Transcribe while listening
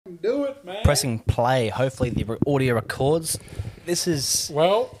Do it, man. Pressing play. Hopefully the audio records. This is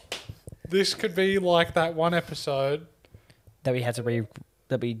Well, this could be like that one episode that we had to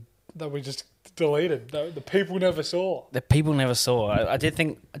that we just deleted. The people never saw. the people never saw. I did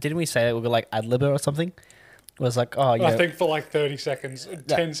think, didn't we say that we were like ad lib or something? It was like, oh, I think for like 30 seconds,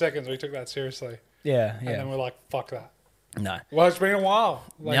 10 seconds, we took that seriously. yeah. And then we're like, fuck that. No. Well, it's been a while.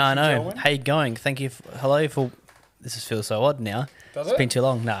 Yeah, I know. How you going? Thank you. Hello for. This feels so odd now. Does It's it? been too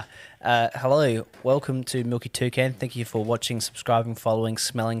long. Nah. Hello. Welcome to Milky Toucan. Thank you for watching, subscribing, following,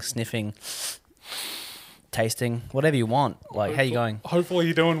 smelling, sniffing, tasting, whatever you want. Like, how you going? Hopefully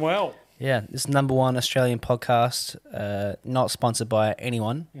you're doing well. Yeah, this is #1 Australian podcast. Not sponsored by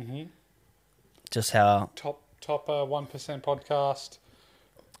anyone. Mm-hmm. Just how Top 1% podcast.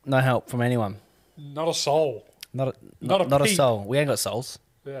 no help from anyone. Not a soul. Not Not a a soul. We ain't got souls.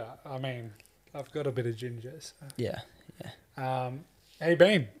 Yeah, I mean, I've got a bit of ginger. So. Yeah. How you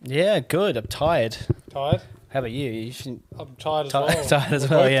been? Yeah, good. I'm tired. Tired? How about you? You shouldn't. I'm tired as Tired- well. tired as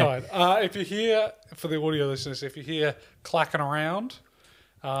We're well, both yeah. tired. If you hear, for the audio listeners, if you hear clacking around,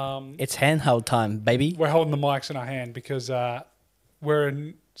 It's handheld time, baby. we're holding the mics in our hand because we're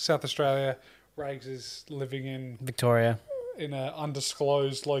in South Australia. Rags is living in Victoria. an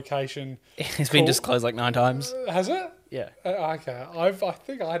undisclosed location. It's been Cool. disclosed like 9 times. Has it? Yeah. Okay. I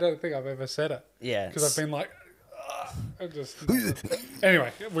don't think I've ever said it Yeah. because I've been like,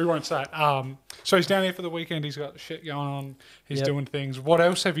 anyway, we won't say it. So he's down here for the weekend. He's got shit going on. He's Yep. doing things. What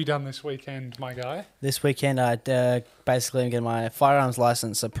else have you done this weekend, my guy? This weekend, I basically get my firearms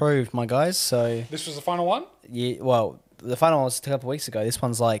license approved, my guys. So, This was the final one? yeah, well, the final one was a couple of weeks ago. This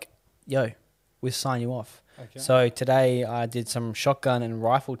one's like, yo, we'll sign you off. Okay. So today I did some shotgun and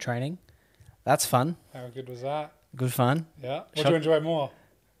rifle training. That's fun. How good was that? Good fun. Yeah. What do you enjoy more?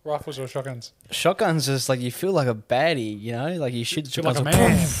 Rifles or shotguns? Shotgun's just like, you feel like a baddie, you know? Like you shoot Feel like a shotguns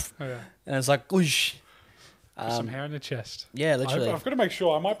man. poof, Yeah. and it's like, whoosh. With some hair in the chest. Yeah, literally. I've got to make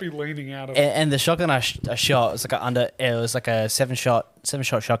sure. I might be leaning out of. And the shotgun I shot was like it was like a seven shot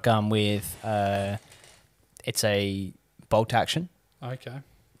shotgun with it's a bolt action, Okay.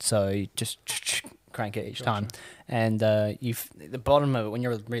 so you just crank it each Gotcha. time, and the bottom of it when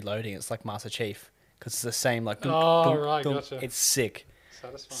you're reloading, it's like Master Chief because it's the same like. Oh, right, gotcha. It's sick,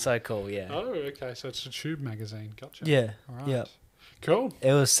 Satisfying. so cool, yeah. Oh, okay. So it's a tube magazine. Gotcha. Yeah, All right. yeah. Cool.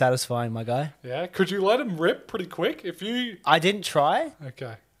 It was satisfying, my guy. Yeah. Could you let him rip pretty quick if you? I didn't try,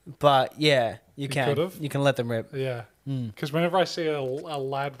 Okay. but yeah, you can. could've? You can let them rip. Yeah. Mm. Because whenever I see a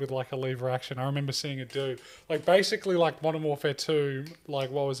lad with like a lever action, I remember seeing a dude like basically like Modern Warfare 2,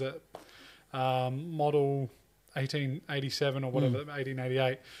 like what was it, model 1887 or whatever,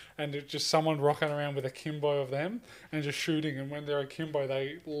 1888, and it's just someone rocking around with a kimbo of them and just shooting, and when they're akimbo,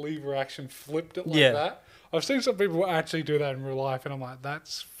 they lever action flipped it like Yeah. that. I've seen some people actually do that in real life, and I'm like,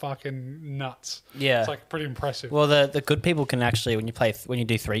 that's fucking nuts. Yeah. It's like pretty impressive. Well, the good people can actually when you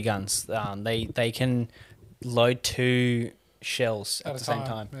do 3 guns, they can load 2 shells at the same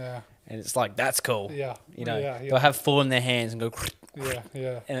time, Yeah. and it's like that's cool. Yeah. You know, Yeah. they'll have 4 in their hands and go, Yeah.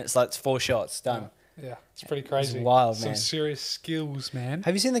 Yeah. and it's like it's 4 shots done. Yeah. It's pretty crazy. wild, Some man. serious skills, man.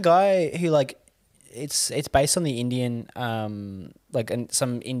 Have you seen the guy who like it's based on the Indian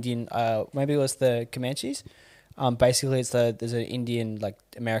some Indian maybe it was the Comanches. Basically there's an Indian like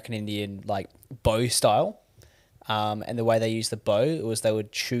American Indian like bow style. And the way they used the bow was they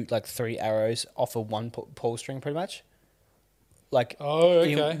would shoot like 3 arrows off of one pull string pretty much. Like Oh,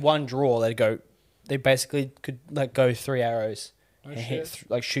 okay. in one draw they basically could like go 3 arrows No and shit.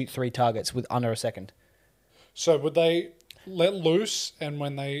 hit shoot 3 targets with under a second. So would they let loose, and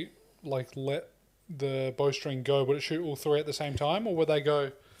when they like let the bowstring go, would it shoot all 3 at the same time, or would they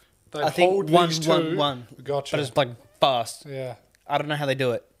go? They I think hold one, these 2. one. Gotcha. But it's like fast. Yeah, I don't know how they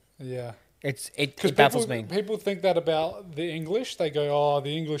do it. yeah. It Because baffles me. people think that about the English. They go, "Oh,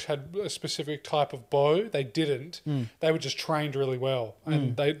 the English had a specific type of bow." They didn't. They were just trained really well,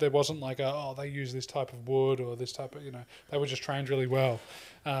 and there wasn't like, they use this type of wood or this type of, They were just trained really well.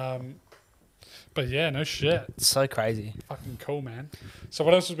 But yeah, no shit. It's so crazy. Fucking cool, man. So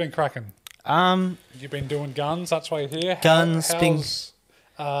what else has been cracking? You've been doing guns. That's why you're here. Guns,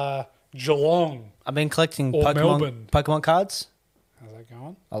 How's Geelong? I've been collecting Or Melbourne. Pokemon cards How's that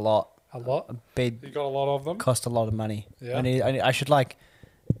going? a lot. A lot. Big You got a lot of them. cost a lot of money. Yeah. I should like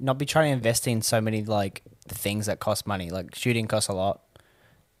not be trying to invest in so many like things that cost money. Like shooting costs a lot.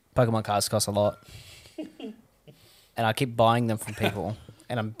 Pokemon cards cost a lot. And I keep buying them from people,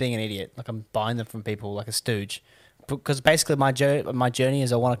 and I'm being an idiot. Like I'm buying them from people like a stooge, because basically my journey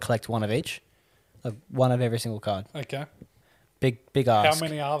is I want to collect one of each, like one of every single card. Okay. Big ask. How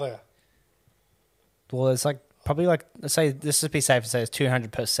many are there? Well, there's like probably like, let's say, this would be safe to say it's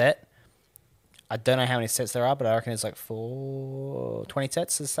 200 per set. I don't know how many sets there are, but I reckon it's like 20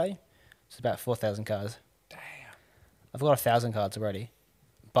 sets, let's say. It's about 4,000 cards. Damn. I've got 1,000 cards already,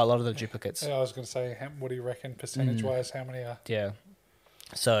 but a lot of the duplicates. Yeah, I was going to say, what do you reckon percentage-wise? How many are? Yeah.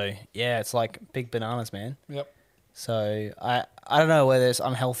 So, yeah, it's like big bananas, man. Yep. So, I don't know whether it's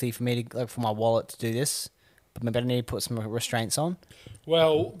unhealthy for me to, like, for my wallet to do this, but maybe I need to put some restraints on.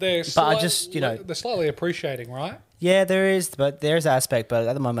 Well, they're they're slightly appreciating, right? Yeah, there is, but there's an aspect. But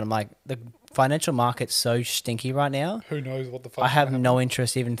at the moment, I'm like, the financial market's so stinky right now. Who knows what the fuck? I have no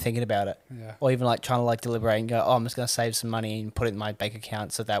interest even thinking about it. Yeah. Or even like trying to like deliberate and go, oh, I'm just going to save some money and put it in my bank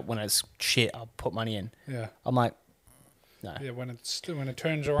account so that when it's shit, I'll put money in. Yeah. I'm like, no. Yeah, when it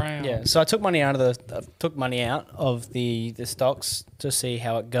turns around. Yeah, so I took money out of the stocks to see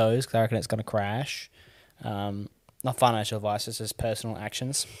how it goes because I reckon it's going to crash. Not financial advice, it's just personal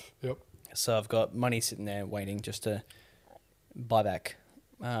actions. Yep. So I've got money sitting there waiting just to buy back.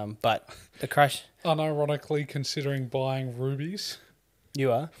 But the crash... Unironically considering buying rubies.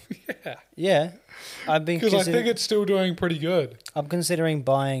 You are? Yeah. Yeah. I've been Because I think it's still doing pretty good. I'm considering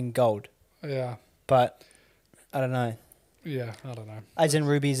buying gold. Yeah. But I don't know. Yeah, I don't know. As in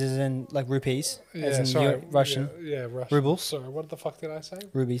rubies, as in like rupees. Yeah, as in sorry. Russian. Yeah, Russian. Rubles. Sorry, what the fuck did I say?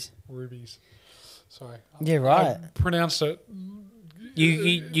 Rubies. Rubies. Sorry. Yeah, right. I pronounced it.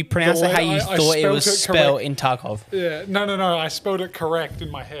 You pronounced it how you I thought it was spelled correct. in Tarkov. Yeah. No. I spelled it correct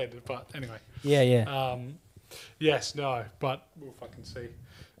in my head. But anyway. Yeah. Yes, no. But we'll fucking see.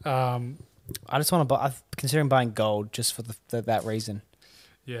 I just want to buy... I'm considering buying gold just for that reason.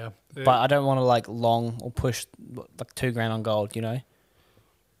 Yeah. But I don't want to like long or push like $2,000 on gold, you know?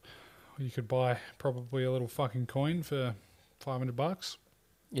 You could buy probably a little fucking coin for $500.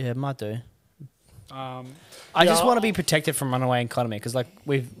 Yeah, it might do. I I just want to be protected from runaway economy because like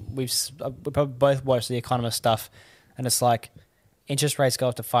we probably both watched The Economist stuff, and it's like interest rates go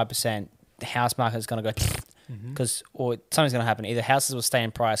up to 5%, the house market is going to go because or something's going to happen. Either houses will stay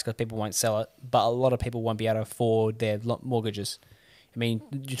in price because people won't sell it, but a lot of people won't be able to afford their mortgages. I mean,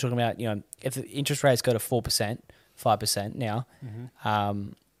 you're talking about, you know, if the interest rates go to 4%, 5% now,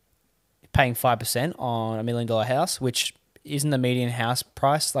 paying 5% on $1 million house, which isn't the median house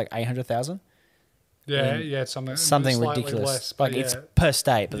price like 800,000. Yeah, it's something Ridiculous. Less, like it's per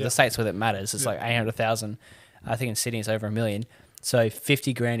state, but Yeah. the states where it matters, it's like 800,000. I think in Sydney it's over $1 million. So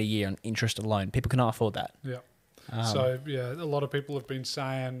 $50,000 a year on interest alone, people cannot afford that. Yeah. So yeah, a lot of people have been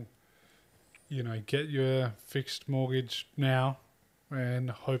saying, you know, get your fixed mortgage now, and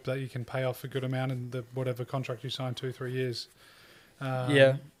hope that you can pay off a good amount in the whatever contract you sign 2-3 years.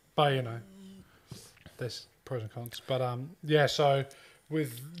 Yeah. But you know, there's pros and cons. But yeah, so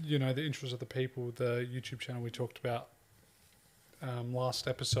with, you know, the interest of the people, the YouTube channel we talked about last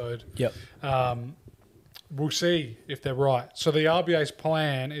episode. Yep. We'll see if they're right. So the RBA's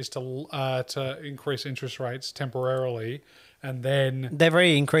plan is to increase interest rates temporarily, and then They've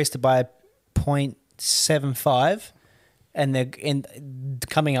already increased it by 0.75, and they're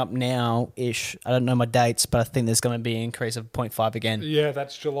coming up now-ish. I don't know my dates, but I think there's going to be an increase of 0.5 again. yeah,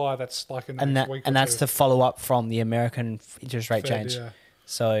 that's July. That's like in the next week. And or that's two. to follow up from the American interest rate Fed, change. yeah.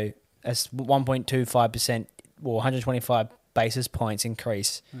 So that's 1.25%, or 125 basis points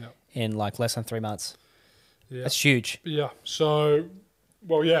increase in like less than 3 months. Yeah. That's huge. Yeah. So,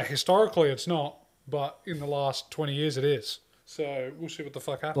 well, yeah, historically it's not, but in the last 20 years it is. So we'll see what the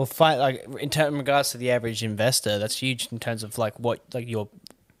fuck happens. Well, like in regards to the average investor, that's huge in terms of like what like you're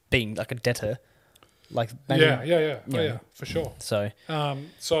being like a debtor. Like maybe, yeah, for sure. So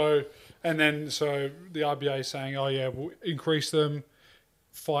And then the RBA is saying, oh yeah, we'll increase them,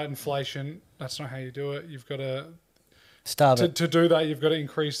 fight inflation. That's not how you do it. You've got to do that. You've got to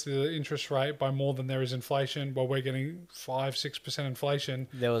increase the interest rate by more than there is inflation. While we're getting 5-6% inflation,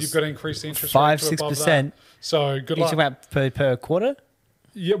 you've got to increase the interest rate to above that. So good luck. You're talking about per quarter?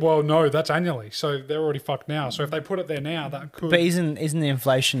 Yeah, well, no, that's annually. So they're already fucked now. So if they put it there now, that could. But isn't the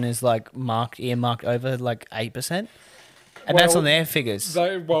inflation is like earmarked over like 8%? And that's on their figures.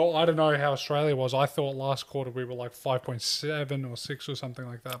 I don't know how Australia was. I thought last quarter we were like 5.7 or 6 or something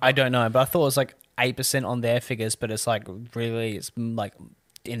like that. I don't know, but I thought it was like 8% on their figures, but it's like really, it's like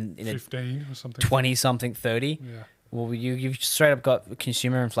in 15 or something. 20 something, 30. Yeah. Well, you've straight up got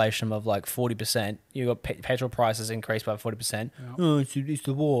consumer inflation of like 40%. You got petrol prices increased by 40%. Yeah. Oh, it's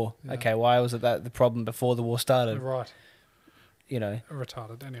the war. Yeah. Okay, why was it that the problem before the war started? Right. You know.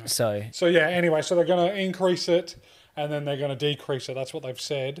 Retarded anyway. So yeah, anyway, so they're going to increase it and then they're going to decrease it. That's what they've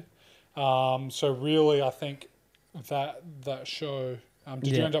said. So really, I think that show.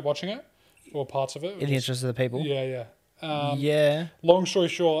 Did you end up watching it or parts of it? In the interest of the people. Yeah. Yeah. Long story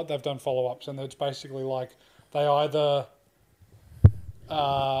short, they've done follow-ups, and it's basically like they either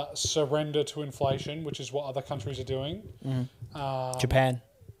surrender to inflation, which is what other countries are doing. Japan.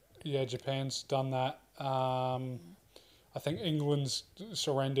 Yeah, Japan's done that. I think England's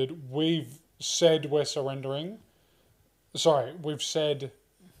surrendered. We've said we're surrendering. Sorry, we've said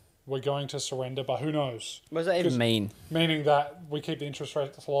we're going to surrender, but who knows? What does that even mean? Meaning that we keep the interest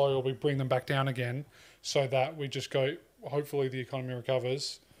rates low or we bring them back down again so that we just go, hopefully the economy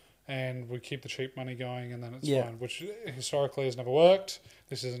recovers and we keep the cheap money going and then it's fine, which historically has never worked.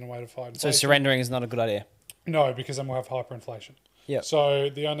 This isn't a way to fight inflation. So surrendering is not a good idea? No, because then we'll have hyperinflation. Yeah. So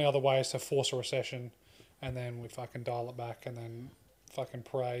the only other way is to force a recession and then we fucking dial it back and then fucking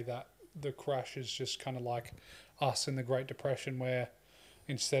pray that the crash is just kind of like us in the Great Depression where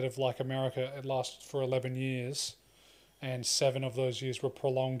instead of like America, it lasted for 11 years and 7 of those years were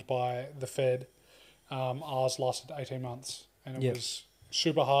prolonged by the Fed. Ours lasted 18 months and it was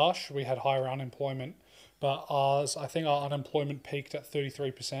super harsh. We had higher unemployment, but ours, I think our unemployment peaked at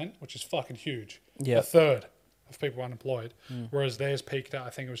 33%, which is fucking huge. Yeah. A third of people unemployed, whereas theirs peaked at, I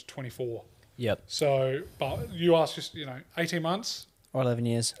think it was 24. Yep. So, but you ask just, 18 months. Or 11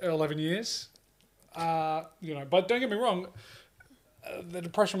 years. 11 years. But don't get me wrong, the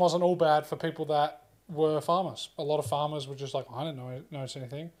Depression wasn't all bad for people that were farmers. A lot of farmers were just like, I didn't notice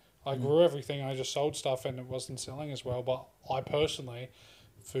anything. I grew everything. I just sold stuff and it wasn't selling as well. But I personally,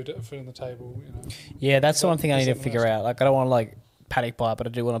 food on the table, Yeah, that's the one thing I need to figure out. Like, I don't want to like panic buy, but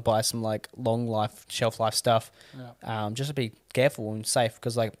I do want to buy some like long life, shelf life stuff. Yeah. Just to be careful and safe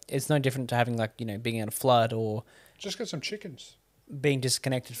because like it's no different to having like being in a flood or just get some chickens. Being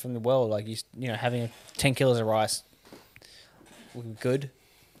disconnected from the world. Like having 10 kilos of rice would be good.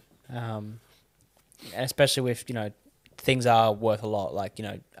 And especially with things are worth a lot. Like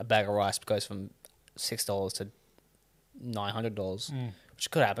a bag of rice goes from $6 to $900,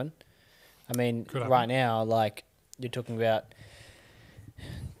 which could happen. I mean, right now, like you're talking about,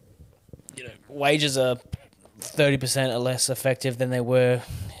 wages are 30% or less effective than they were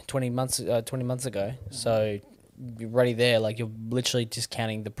 20 months ago. So you're already there. Like you're literally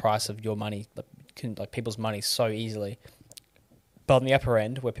discounting the price of your money, like people's money, so easily. But on the upper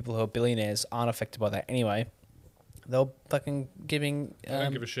end, where people who are billionaires aren't affected by that anyway, they're fucking giving. They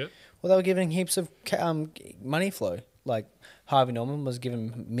don't give a shit. Well, they were giving heaps of money flow. Like Harvey Norman was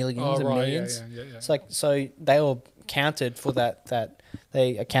given millions and millions. Yeah. It's like so they all counted for that.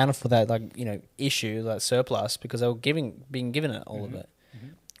 They accounted for that issue, that surplus, because they were being given it all of it.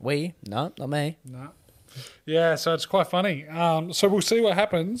 No, not me. No. Yeah, so it's quite funny. So we'll see what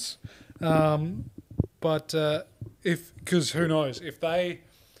happens. But because who knows, if they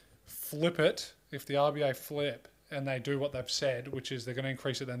flip it, if the RBA flip and they do what they've said, which is they're going to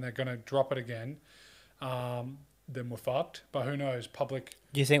increase it, then they're going to drop it again, then we're fucked. But who knows? Public.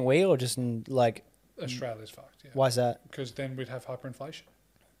 Do you think we or just like Australia's fucked? Yeah. Why is that? Because then we'd have hyperinflation.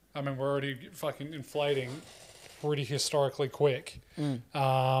 I mean, we're already fucking inflating pretty historically quick. We're at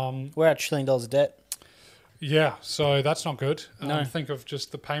 $1 trillion of debt. Yeah, so that's not good. No. Think of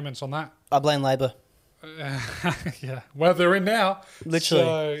just the payments on that. I blame Labor. Yeah, well, they're in now.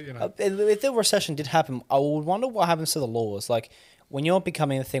 Literally. So, if the recession did happen, I would wonder what happens to the laws. Like, when you're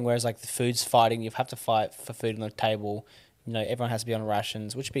becoming a thing where it's like the food's fighting, you have to fight for food on the table. Everyone has to be on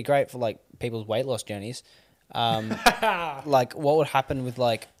rations, which would be great for like people's weight loss journeys. Like, what would happen with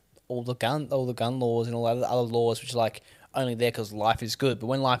like all the gun laws and all other laws, which are like only there because life is good. But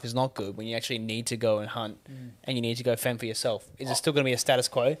when life is not good, when you actually need to go and hunt and you need to go fend for yourself, is it still going to be a status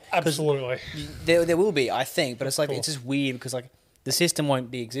quo? Absolutely. There will be, I think, but it's like it's just weird because like the system won't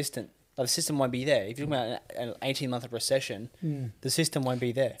be existent. Like the system won't be there. If you're talking about an 18-month recession, the system won't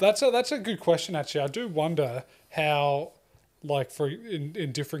be there. That's a good question, actually. I do wonder how, like,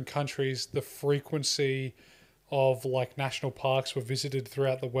 in different countries, the frequency of like national parks were visited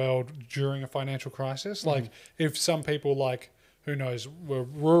throughout the world during a financial crisis. Like, if some people, like, who knows, were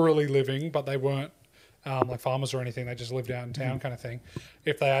rurally living, but they weren't like farmers or anything, they just lived out in town kind of thing.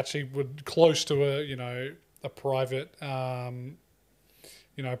 If they actually were close to a private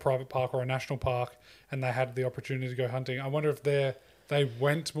private park or a national park, and they had the opportunity to go hunting, I wonder if they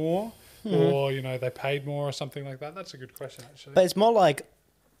went more or they paid more or something like that. That's a good question, actually. But it's more like,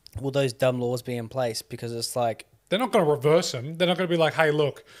 will those dumb laws be in place? Because it's like they're not going to reverse them. They're not going to be like, hey,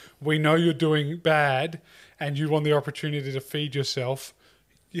 look, we know you're doing bad and you want the opportunity to feed yourself.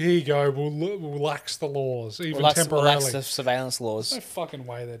 Here you go. We'll relax the laws, even temporarily. Relax the surveillance laws. No fucking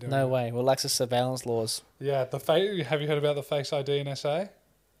way they're doing No it. way. Relax the surveillance laws. Yeah. Have you heard about the Face ID in SA?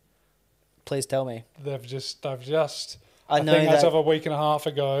 Please tell me. They've just. I know think as that of a week and a half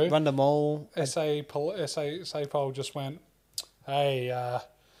ago, Runda Mall. SA poll just went, hey,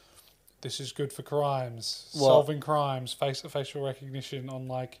 this is good for crimes, What? solving crimes, facial recognition on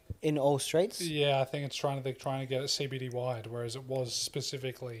like. In all streets? Yeah, I think they're trying to get it CBD wide, whereas it was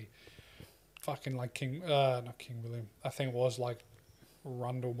specifically fucking like not King William. I think it was like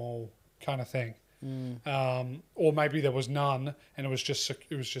Rundle Mall kind of thing. Or maybe there was none, and it was just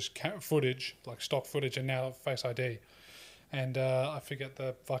footage, like stock footage, and now Face ID. And I forget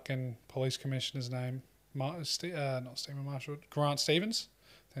the fucking police commissioner's name. Not Stephen Marshall. Grant Stevens.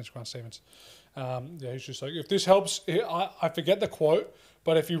 I think it's Grant Stevens. Yeah, he's just like, if this helps, I forget the quote,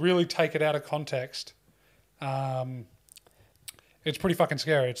 but if you really take it out of context, it's pretty fucking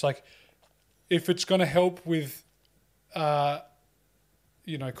scary. It's like, if it's going to help with,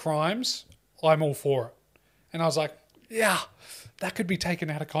 crimes, I'm all for it. And I was like, yeah, that could be taken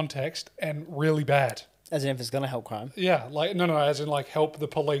out of context and really bad. As in if it's going to help crime. Yeah, like, no, as in like help the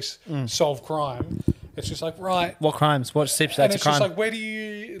police solve crime. It's just like, right. What crimes? What steps And to it's crime? just like, where do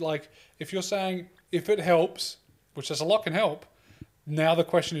you, like, if you're saying if it helps, which there's a lot can help, now the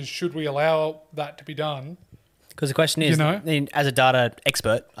question is, should we allow that to be done? Because the question is, as a data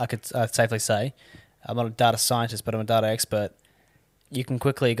expert, I could safely say, I'm not a data scientist, but I'm a data expert. You can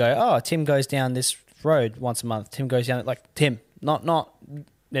quickly go, oh, Tim goes down this road once a month. Tim goes down it, like Tim, not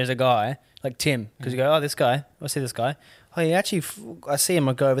there's a guy, like Tim. Because you go, oh, this guy, I see this guy. Oh, yeah, actually, I see him,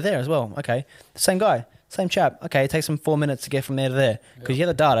 I go over there as well. Okay, same guy, same chap. Okay, it takes him 4 minutes to get from there to there. Because you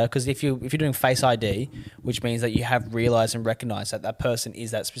have the data, because if you're doing Face ID, which means that you have realised and recognised that that person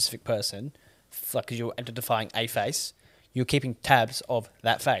is that specific person, like because you're identifying a face, you're keeping tabs of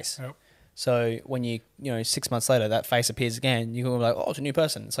that face. Yep. So when you 6 months later, that face appears again, you're going to be like, oh, it's a new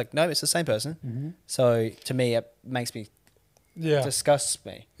person. It's like, no, it's the same person. Mm-hmm. So to me, it makes me, disgusts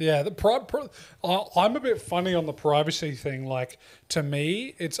me. Yeah, I'm a bit funny on the privacy thing. Like, to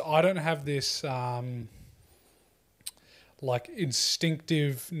me, I don't have this, like,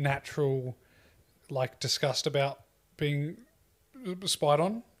 instinctive, natural, like, disgust about being spied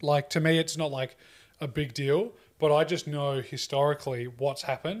on. Like, to me, it's not, like, a big deal. But I just know historically what's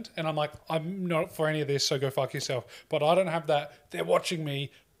happened. And I'm like, I'm not for any of this, so go fuck yourself. But I don't have that, they're watching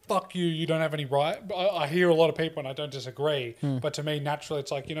me, fuck you, you don't have any right. I hear a lot of people and I don't disagree. But to me, naturally,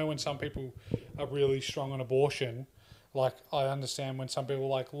 it's like, when some people are really strong on abortion, like, I understand when some people are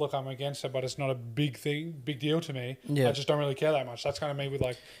like, look, I'm against it, but it's not a big deal to me. Yeah. I just don't really care that much. That's kind of me with,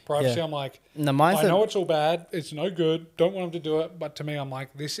 like, privacy. Yeah. I'm like, No, I know it's all bad. It's no good. Don't want them to do it. But to me, I'm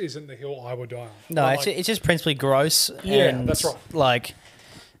like, this isn't the hill I would die on. No, it's just principally gross. Yeah, and that's right. Like,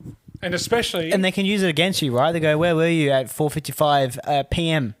 and especially... and they can use it against you, right? They go, where were you at 4:55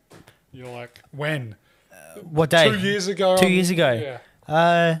 p.m.? You're like, when? What day? 2 years ago? 2 years ago. Yeah.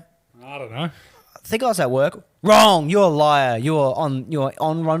 I don't know. I think I was at work. Wrong. You're a liar. You're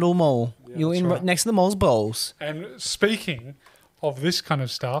on Rundle Mall. Yeah, you're in right. next to the mall's balls. And speaking of this kind of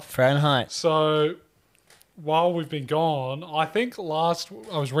stuff, Fahrenheit. so while we've been gone, I think I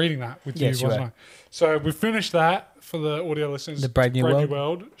was reading that with Yes, you, you wasn't were. I? So we finished that for the audio listeners. The Brave New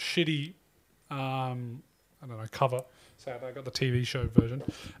World. Shitty, I don't know, cover. Sad, I got the TV show version.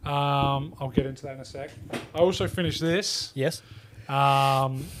 I'll get into that in a sec. I also finished this. Yes.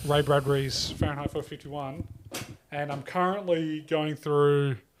 Ray Bradbury's Fahrenheit 451, and I'm currently going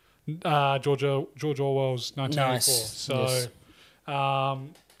through George Orwell's 1984. Nice. So, Yes.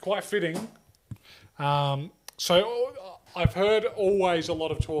 Quite fitting. So I've heard always a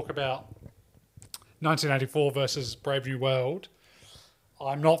lot of talk about 1984 versus Brave New World.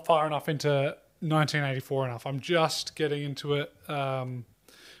 I'm not far enough into 1984 enough. I'm just getting into it.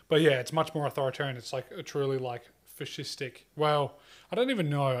 But yeah, it's much more authoritarian. It's like a truly like fascistic. Well, I don't even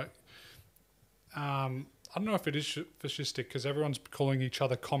know. I don't know if it is fascistic because everyone's calling each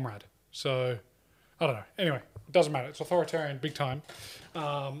other comrade. So I don't know. Anyway, it doesn't matter. It's authoritarian, big time.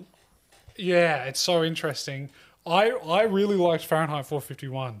 Yeah, it's so interesting. I really liked Fahrenheit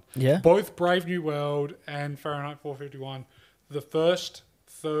 451. Yeah. Both Brave New World and Fahrenheit 451. The first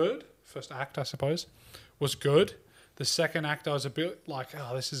act, I suppose, was good. The second act, I was a bit like,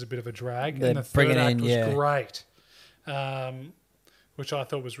 oh, this is a bit of a drag. And the third act was great, which I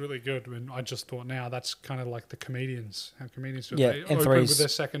thought was really good. And I just thought now that's kind of like the comedians, how comedians do it. Yeah, They and open with their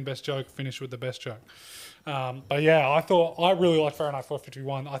second best joke, finish with the best joke. But yeah, I really liked Fahrenheit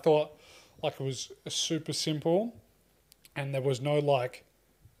 451. I thought like it was super simple and there was no like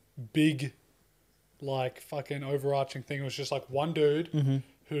big like fucking overarching thing. It was just like one dude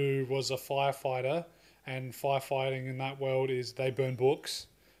who was a firefighter, and firefighting in that world is they burn books.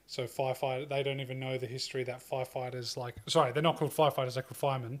 So firefighter, they don't even know the history that firefighters like. Sorry, they're not called firefighters; they're called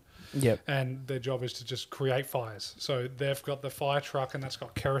firemen. Yep. And their job is to just create fires. So they've got the fire truck, and that's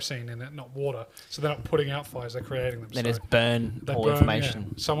got kerosene in it, not water. So they're not putting out fires; they're creating them. They So just burn they all burn, information.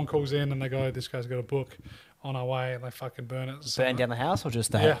 yeah. Someone calls in and they go, "This guy's got a book on our way," and they fucking burn it. Burn down the house or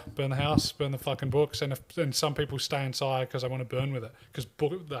just the Yeah, burn the house, burn the fucking books, and some people stay inside because they want to burn with it. Because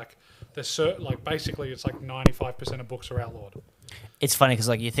basically it's like 95% of books are outlawed. It's funny because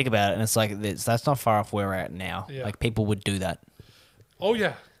like you think about it and it's like that's not far off where we're at now. Yeah. Like people would do that. Oh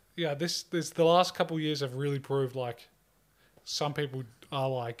yeah, yeah. This the last couple of years have really proved like some people are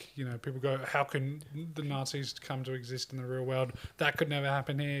like, you know, people go, how can the Nazis come to exist in the real world? That could never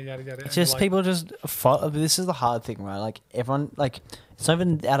happen here. Yada yada. It's just people just this is the hard thing, right? Like everyone, like it's not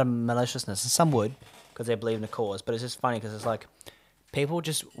even out of maliciousness. And some would because they believe in the cause, but it's just funny because it's like people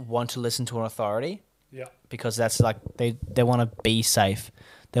just want to listen to an authority. Yeah. Because that's like they want to be safe,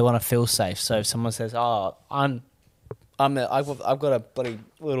 they want to feel safe. So if someone says, "Oh, I've got a bloody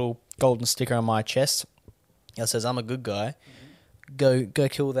little golden sticker on my chest that says I'm a good guy," go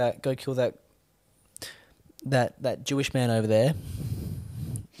kill that Jewish man over there.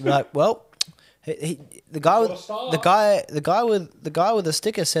 Like, well, the guy with the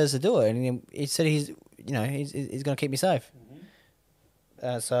sticker says to do it, and he said he's going to keep me safe.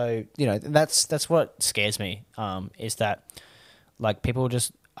 So you know that's what scares me. Is that like people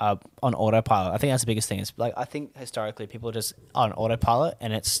just are on autopilot? I think that's the biggest thing. Is like I think historically people just are on autopilot,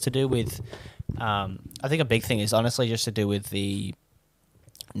 and it's to do with. I think a big thing is honestly just to do with the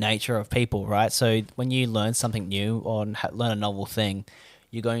nature of people, right? So when you learn something new or learn a novel thing,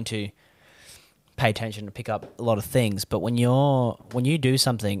 you're going to pay attention to pick up a lot of things. But when you do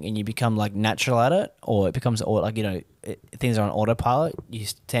something and you become like natural at it, or it becomes like things are on autopilot, you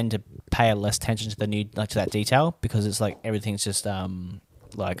tend to pay less attention to to that detail because it's like everything's just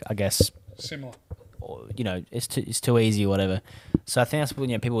like I guess similar. Or, it's too easy or whatever. So I think that's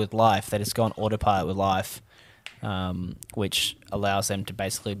when people with life, they just go on autopilot with life, which allows them to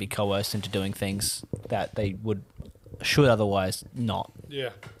basically be coerced into doing things that they should otherwise not. Yeah,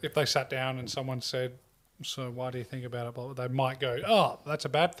 if they sat down and someone said, "So why do you think about it?" Well, they might go, "Oh, that's a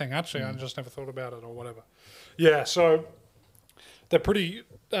bad thing. Actually, I just never thought about it," or whatever. Yeah, so they're pretty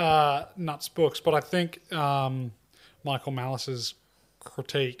nuts books, but I think Michael Malice's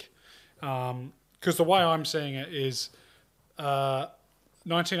critique, because the way I'm seeing it is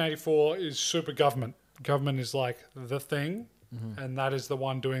 1984 is super government. Government is like the thing, and that is the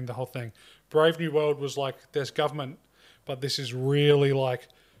one doing the whole thing. Brave New World was like, there's government, but this is really like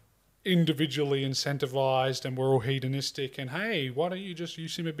individually incentivized and we're all hedonistic and hey, why don't you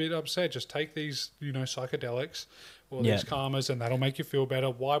seem a bit upset, just take these, psychedelics or these calmers and that'll make you feel better.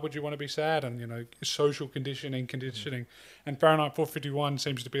 Why would you want to be sad? And, social conditioning. And Fahrenheit 451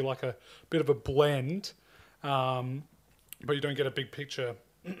 seems to be like a bit of a blend, but you don't get a big picture.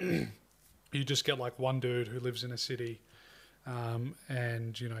 You just get like one dude who lives in a city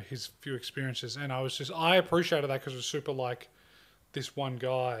and, his few experiences. And I appreciated that because it was super like this one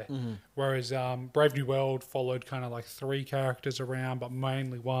guy. Whereas Brave New World followed kind of like three characters around, but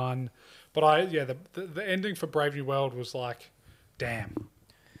mainly one. But the ending for Brave New World was like, damn.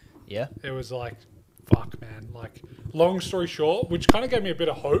 Yeah. It was like, fuck, man. Like, long story short, which kind of gave me a bit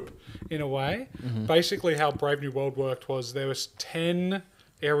of hope in a way. Basically how Brave New World worked was there was 10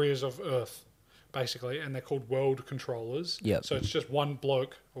 areas of Earth, basically, and they're called world controllers. Yep. So it's just one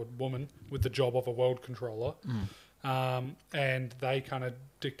bloke or woman with the job of a world controller, and they kind of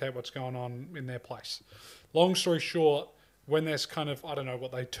dictate what's going on in their place. Long story short, when there's kind of, I don't know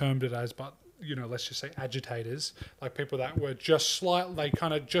what they termed it as, but let's just say agitators, like people that were just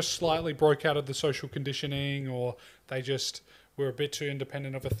slightly broke out of the social conditioning, or they just were a bit too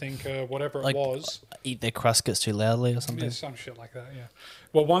independent of a thinker, whatever it was. Eat their cruskets too loudly or something. Yeah, some shit like that, yeah.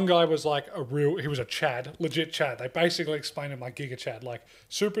 Well, one guy was like he was a Chad, legit Chad. They basically explained him like Giga Chad, like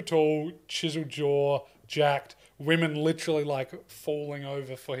super tall, chiseled jaw, jacked, women literally like falling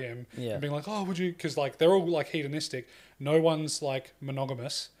over for him and being like, oh, would you, because like they're all like hedonistic. No one's like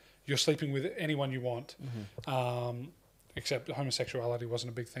monogamous. You're sleeping with anyone you want. Except homosexuality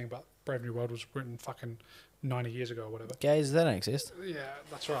wasn't a big thing, but Brave New World was written fucking 90 years ago or whatever. Gays, they don't exist. Yeah,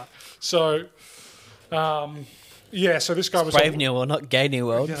 that's right. So, so this guy was... Brave New World, not Gay New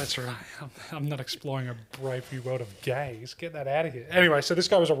World. Yeah, that's right. I'm not exploring a Brave New World of gays. Get that out of here. Anyway, so this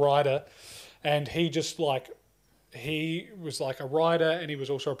guy was a writer, and he was like a writer, and he was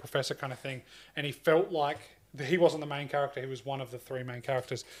also a professor kind of thing, and he felt like he wasn't the main character. He was one of the three main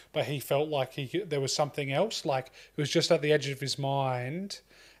characters, but he felt like there was something else. Like it was just at the edge of his mind,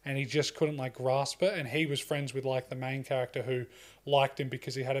 and he just couldn't like grasp it. And he was friends with like the main character, who liked him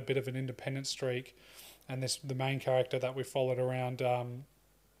because he had a bit of an independent streak, and the main character that we followed around, I'm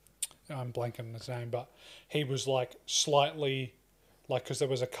blanking on his name, but he was like slightly, like, because there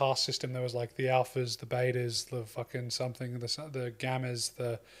was a caste system, there was like the alphas, the betas, the fucking something, the gammas,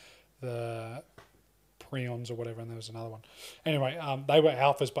 the prions or whatever, and there was another one. Anyway, they were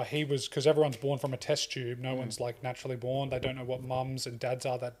alphas, but he was, because everyone's born from a test tube. No one's like naturally born. They don't know what mums and dads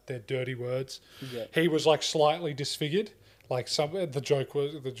are. That they're dirty words. Yeah. He was like slightly disfigured. Like the joke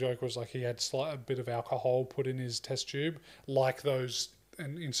was like he had a bit of alcohol put in his test tube, like those,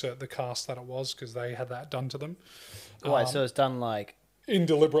 and insert the caste that it was, because they had that done to them. Right, so it's done like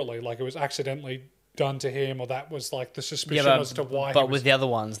indeliberately, like it was accidentally done to him, or that was like the suspicion as to why. But with the other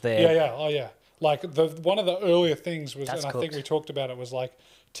ones there, yeah. Like one of the earlier things was, That's and I think we talked about it, was like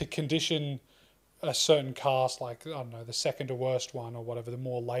to condition a certain caste, like, I don't know, the second to worst one or whatever, the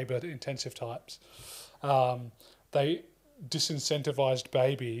more labour intensive types. They disincentivized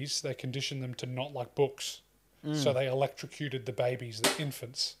babies. They conditioned them to not like books. So they electrocuted the babies, the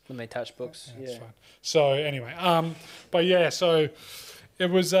infants. When they touch books. Yeah. Fine. So anyway, but yeah, so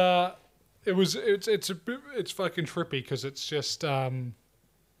it's fucking trippy, because it's just,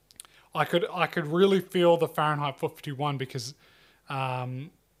 I could really feel the Fahrenheit 451, because, oh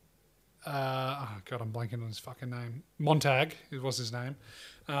God, I'm blanking on his fucking name. Montag, it was his name.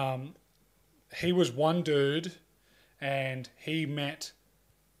 He was one dude, and he met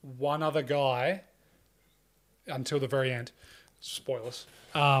one other guy until the very end. Spoilers.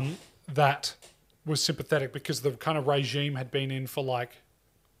 That was sympathetic, because the kind of regime had been in for like,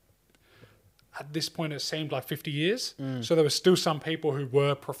 at this point it seemed like 50 years. So there were still some people who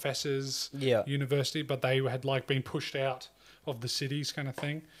were professors, university, but they had like been pushed out of the cities, kind of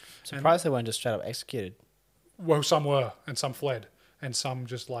thing. Surprised they weren't just straight up executed. Well, some were, and some fled, and some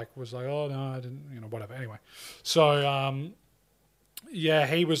just like was like, oh no, I didn't, whatever. Anyway, so yeah,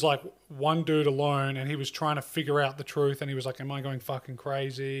 he was like one dude alone, and he was trying to figure out the truth, and he was like, am I going fucking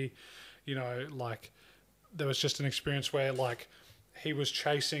crazy? Like there was just an experience where like he was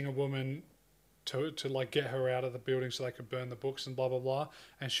chasing a woman to like get her out of the building so they could burn the books and blah blah blah,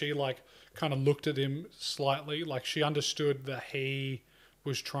 and she like kind of looked at him slightly, like she understood that he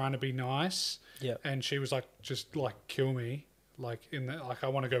was trying to be nice, and she was like, just like kill me, like in the, like I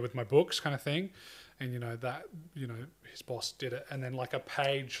want to go with my books, kind of thing. And his boss did it, and then like a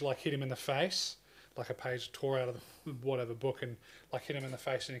page like hit him in the face, like a page tore out of the whatever book and like hit him in the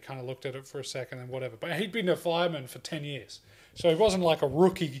face, and he kind of looked at it for a second and whatever. But he'd been a fireman for 10 years. So he wasn't like a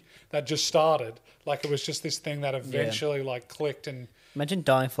rookie that just started. Like it was just this thing that eventually like clicked. And imagine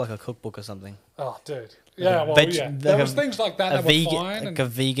dying for like a cookbook or something. Oh, dude. Yeah, well, yeah. There was things like that were fine. Like a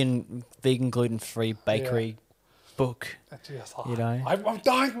vegan gluten-free bakery book. I'm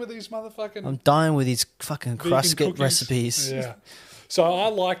dying with these motherfucking... I'm dying with these fucking crusket recipes. Yeah. So I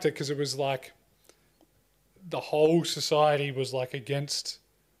liked it because it was like the whole society was like against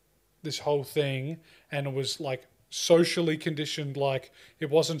this whole thing, and it was like socially conditioned. Like it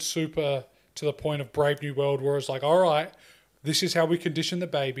wasn't super to the point of Brave New World where it's like, all right, this is how we condition the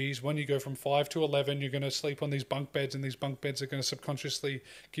babies. When you go from 5 to 11, you're going to sleep on these bunk beds, and these bunk beds are going to subconsciously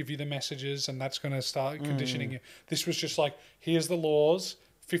give you the messages, and that's going to start conditioning you. This was just like, here's the laws.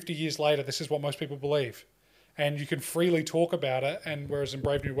 50 years later, this is what most people believe. And you can freely talk about it. And whereas in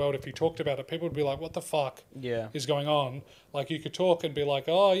Brave New World, if you talked about it, people would be like, what the fuck is going on? Like you could talk and be like,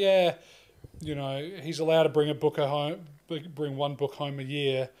 oh yeah, he's allowed to bring one book home a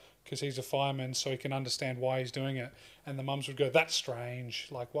year because he's a fireman, so he can understand why he's doing it. And the mums would go, that's strange.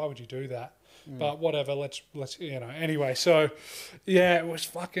 Like, why would you do that? But whatever, let's anyway. So, yeah, it was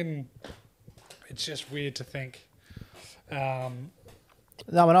fucking, it's just weird to think.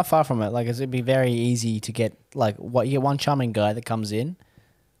 No, we're not far from it. Like, it'd be very easy to get, like, you get one charming guy that comes in.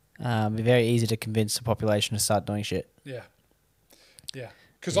 It'd be very easy to convince the population to start doing shit. Yeah. Yeah.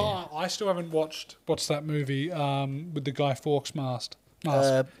 Because I still haven't watched, what's that movie with the Guy Fawkes mask?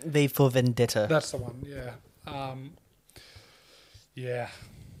 V for Vendetta. That's the one, yeah. Yeah.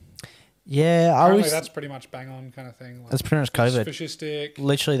 Yeah, apparently that's pretty much bang on kind of thing. Like, that's pretty much COVID. Fascistic.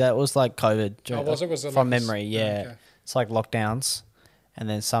 Literally, that was like COVID. Was it? From memory, yeah. Okay. It's like lockdowns. And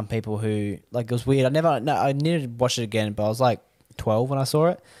then some people who, like, it was weird. I needed to watch it again, but I was like 12 when I saw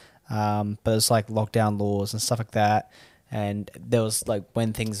it. But it's like lockdown laws and stuff like that. And there was like,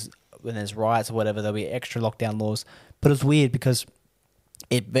 when there's riots or whatever, there'll be extra lockdown laws. But it was weird because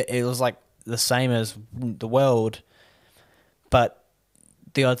it was like the same as the world. But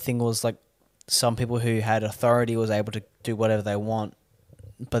the odd thing was like some people who had authority was able to do whatever they want.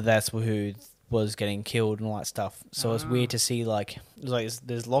 But that's who was getting killed and all that stuff. So it's weird to see, like, it was like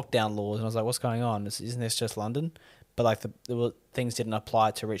there's lockdown laws, and I was like, what's going on? Isn't this just London? but like things didn't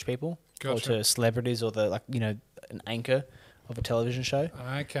apply to rich people or Gotcha. to celebrities or the an anchor of a television show.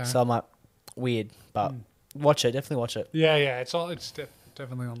 Okay. So I'm like, weird, but watch it. Definitely watch it. Yeah, it's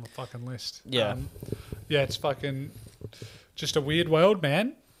definitely on the fucking list. Yeah. Yeah, it's fucking just a weird world,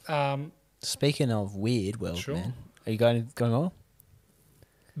 man. Speaking of weird world, Sure. man, are you going on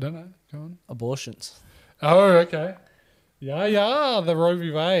Don't know. Go on. abortions? Oh, okay. Yeah, the Roe v.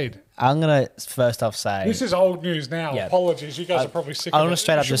 Wade. I'm gonna first off say This is old news now. Yeah. Apologies, you guys are probably sick I of wanna it.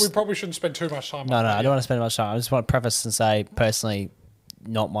 straight up We just- probably shouldn't spend too much time no, on no, it. I don't want to spend much time. I just want to preface and say, personally,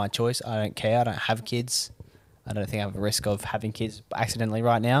 not my choice. I don't care. I don't have kids. I don't think I have a risk of having kids accidentally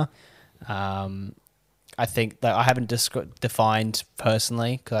right now. I think that I haven't defined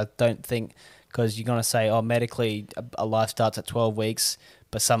personally because I don't think, because you're going to say, oh, medically a life starts at 12 weeks,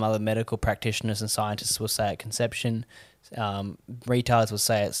 but some other medical practitioners and scientists will say at conception. Retards will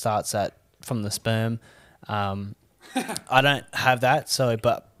say it starts from the sperm. I don't have that,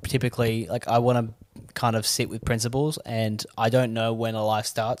 but typically, like, I want to kind of sit with principles, and I don't know when a life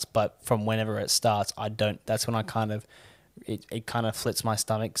starts, but from whenever it starts, that's when I kind of, it kind of flits my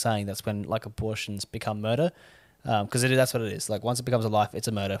stomach saying that's when, like, abortions become murder, because that's what it is. Like, once it becomes a life, it's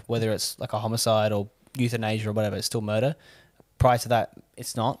a murder, whether it's like a homicide or euthanasia or whatever, it's still murder. Prior to that,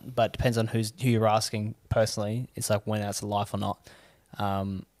 it's not, but it depends on who you're asking personally. It's like when that's a life or not.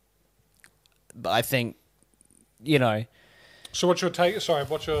 But I think, So what's your take? Sorry,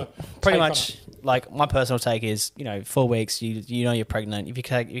 what's your pretty take on much it? like my personal take is 4 weeks. You know you're pregnant. If you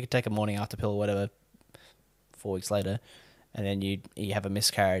can take a morning after pill or whatever, 4 weeks later, and then you have a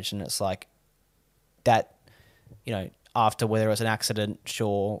miscarriage, and it's like that. After whether it's an accident,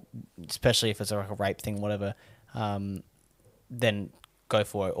 sure, especially if it's like a rape thing, whatever, then go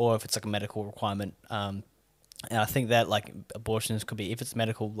for it. Or if it's like a medical requirement. And I think that, like, abortions could be, if it's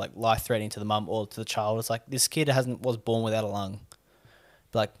medical, like, life-threatening to the mum or to the child. It's like, this kid was born without a lung,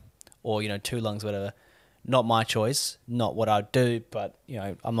 like, or 2 lungs, whatever. Not my choice, not what I'd do, but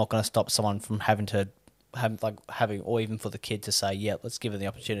I'm not going to stop someone from having, or even for the kid to say, yeah, let's give it the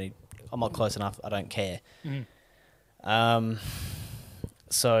opportunity. I'm not close enough. I don't care.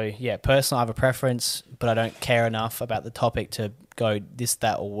 So yeah, personally, I have a preference, but I don't care enough about the topic to go this,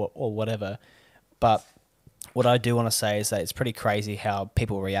 that, or whatever. But what I do want to say is that it's pretty crazy how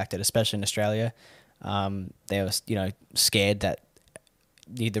people reacted, especially in Australia. They were, scared that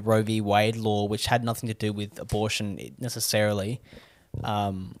the Roe v. Wade law, which had nothing to do with abortion necessarily,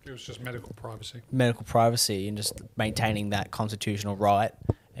 It was just medical privacy and just maintaining that constitutional right.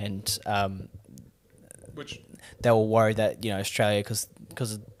 And which they were worried that Australia,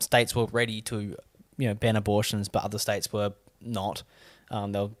 because states were ready to ban abortions, but other states were not.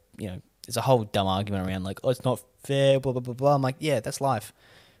 They'll there's a whole dumb argument around like, oh, it's not fair, blah blah blah blah. I'm like, yeah, that's life.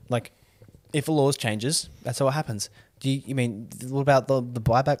 Like, if the laws changes, that's how it happens. You mean what about the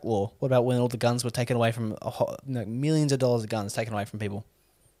buyback law? What about when all the guns were taken away from millions of dollars of guns taken away from people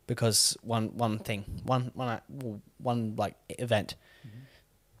because one like event,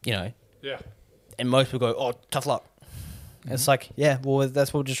 yeah. And most people go, oh, tough luck. Mm-hmm. It's like, yeah, well,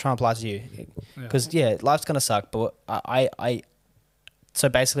 that's what we're just trying to apply to you. Because, life's going to suck. But so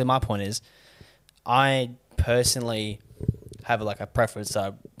basically my point is, I personally have a preference.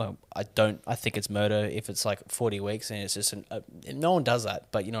 I think it's murder if it's like 40 weeks and it's just no one does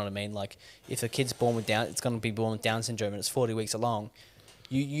that, but you know what I mean? Like, if the kid's born with Down, it's going to be born with Down syndrome and it's 40 weeks along,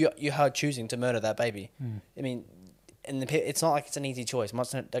 you are choosing to murder that baby. I mean, and it's not like it's an easy choice.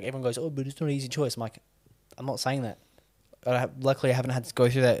 Like, everyone goes, oh, but it's not an easy choice. I'm like, I'm not saying that. Luckily, I haven't had to go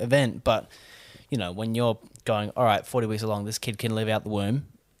through that event. But, when you're going, all right, 40 weeks along, this kid can live out the womb.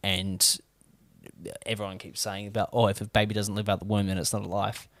 And everyone keeps saying about, oh, if a baby doesn't live out the womb, then it's not a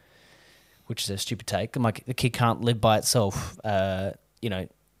life, which is a stupid take. I'm like, the kid can't live by itself,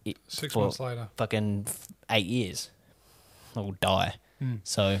 6 months later. Fucking 8 years. It will die.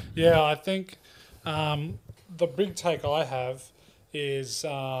 So yeah, I think the big take I have is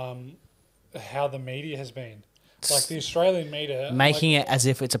how the media has been. Like the Australian media. Making it as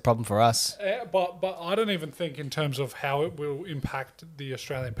if it's a problem for us. But I don't even think in terms of how it will impact the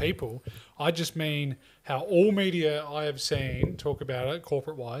Australian people. I just mean how all media I have seen talk about it,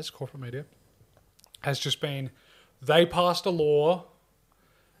 corporate media, has just been, they passed a law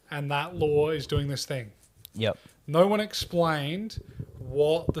and that law is doing this thing. Yep. No one explained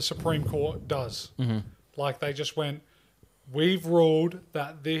what the Supreme Court does. Like, they just went, we've ruled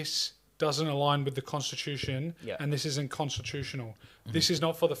that this doesn't align with the Constitution and this isn't constitutional. This is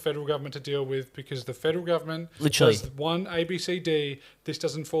not for the federal government to deal with because the federal government literally does one ABCD. This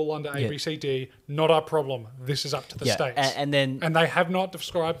doesn't fall under ABCD. Not our problem. This is up to the states. And then they have not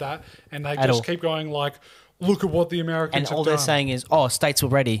described that, and they just keep going like, look at what the Americans And have all done. they're saying is, oh, states were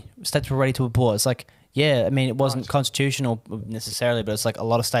ready to abort. It's like, yeah, I mean, it wasn't Right. constitutional necessarily, but it's like a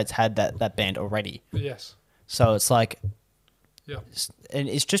lot of states had that banned already. Yes. So it's like, Yeah. and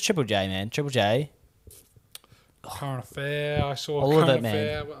it's just Triple J, man. Triple J. Current affair. I saw All of current it, man.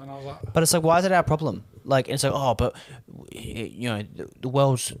 affair, and I was like, But it's like, why is it our problem? Like, it's like, oh, but the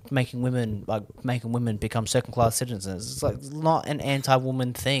world's making women become second class citizens. It's like not an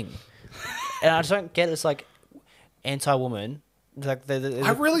anti-woman thing, and I just don't get. It's like anti-woman. It's like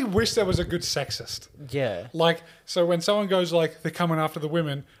I really wish there was a good sexist. yeah, Like, so when someone goes like they're coming after the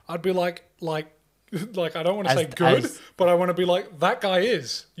women, I'd be like, I don't want to As- say good, as- but I want to be like, that guy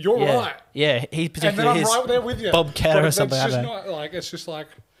is. You're yeah, right. yeah. He And then I'm particularly is right there with you. Bob Catter But or something. I That's don't just know. not like, it's just like,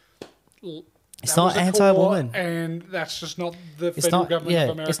 It's that not was a anti-woman. core, and that's just not the It's federal not. government Yeah, of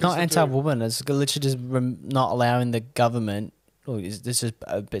America. it's not anti-woman. It's literally just not allowing the government. This is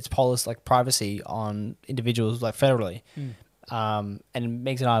it's policy like privacy on individuals like federally. And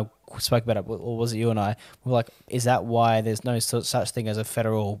Megs and I spoke about it, or was it you and I? We were like, is that why there's no such thing as a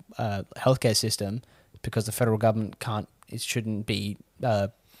federal healthcare system? Because the federal government can't. It shouldn't be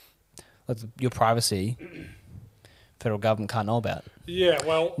like your privacy. Federal government can't know about. Yeah,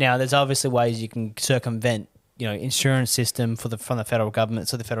 well, Now, there's obviously ways you can circumvent, insurance system from the federal government.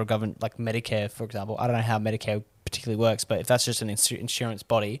 So the federal government, like Medicare, for example, I don't know how Medicare particularly works, but if that's just an insurance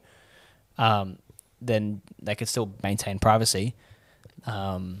body, then they could still maintain privacy.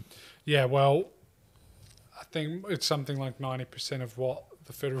 yeah, well, I think it's something like 90% of what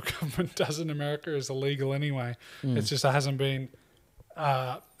the federal government does in America is illegal anyway. It's just it hasn't been.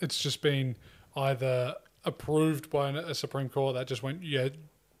 It's just been either approved by a Supreme Court that just went, yeah,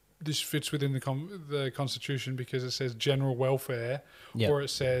 this fits within the Constitution because it says general welfare, Yep. or it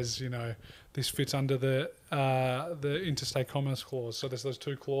says this fits under the Interstate Commerce Clause. So there's those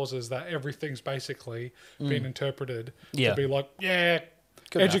two clauses that everything's basically been interpreted Yeah. to be like, yeah.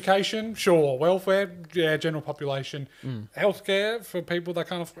 Good enough. Education, sure. Welfare, yeah. General population, healthcare for people that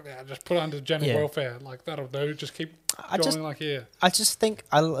kind of just put it under general Yeah. welfare. Like that'll do. Just keep going like here. I just think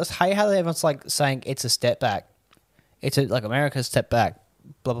I hate how everyone's like saying it's a step back. It's like America's step back.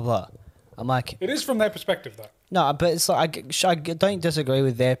 Blah blah blah. I'm like, It is from their perspective, though. no, but it's like I don't disagree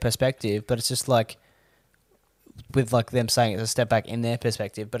with their perspective, but it's just like with like them saying it's a step back in their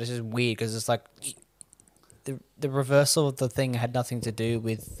perspective, but it's just weird because it's like the reversal of the thing had nothing to do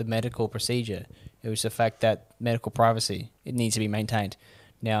with the medical procedure. It was the fact that medical privacy it needs to be maintained.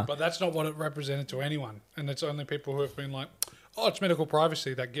 Now, But that's not what it represented to anyone, and it's only people who have been like, "Oh, it's medical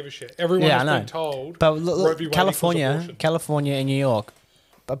privacy," that give a shit. Everyone Yeah, has I know. been told. but Roe v. Wade equals abortion. California and New York,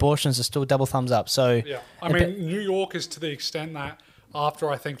 abortions are still double thumbs up. So Yeah, I mean, New York is to the extent that after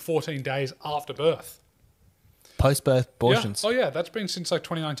I think 14 days after birth. post-birth abortions. Yeah. Oh yeah, that's been since like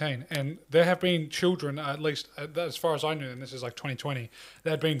 2019, and there have been children, at least as far as I knew, and this is like 2020.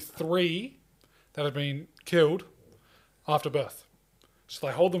 There had been 3 that had been killed after birth. So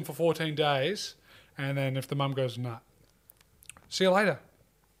they hold them for 14 days, and then if the mum goes, nah, see you later.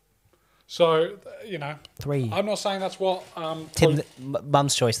 So 3. I'm not saying that's what. Tim,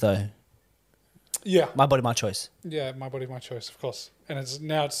 mum's choice though. Yeah, My body, my choice. yeah, my body, my choice, of course. And it's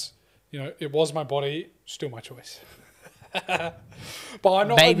it was my body, still my choice. But I'm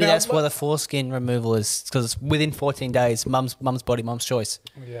not. Maybe now- that's why the foreskin removal is because within 14 days, mum's body, mum's choice.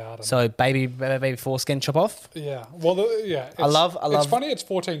 Yeah, I don't know. So baby foreskin chop off. Yeah. Well, I love- It's funny. It's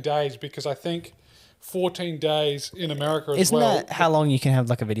 14 days because I think 14 days in America as Isn't well. that how long you can have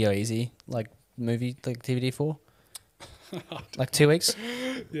like a video easy, like movie, like DVD for? Like 2 weeks.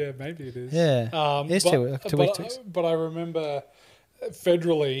 Yeah, maybe it is. Yeah, it is 2 weeks. 2 weeks. 2 weeks. But I remember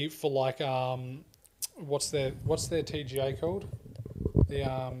federally for like what's their TGA called? The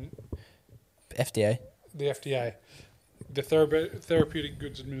FDA. the FDA, the Therapeutic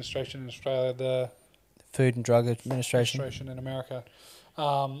Goods Administration in Australia, the Food and Drug Administration. in America,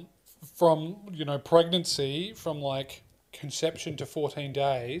 from pregnancy, from like conception to 14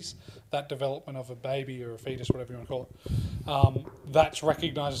 days, that development of a baby or a fetus, whatever you want to call it, that's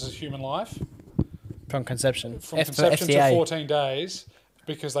recognised as a human life From conception. from for conception to FDA. 14 days,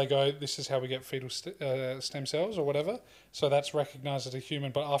 because they go, this is how we get fetal stem cells or whatever. So that's recognised as a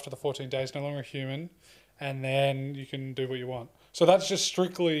human, but after the 14 days, no longer a human, and then you can do what you want. So that's just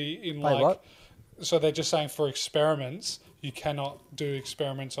strictly in Wait, like. what? So they're just saying for experiments, you cannot do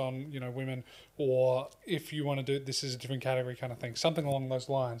experiments on women, or if you want to do this is a different category kind of thing, something along those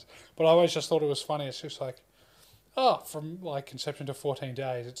lines. But I always just thought it was funny. It's just like, from like conception to 14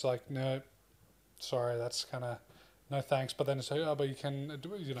 days, it's like no, sorry, that's kind of no thanks. But then it's like, but you can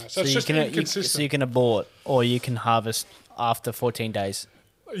so it's just inconsistent. so you can abort or you can harvest after 14 days.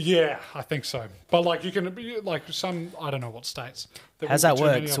 Yeah, I think so. But like you can like some I don't know what states. There How's wouldn't that be too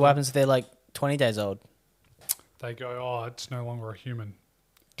work? many So of what them. happens if they're like 20 days old? They go, oh, it's no longer a human,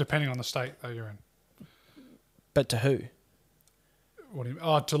 depending on the state that you're in. But to who? What do you?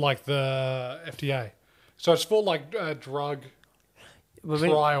 Oh, to like the FDA. So it's for like drug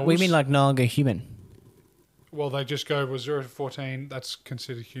trials. We mean like no longer human. Well, they just go with 0 to 14. That's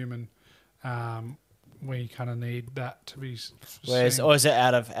considered human. We kind of need that to be. Whereas, seen. or is it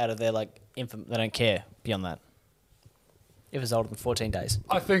out of their like they don't care beyond that? If it's older than 14 days.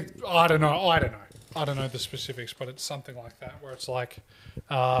 I think I don't know. I don't know the specifics, but it's something like that where it's like,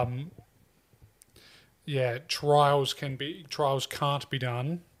 yeah, trials can't be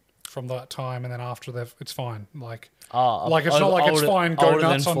done from that time, and then after that, it's fine. Like it's not like it's fine. Go older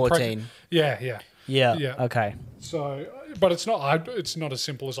nuts than on 14. Yeah. Yeah. Okay. So, but it's not. It's not as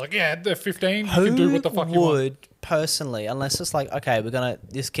simple as like, yeah, they're 15. You Who can do what the fuck you want. would personally, unless it's like, okay,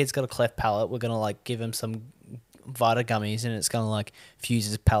 this kid's got a cleft palate, we're gonna like give him some Vita gummies, and it's gonna like fuse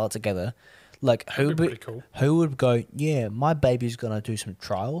his palate together. Like That'd be pretty cool. who would go? Yeah, my baby's gonna do some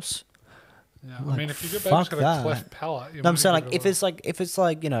trials. Yeah, Like, I mean, if your baby's fuck got a that. cleft palate, you No, I'm might saying give like it if it's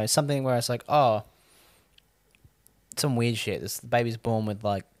like something where it's like some weird shit. The baby's born with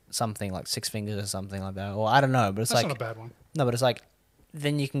like something like 6 fingers or something like that, or I don't know. But it's that's like not a bad one. no, but it's like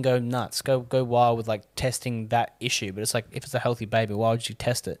then you can go nuts, go wild with like testing that issue. But it's like if it's a healthy baby, why would you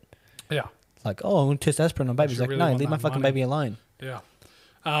test it? Yeah, Like, oh, I'm gonna test aspirin on babies. you Like, really no, want leave my that fucking money. baby alone. yeah.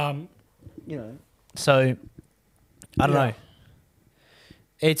 So I don't Yeah. know.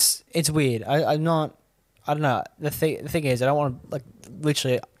 It's weird. I'm not. I don't know. The thing is, I don't want to like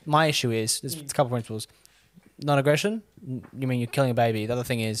literally. My issue is there's a couple of principles. Non-aggression. You mean you're killing a baby? The other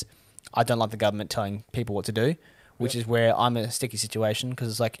thing is, I don't like the government telling people what to do, which is where I'm in a sticky situation because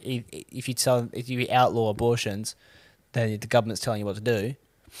it's like if you outlaw abortions, then the government's telling you what to do.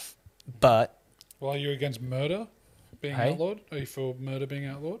 But Well, are you against murder being Hey? outlawed? Are you for murder being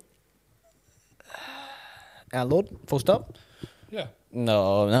outlawed? outlawed, full stop. Yeah.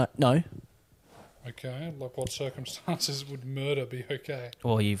 No. Okay. Like, what circumstances would murder be okay?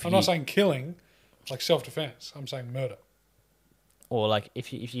 Well, I'm not saying killing, like self-defense. I'm saying murder. or like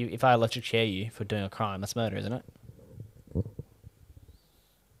if I electric chair you for doing a crime, that's murder, isn't it?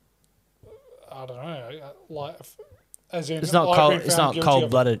 I don't know. Like, as in, It's not I've cold. been It's found not guilty cold of-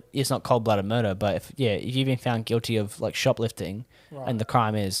 blooded. It's not cold blooded murder. But if you've been found guilty of like shoplifting, Right. and the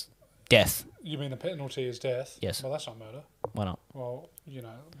crime is death, You mean the penalty is death? Yes. Well, that's not murder. why not? Well,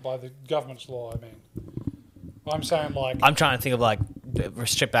 by the government's law, I mean. I'm saying like. I'm trying to think of like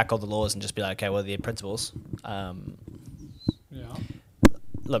strip back all the laws and just be like, okay, what are the principles? Yeah.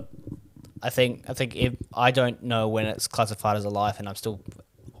 Look, I think if I don't know when it's classified as a life, and I'm still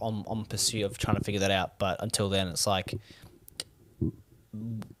on pursuit of trying to figure that out. But until then, it's like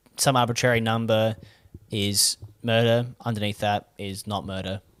some arbitrary number is murder. Underneath that is not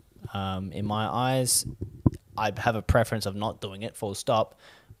murder. In my eyes, I have a preference of not doing it. Full stop.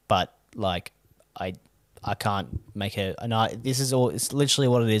 But like, I can't make this is all. It's literally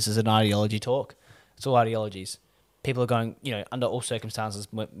what it is. Is an ideology talk. It's all ideologies. People are going, under all circumstances,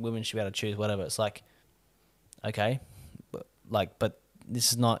 women should be able to choose whatever. It's like, okay, but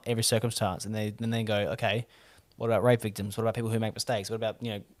this is not every circumstance. And then they go, okay, what about rape victims? What about people who make mistakes? What about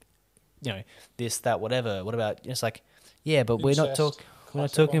this, that, whatever? What about it's like, yeah, but we're not Incest,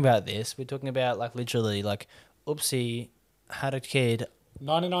 talking about this. We're talking about like literally like, oopsie, had a kid.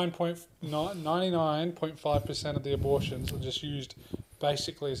 99.5% of the abortions are just used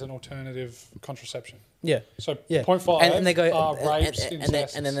basically as an alternative contraception. Yeah. So Yeah, 0.5 and they go are rapes, and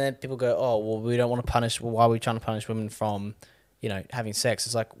incest. then people go, oh well, we don't want to punish. Well, why are we trying to punish women from, having sex?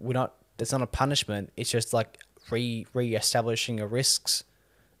 It's like we're not. It's not a punishment. It's just like re-establishing your risks.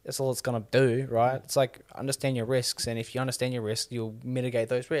 That's all it's gonna do, right? It's like understand your risks, and if you understand your risks, you'll mitigate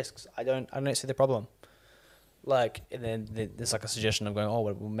those risks. I don't see the problem. Like, and then there's like a suggestion of going, oh,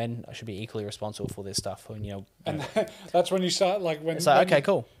 well, men should be equally responsible for this stuff, and and that's when you start like when it's like, when okay, you-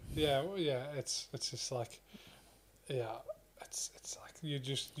 cool. Yeah, it's just like, it's like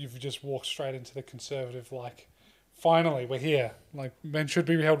you've just walked straight into the conservative like, finally we're here. Like men should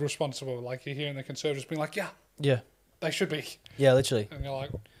be held responsible. Like you're hearing the conservatives being like, yeah, they should be, Yeah, literally, and you're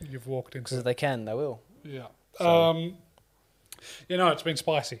like, you've walked into because if they can, they will. yeah. So- It's been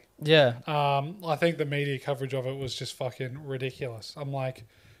spicy. Yeah, I think the media coverage of it was just fucking ridiculous. I'm like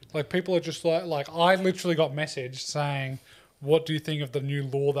people are just like I literally got messaged saying, "What do you think of the new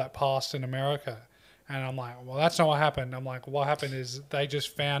law that passed in America?" And I'm like, well, that's not what happened. I'm like, what happened is they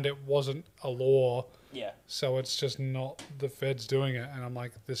just found it wasn't a law. Yeah. So it's just not the feds doing it. And I'm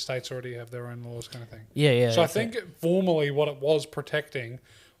like, the states already have their own laws kind of thing. Yeah. So I think formally what it was protecting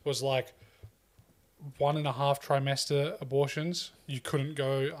was like 1.5 trimester abortions you couldn't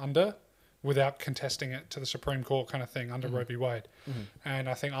go under without contesting it to the Supreme Court kind of thing under Roe v. Wade. And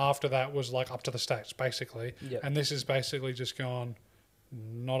I think after that was like up to the states basically. Yep. And this is basically just gone,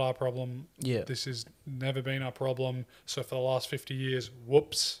 not our problem. Yeah. This has never been our problem. So for the last 50 years,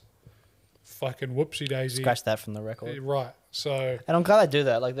 whoops. Fucking whoopsie daisy. Scratch that from the record. Right. So And I'm glad they do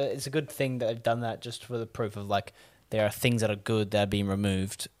that. Like, it's a good thing that they've done that just for the proof of, like, there are things that are good that are being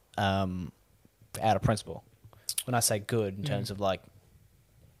removed out of principle. When I say good, in terms of, like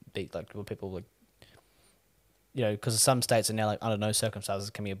what people, like, you know, because some states are now, like, under no circumstances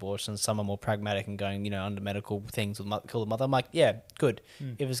can be abortions. Some are more pragmatic and going, you know, under medical things will kill the mother. I'm like, yeah, good.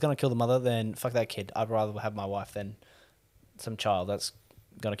 If it's going to kill the mother, then fuck that kid. I'd rather have my wife than some child that's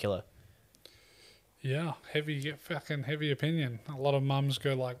going to kill her. yeah, fucking heavy opinion. A lot of mums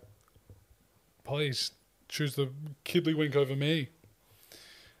go like, please choose the kiddlywink over me.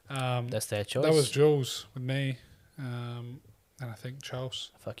 That's their choice. That was Jules with me, and I think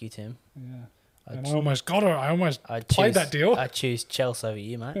Charles. Fuck you, Tim. Yeah. And I almost got her. I almost played that deal. I choose Chelsea over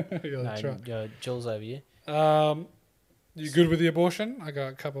you, mate. Yeah, that's right. Jules over you. You good with the abortion? I got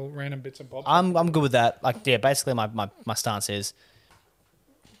a couple random bits and bobs. I'm good with that. Like, yeah, basically my stance is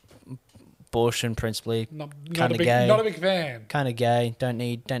abortion principally. Not Kinda a big, gay. not a big fan. Kind of gay. Don't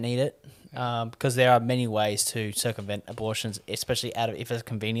need it. Because there are many ways to circumvent abortions, especially if it's a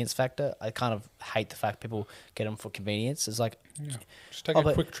convenience factor. I kind of hate the fact people get them for convenience. It's like, Yeah. Just take a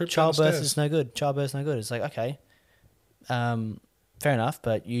quick trip down the childbirth stairs. is no good. Childbirth's no good. It's like, okay, fair enough,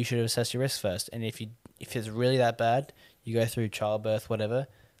 but you should assess your risks first. And if it's really that bad, you go through childbirth, whatever.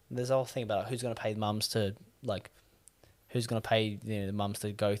 There's a whole thing about who's going to pay mums to, like, who's going to pay the mums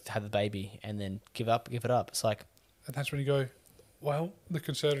to go have the baby and then give it up. It's like, And that's when you go, well, the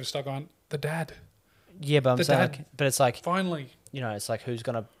Conservatives start going, the dad. yeah, but I'm The saying, dad. like, but it's like, Finally. you know, it's like, who's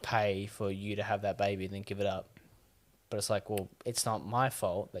going to pay for you to have that baby and then give it up? But it's like, well, it's not my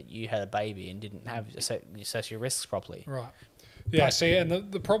fault that you had a baby and didn't assess your risks properly. Right. Yeah, see, and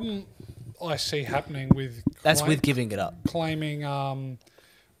the problem I see happening with That's with giving it up. claiming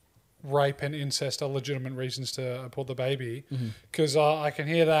rape and incest are legitimate reasons to abort the baby, because I can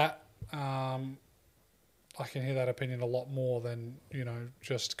hear that. I can hear that opinion a lot more than, you know,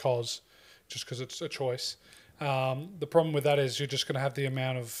 just because it's a choice. The problem with that is you're just going to have the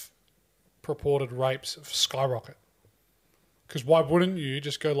amount of purported rapes skyrocket. Because why wouldn't you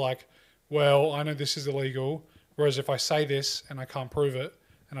just go like, well, I know this is illegal, whereas if I say this and I can't prove it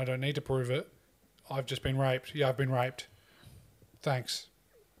and I don't need to prove it, I've just been raped. Yeah, I've been raped. Thanks.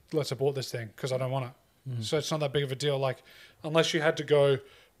 Let's abort this thing because I don't want it. So it's not that big of a deal. Like, unless you had to go,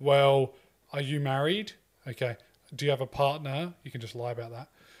 well, are you married? Okay. Do you have a partner? You can just lie about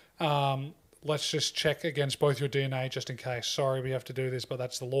that. Let's just check against both your DNA just in case. Sorry, we have to do this, but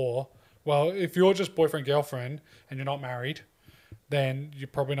that's the law. Well, if you're just boyfriend, girlfriend and you're not married, then you're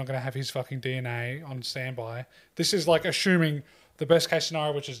probably not going to have his fucking DNA on standby. This is like assuming the best case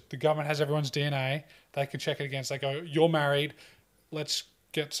scenario, which is the government has everyone's DNA. They can check it against. They go, you're married. Let's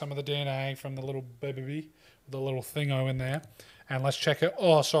get some of the DNA from the little baby, the little thingo in there, and let's check it.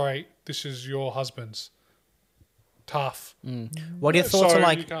 Oh, sorry, this is your husband's. Tough. What are your thoughts So on, you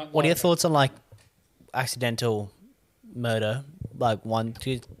like, can't what are lie your about thoughts on, like, accidental murder? Like,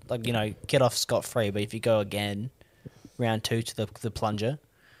 get off scot-free, but if you go again, round 2 to the plunger,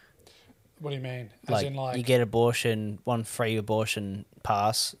 What do you mean? As like, in, like, you get abortion, one free abortion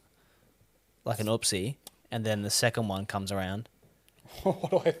pass, like an oopsie, and then the second one comes around, what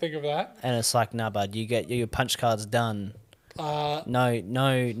do I think of that? and it's like, nah, bud, you get your punch cards done. That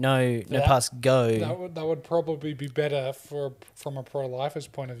No pass, go. would probably be better from a pro-lifer's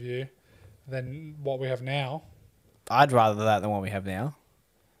point of view than what we have now. I'd rather that than what we have now.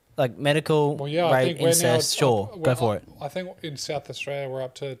 Like, medical, Well, yeah, I rape, think we're now incest, sure, go for it. I think in South Australia we're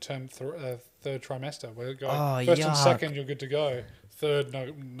up to term third trimester. We're going Oh, first and yuck. second, you're good to go. Third,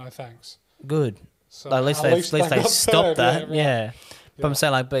 no thanks. Good. So Like, at least they got stopped third, that. right. Yeah. But I'm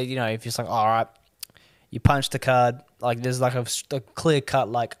saying, like, but you know, if you're just like, all right, you punch the card, like, there's like a clear cut,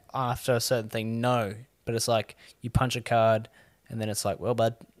 like, after a certain thing, no. But it's like you punch a card, and then it's like, well,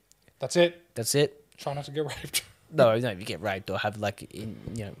 bud, That's it. that's it. Try not to get raped. No, if you get raped or have like,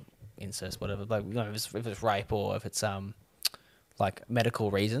 incest, whatever. Like, if it's rape or if it's like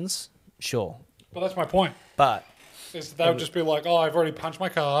medical reasons, sure. But that's my point. But Is they would just be like, oh, I've already punched my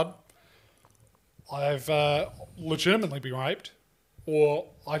card. I've legitimately been raped. or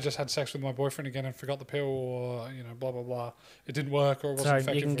I just had sex with my boyfriend again and forgot the pill, or blah blah blah. It didn't work, or it wasn't So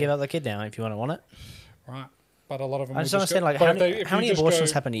effective. you can for give it. up the kid now if you want it. Right, but a lot of them. I will just don't understand, go, like, but how many if you just abortions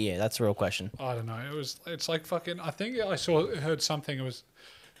go- happen a year? That's the real question. I don't know. It's like fucking. I think I heard something. It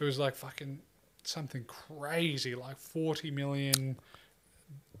was like fucking something crazy, like 40 million,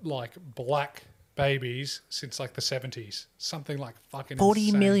 like black babies since like the 70s. Something like fucking 40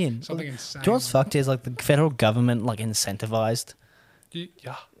 insane. million. Something insane. Do you know what's fucked is like the federal government like incentivized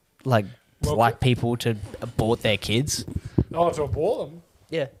Yeah. like Well, black people to abort their kids. Oh, to abort them.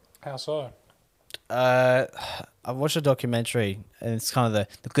 Yeah. How so? I watched a documentary, and it's kind of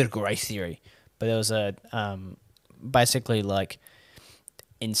the good grace theory, but there was a basically like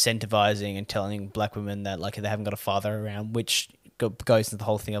incentivizing and telling black women that like they haven't got a father around, which goes into the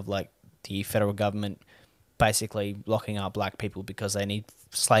whole thing of like the federal government basically locking up black people because they need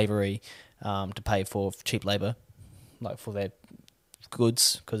slavery to pay for cheap labor, like for their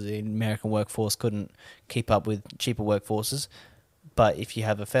goods, because the American workforce couldn't keep up with cheaper workforces. But if you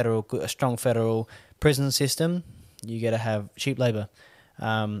have a strong federal prison system, you got to have cheap labor.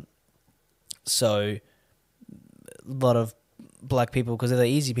 So a lot of black people, because they're the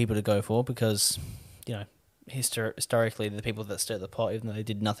easy people to go for, because historically they're the people that stirred the pot, even though they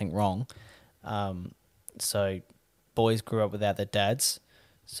did nothing wrong. So boys grew up without their dads.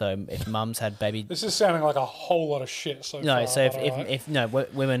 So if mums had baby, This is sounding like a whole lot of shit so far. so alright? if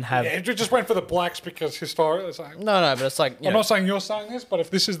women have Yeah, it just went for the blacks because historically, it's like, no, but it's like I'm not saying you're saying this, but if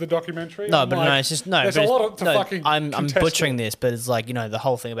this is the documentary, no, I'm but like, no, it's just no. There's but a it's- lot to no, fucking. I'm contest butchering here. this, but it's like the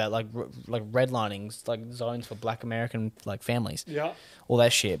whole thing about like redlining, like zones for Black American like families, Yeah, all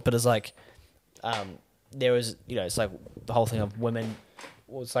that shit. But it's like, there was it's like the whole thing of women.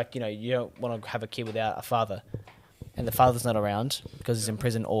 Well, it's like you don't want to have a kid without a father, and the father's not around because he's in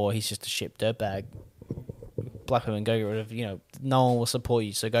prison or he's just a shit dirtbag. Black women, go get rid of no one will support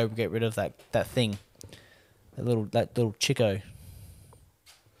you, so go get rid of that thing, that little chico.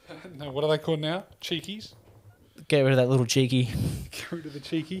 no, what are they called now? Cheekies. Get rid of that little cheeky. Get rid of the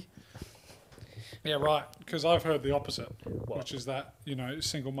cheeky. Yeah, right. Because I've heard the opposite, which is that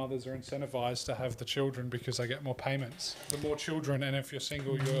single mothers are incentivized to have the children because they get more payments. The more children, and if you're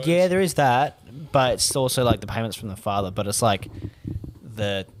single, you're Yeah, there is that, but it's also like the payments from the father. But it's like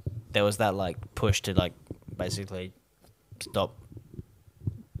there was that like push to like basically stop.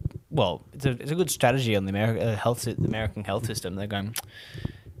 Well, it's a good strategy on the American health system. They're going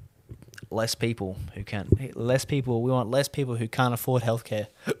less people. We want less people who can't afford healthcare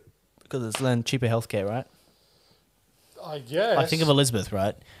because it's then cheaper healthcare, right? I guess. I think of Elizabeth,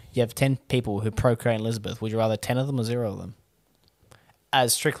 right? You have 10 people who procreate Elizabeth. Would you rather 10 of them or 0 of them?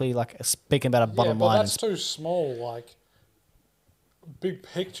 As strictly like speaking about a bottom but line. that's too small. Like, big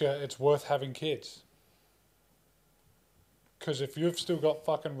picture, it's worth having kids. Because if you've still got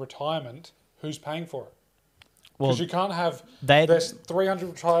fucking retirement, who's paying for it? Because you can't have. There's 300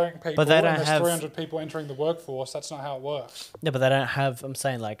 retiring people, but they don't and there's have 300 people entering the workforce. That's not how it works. No, but they don't have. I'm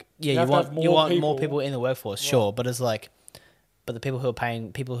saying like, yeah, have to have you want more people. people in the workforce, sure, but it's like, but the people who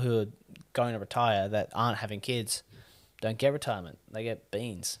are going to retire that aren't having kids, don't get retirement. They get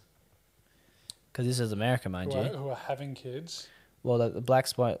beans. Because this is America, mind you. Who are having kids. Well, the black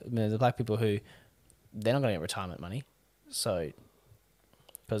people who they're not going to get retirement money, so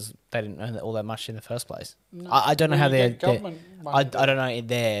because they didn't earn all that much in the first place. No, I don't know how you they're. get government money. I don't know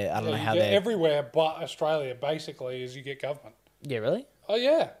there. I don't know how you get they're. everywhere but Australia. Basically, is you get government. Yeah, really? Oh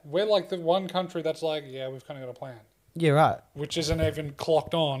yeah, we're like the one country that's like, yeah, we've kind of got a plan, Yeah, right. which isn't even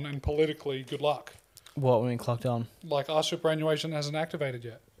clocked on, and politically, good luck. What, when clocked on? Like, our superannuation hasn't activated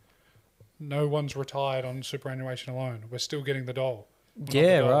yet. No one's retired on superannuation alone. We're still getting the dole.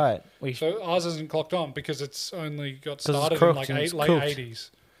 Yeah, right. So ours isn't clocked on because it's only got 'Cause it's started in crooked like and it's late cooked. 80s.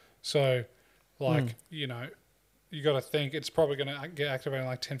 So, like, you got to think it's probably going to get activated in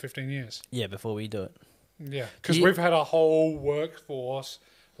like 10, 15 years. Yeah, before we do it. Yeah, because we've had a whole workforce,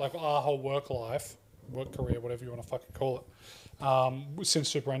 like our whole work life, work career, whatever you want to fucking call it, since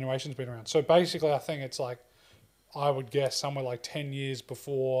superannuation's been around. So basically, I think it's like, I would guess somewhere like 10 years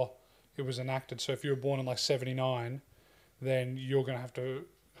before it was enacted. So if you were born in like 79, then you're going to have to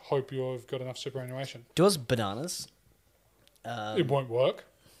hope you've got enough superannuation. Do us bananas. It won't work.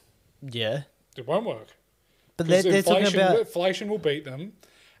 Yeah. It won't work. But 'Cause they're talking about... inflation will beat them,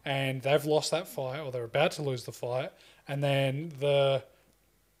 and they've lost that fight, or they're about to lose the fight. And then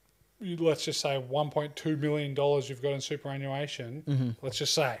let's just say $1.2 million you've got in superannuation. Let's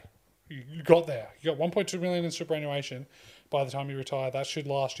just say you got there. You got $1.2 million in superannuation. By the time you retire, that should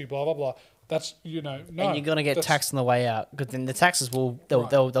last you. Blah blah blah. That's no. and you're gonna get taxed on the way out, because then the taxes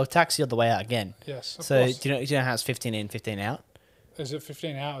they'll tax you on the way out again. Yes. Of So course. do you know how it's 15 in, 15 out? Is it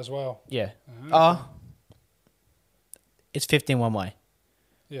 15 out as well? Yeah. Ah, It's 15 one way.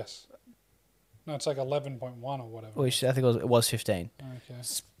 yes. No, it's like 11.1 or whatever. Which I think it was 15. Okay.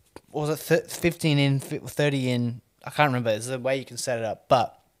 Or was it 15 in, 30 in? I can't remember. There's a way you can set it up,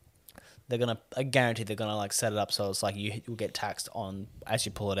 but I guarantee they're gonna like set it up so it's like you'll get taxed on as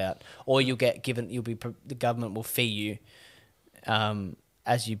you pull it out, or the government will fee you,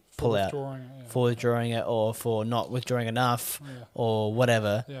 as you pull out for withdrawing it or for not withdrawing enough or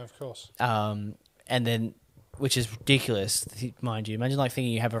whatever. Yeah, of course. And then, which is ridiculous, mind you. Imagine like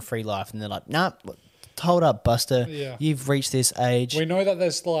thinking you have a free life and they're like, nah, hold up, Buster. Yeah. You've reached this age. We know that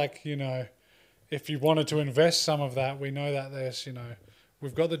there's like, if you wanted to invest some of that, we know that there's,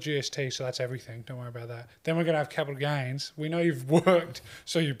 we've got the GST, so that's everything. Don't worry about that. Then we're going to have capital gains. We know you've worked,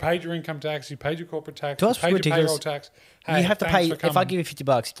 so you paid your income tax, you paid your corporate tax, you paid your payroll tax. Hey, you have to pay, if I give you $50,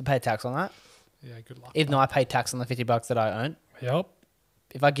 you have to pay tax on that. Yeah, good luck. Even though I pay tax on the $50 that I own. Yep.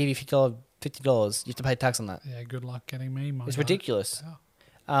 If I give you $50, you have to pay tax on that. Yeah, good luck getting me money. It's ridiculous. Yeah.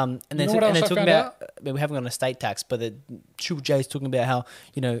 And then what else I talking found about, we haven't got an estate tax, but the Triple J's talking about how,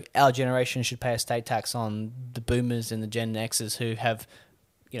 our generation should pay estate tax on the boomers and the Gen Xers who have,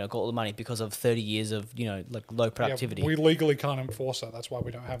 got all the money because of 30 years of, like low productivity. Yeah, we legally can't enforce it. That's why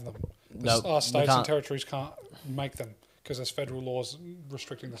we don't have them. Our states and territories can't make them because there's federal laws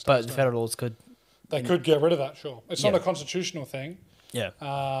restricting the states. But the federal laws could. They could get rid of that, sure. It's not a constitutional thing. Yeah.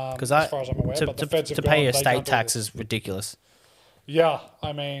 As far as I'm aware. But the feds to pay your estate tax is ridiculous. Yeah,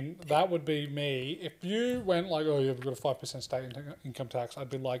 I mean, that would be me. If you went like, oh, you've got a 5% state income tax, I'd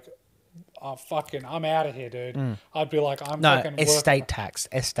be like, I'm out of here, dude. I'd be like, estate tax.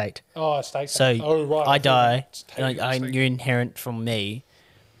 Estate. Oh, estate tax. So right. I die, and you inherit from me.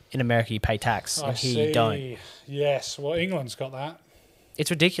 In America, you pay tax. I Here you don't. Yes, well, England's got that. It's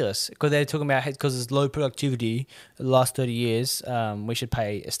ridiculous because they're talking about because there's low productivity the last 30 years. We should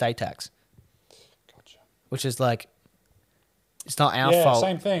pay estate tax. Gotcha. Which is like, it's not our fault. Yeah,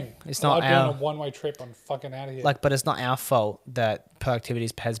 same thing. It's not I'd be on a one-way trip. I'm fucking out of here. But it's not our fault that productivity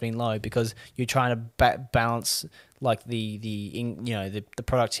has been low because you're trying to balance like the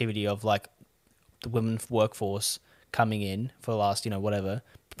productivity of like the women's workforce coming in for the last whatever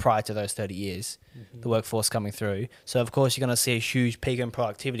prior to those 30 years, the workforce coming through. So of course you're going to see a huge peak in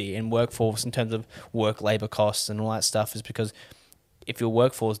productivity in workforce in terms of work labor costs and all that stuff, is because if your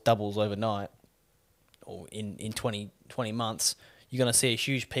workforce doubles overnight or in 20 months, you're going to see a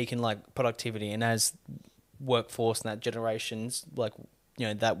huge peak in like productivity. And as workforce and that generations, like,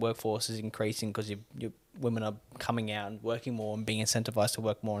 that workforce is increasing because your women are coming out and working more and being incentivized to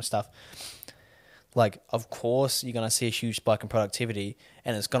work more and stuff. Like, of course, you're going to see a huge spike in productivity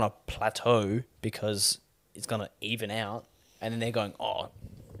and it's going to plateau because it's going to even out. And then they're going, oh,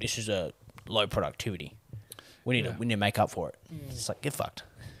 this is a low productivity. We need to make up for it. It's like, get fucked.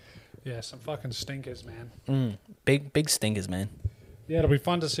 Yeah, some fucking stinkers, man. Big stinkers, man. Yeah, it'll be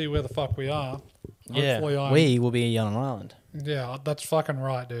fun to see where the fuck we are. Hopefully we will be on an island. Yeah, that's fucking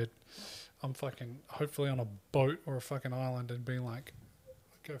right, dude. I'm fucking hopefully on a boat or a fucking island and being like,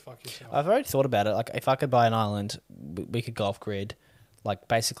 go fuck yourself. I've already thought about it. Like, if I could buy an island, we could golf grid, like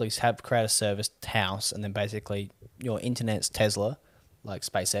basically create a service house, and then basically your internet's Tesla, like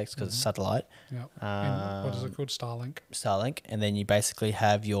SpaceX because it's satellite. Yeah. What is it called? Starlink, and then you basically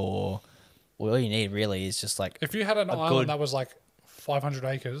have all you need really is just like if you had an island that was like 500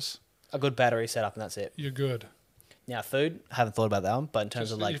 acres, a good battery setup, and that's it. You're good. Now food, I haven't thought about that one, but in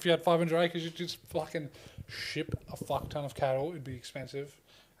terms of like, if you had 500 acres, you'd just fucking ship a fuck ton of cattle. It'd be expensive,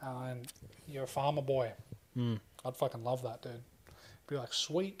 and you're a farmer boy. I'd fucking love that, dude. Be like,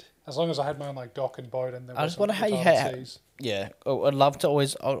 sweet. As long as I had my own like dock and boat, and I just wonder how you have. Yeah, I'd love to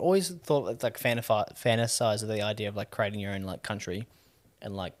always. I always thought it's like fantasize of the idea of like creating your own like country,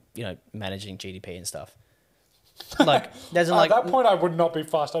 and like managing GDP and stuff. Like, there's at that point, I would not be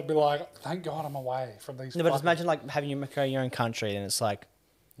fussed. I'd be like, thank God I'm away from these. No, but just imagine like having your own country, and it's like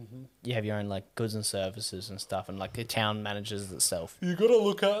you have your own like goods and services and stuff, and like the town manages itself. You got to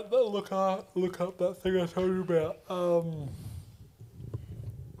look up that thing I told you about.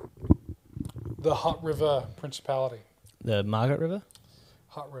 The Hutt River Principality. The Margaret River?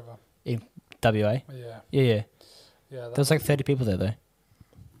 Hutt River. In WA? Yeah. Yeah. There was like 30 people there, though.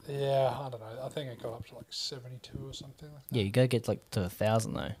 Yeah, I don't know. I think it got up to like 72 or something like that. Yeah, you got to get like to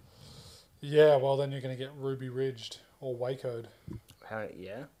 1,000, though. Yeah, well, then you're going to get Ruby Ridged or Wacoed.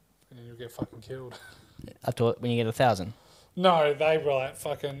 Yeah? And then you'll get fucking killed. Up to when you get 1,000? No, they were like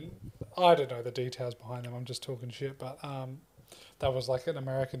fucking... I don't know the details behind them. I'm just talking shit, but... that was like an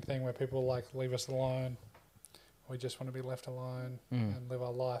American thing where people like, leave us alone. We just want to be left alone and live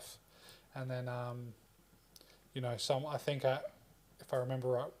our life. And then, I think if I remember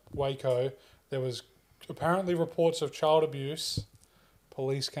right, Waco, there was apparently reports of child abuse.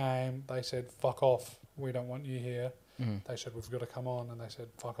 Police came. They said, "Fuck off. We don't want you here." They said, "We've got to come on," and they said,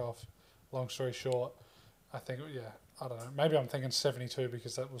 "Fuck off." Long story short, I think I don't know. Maybe I'm thinking 72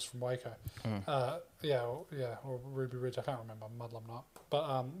 because that was from Waco. Or Ruby Ridge. I can't remember. I'm muddling up.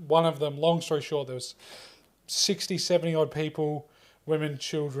 But one of them. Long story short, there was 60, 70 odd people, women,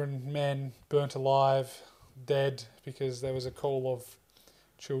 children, men, burnt alive, dead because there was a call of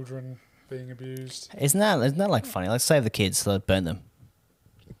children being abused. Isn't that like funny? Let's save the kids, so let's burn them.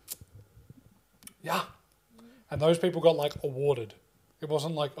 Yeah. And those people got like awarded. It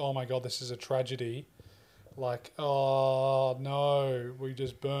wasn't like, oh my God, this is a tragedy. Like, oh no, we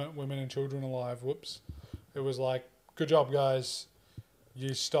just burnt women and children alive. Whoops. It was like, good job, guys.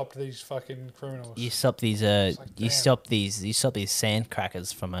 You stopped these fucking criminals. You stopped these. Like, you stopped these sand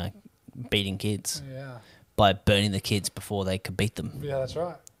crackers from beating kids Yeah. by burning the kids before they could beat them. Yeah, that's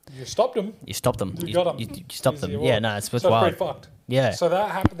right. You stopped them. You stopped them. You got 'em. You stopped Easy them. award. Yeah, no, it's So it's wild. pretty fucked. Yeah. So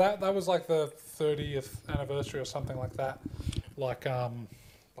that happened. That was like the 30th anniversary or something like that. Like a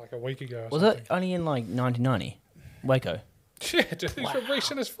week ago. Or Was something. it only in like 1990? Waco. Yeah, dude, these were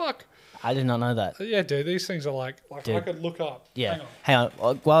recent as fuck. I did not know that. Yeah, dude, these things are like Dude. I could look up. Yeah. Hang on. Hang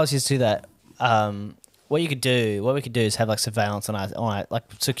on. While I was just do that, what we could do is have like surveillance on our like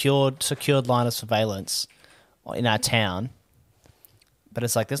secured line of surveillance in our town. But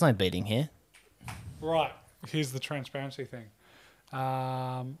it's like there's no beating here. Right. Here's the transparency thing.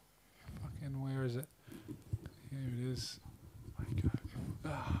 Fucking where is it? Here it is.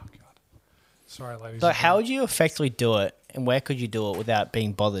 Oh God. Sorry, ladies. So and how would you effectively do it, and where could you do it without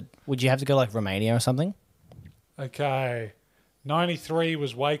being bothered? Would you have to go like Romania or something? Okay. 93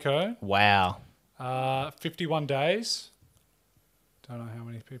 was Waco. Wow. 51 days. Don't know how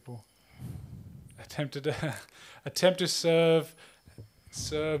many people attempted to serve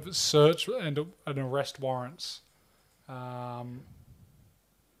search and arrest warrants.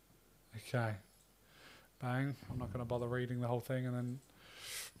 Okay. Bang. I'm not going to bother reading the whole thing. And then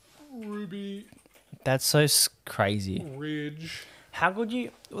Ruby That's so crazy. Ridge. How could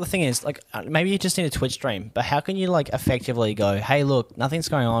you? Well, the thing is, like, maybe you just need a Twitch stream, but how can you like effectively go, "Hey, look, nothing's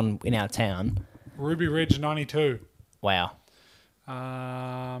going on in our town." Ruby Ridge 92. Wow.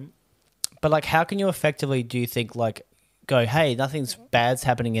 Um, But like, how can you effectively do you think like go, "Hey, nothing's bad's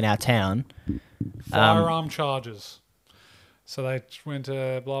happening in our town"? firearm charges. So they went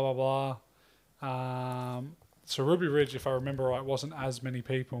to blah, blah, blah. So Ruby Ridge, if I remember right, wasn't as many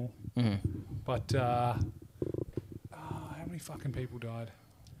people. But how many fucking people died?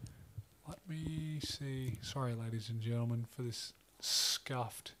 Let me see. Sorry, ladies and gentlemen, for this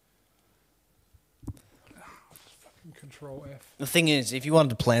scuffed. Fucking Control F. The thing is, if you wanted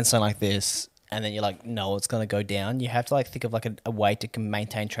to plan something like this, and then you're like, "No, it's going to go down," you have to like think of like a way to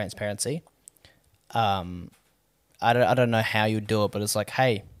maintain transparency. I don't know how you do it, but it's like,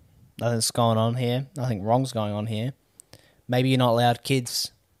 hey, nothing's going on here. Nothing wrong's going on here. Maybe you're not allowed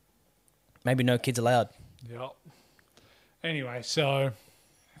kids. Maybe no kids allowed. Yep. Anyway, so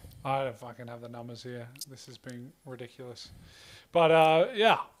I don't fucking have the numbers here. This has been ridiculous. But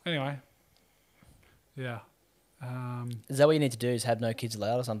yeah. Anyway. Yeah. Is that what you need to do? Is have no kids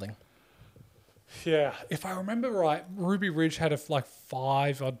allowed or something? Yeah. If I remember right, Ruby Ridge had like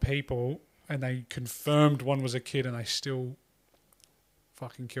 5 odd people, and they confirmed one was a kid, and they still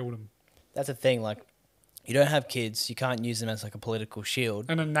fucking killed him. That's the thing. Like, you don't have kids. You can't use them as like a political shield.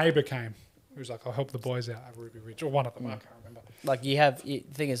 And a neighbour came. He was like, "I'll help the boys out at Ruby Ridge," or one of them. I can't remember. Like the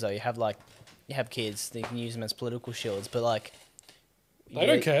thing is though, you have kids. They can use them as political shields, but like They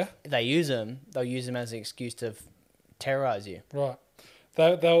don't care. If they use them, they'll use them as an excuse to terrorize you. Right.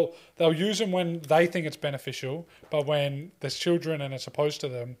 They'll use them when they think it's beneficial, but when there's children and it's opposed to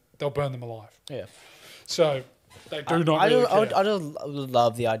them, they'll burn them alive. Yeah. So they do not really care. I would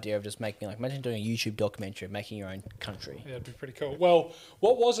love the idea of just making like imagine doing a YouTube documentary of making your own country. Yeah, it'd be pretty cool. Well,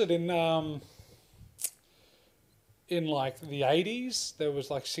 what was it in like the 80s? There was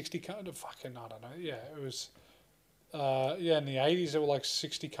like 60 fucking I don't know. Yeah, it was. In the 80s there were like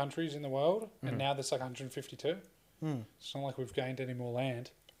 60 countries in the world, and now there's like 152. It's not like we've gained any more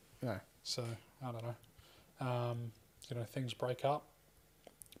land. No. So I don't know. Things break up.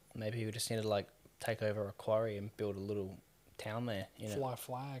 Maybe we just need to like take over a quarry and build a little town there. You know. Fly a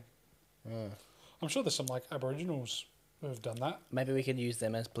flag. I'm sure there's some like Aboriginals who have done that. Maybe we could use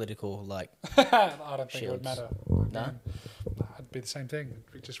them as political like. I don't think it would Shields. matter. No? It'd be the same thing.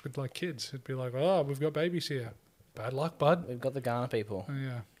 It'd be just with like kids. It'd be like, "Oh, we've got babies here. Bad luck, bud." We've got the Ghana people.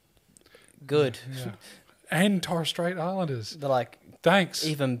 Yeah. Good. Yeah. And Torres Strait Islanders. They're like Thanks.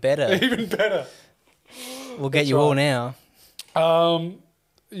 even better. Even better. We'll get That's you all right. now.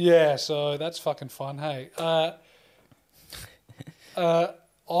 Yeah, so that's fucking fun. Hey,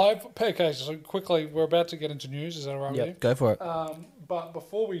 okay. So quickly, we're about to get into news. Is that all right with you? Yep, go for it. But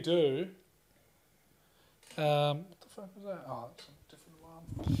before we do, what the fuck was that? Oh, it's a different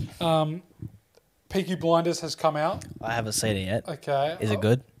one. Peaky Blinders has come out. I haven't seen it yet. Okay, Is it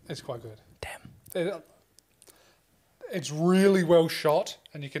good? It's quite good. Damn. It's really well shot,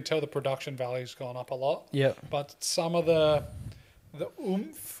 and you can tell the production value's gone up a lot. Yep. But some of the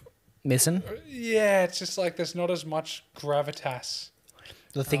oomph, Missing? yeah, it's just like there's not as much gravitas.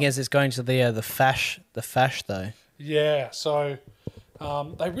 The thing is, it's going to the fash though. Yeah, so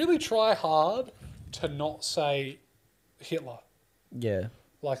they really try hard to not say Hitler. Yeah.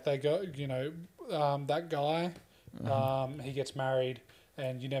 Like they go, that guy, he gets married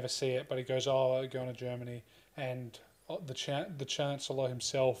and you never see it, but he goes, I'm going to Germany, and the Chancellor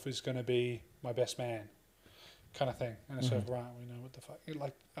himself is going to be my best man, kind of thing. And it's sort of, right, we know what the fuck,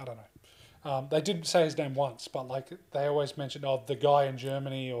 like, I don't know. They didn't say his name once, but like they always mentioned, the guy in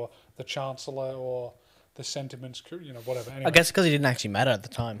Germany or the Chancellor or the sentiments, whatever. Anyway. I guess because he didn't actually matter at the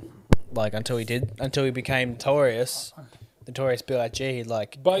time, like until he became notorious. Notorious B.I.G.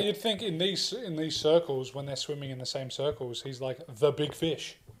 Like. But you'd think in these circles, when they're swimming in the same circles, he's like the big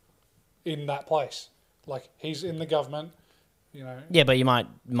fish in that place. Like he's in the government, Yeah, but you might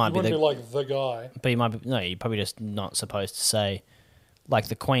He be wouldn't be like the guy. But you might be you're probably just not supposed to say, like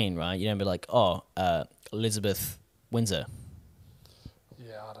the Queen, right? You don't be like, Elizabeth Windsor.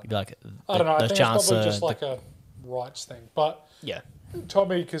 Yeah, I don't You'd be know. like, I don't know. I think it's probably Chancellor, just like a rights thing. But yeah,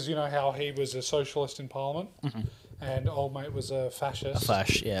 Tommy, because you know how he was a socialist in Parliament, and old mate was a fascist. a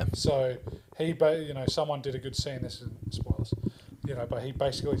flash, yeah. So someone did a good scene. This isn't spoilers. But he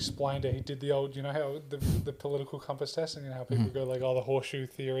basically explained it. He did the old, how the political compass test, and how people go like, the horseshoe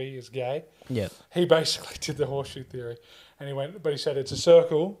theory is gay. Yeah. He basically did the horseshoe theory, and he said it's a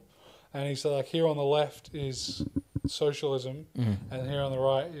circle, and he said like here on the left is socialism, and here on the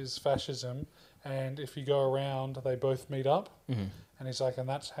right is fascism, and if you go around, they both meet up, and he's like, and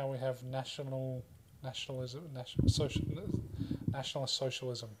that's how we have nationalist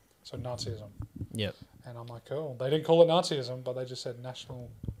socialism, so Nazism. Yep. And I'm like, cool. They didn't call it Nazism, but they just said National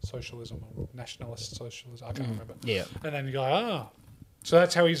Socialism or Nationalist Socialism. I can't remember. Yeah. And then you go, So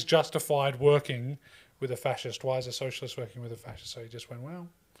that's how he's justified working with a fascist. Why is a socialist working with a fascist? So he just went, well,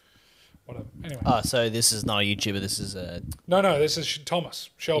 whatever. Anyway. Oh, so this is not a YouTuber. This is a... No, this is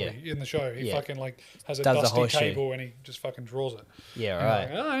Thomas Shelby in the show. He fucking has a dusty table and he just fucking draws it. Yeah,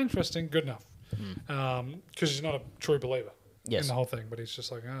 and right. like, interesting. Good enough. Because he's not a true believer. Yes. In the whole thing, but he's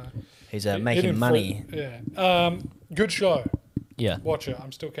just like, he's making money. Yeah. Good show. Yeah. Watch it.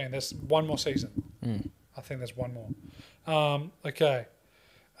 I'm still keen. There's one more season. I think there's one more. Okay.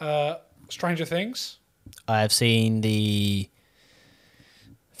 Stranger Things. I've seen the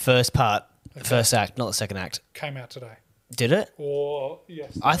first part, the first act, not the second act. Came out today. Did it? Or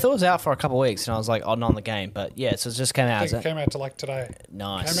yes. I thought it was out for a couple of weeks, and I was like, not on the game. But yeah, so it just came out. I think it came out to like today.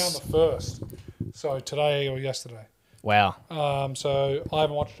 Nice. Came out on the 1st. So today or yesterday. Wow. So I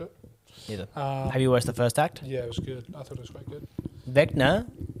haven't watched it. Either. Have you watched the first act? Yeah, it was good. I thought it was quite good. Vecna,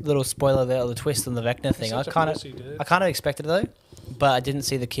 little spoiler there, the twist on the Vecna thing. I kind of expected it though, but I didn't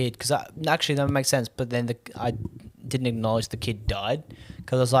see the kid because actually that makes sense. But then I didn't acknowledge the kid died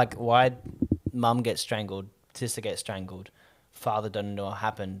because I was like, why mum get strangled, sister get strangled, father doesn't know what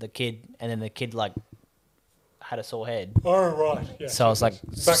happened. The kid like had a sore head. Oh right, yeah. So I was like, back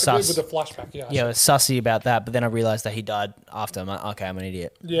with the flashback. Yeah, I was sussy about that, but then I realised that he died after. I'm like, okay, I'm an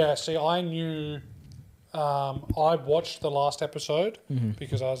idiot. Yeah, see, I knew. I watched the last episode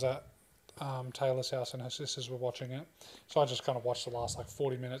because I was at Taylor's house and her sisters were watching it. So I just kind of watched the last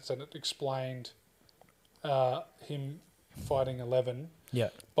 40 minutes and it explained him fighting 11. Yeah.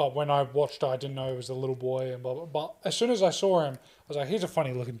 But when I watched it, I didn't know he was a little boy and blah, blah, blah. But as soon as I saw him, I was like, he's a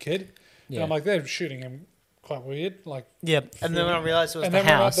funny looking kid. Yeah. And I'm like, they're shooting him quite weird. Yeah. And then when I realised it was and the then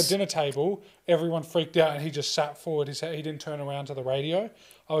when we're at house. the dinner table, everyone freaked out and he just sat forward his head. He didn't turn around to the radio.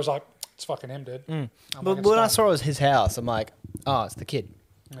 I was like, it's fucking him, dude. But when I saw it was his house, I'm like, oh, it's the kid.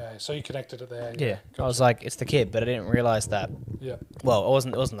 Yeah, so you connected it there. Yeah. Gotcha. I was like, it's the kid, but I didn't realise that. Yeah. Well, it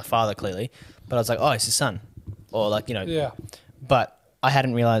wasn't the father clearly, but I was like, oh, it's his son, or Yeah. But I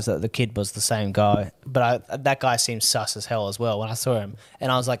hadn't realised that the kid was the same guy. But that guy seemed sus as hell as well when I saw him,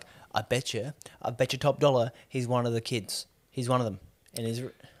 and I was like, I bet you top dollar, he's one of the kids. He's one of them,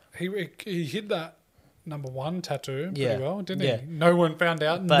 and he hid that number 1 tattoo pretty Yeah. well, didn't Yeah. he? No one found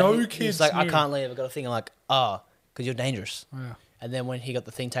out. but No he kids. was like, I knew. can't leave. I got a thing. I'm like, because you're dangerous. Yeah. And then when he got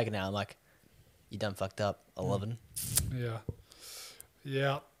the thing taken out, I'm like, you done fucked up, 11. Yeah.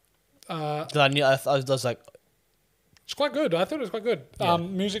 Yeah. 'Cause I was like, It's quite good. I thought it was quite good. Yeah.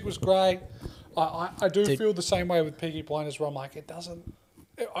 Music was great. I do Dude. feel the same way with Peaky Blinders, where I'm like, it doesn't.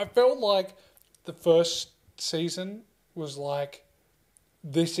 I felt like the first season was like,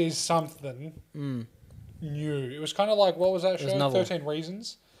 this is something new. It was kind of like, what was that was show? novel. 13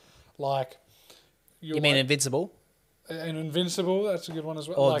 Reasons. Like, You mean Invincible and Invincible? That's a good one as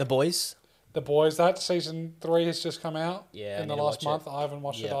well. or Like, The Boys? The Boys. That season 3 has just come out. Yeah, I in the need to last watch month. I haven't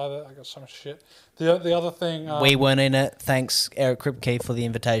watched it Yep. either. I got so much shit. The other thing. We weren't in it. Thanks, Eric Kripke, for the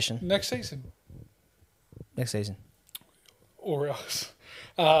invitation. Next season. Next season. Or else.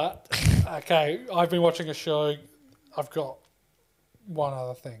 Okay, I've been watching a show. I've got one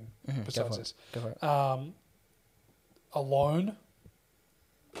other thing besides this. Go for it. Alone.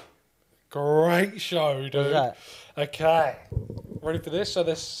 Great show, dude. What is that? Okay. Ready for this? So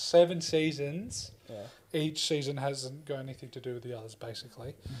there's 7 seasons. Yeah. Each season hasn't got anything to do with the others,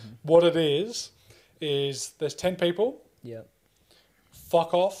 basically. What it is there's 10 people. Yep.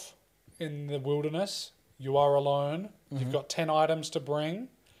 Fuck off in the wilderness. You are alone. You've got 10 items to bring.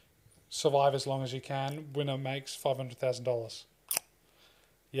 Survive as long as you can. Winner makes $500,000.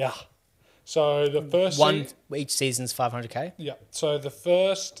 Yeah. So the first Each season's 500k. yeah. So the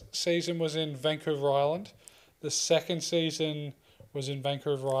first season was in Vancouver Island. The second season was in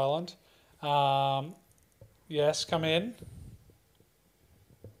Vancouver Island. Yes, come in.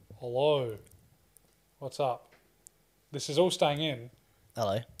 Hello. What's up? This is all staying in.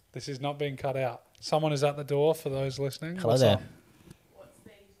 Hello. This is not being cut out. Someone is at the door for those listening. Hello What's there.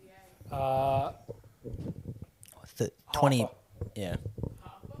 up? Uh, 20. Harper. Yeah.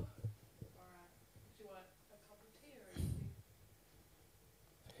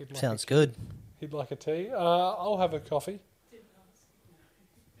 he'd like Sounds good. He'd like a tea. I'll have a coffee.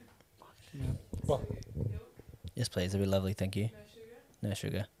 Yeah. Well, Yes, please. That'd be lovely. Thank you. No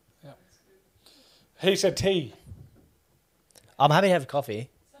sugar. he said tea. I'm happy to have coffee.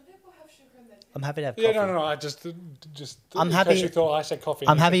 Some people have sugar in their tea. I'm happy to have Yeah, coffee. no. I just I'm in happy- case you thought I said coffee.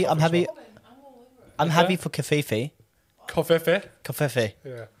 I'm and you happy. said I'm coffee as happy. well. I'm all over it. I'm Okay. happy for Kafifi. Coffee. Kafifi.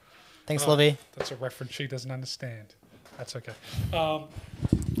 Yeah. Thanks, Oh. Lovey. That's a reference she doesn't understand. That's okay.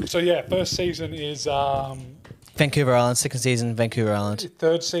 So yeah, first season is Vancouver Island. Second season, Vancouver Island.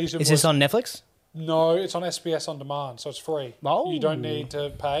 third season. Is was, this on Netflix? No, it's on SBS on demand, so it's free. Oh. You don't need to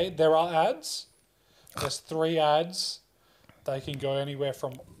pay. There are ads. There's 3 ads. They can go anywhere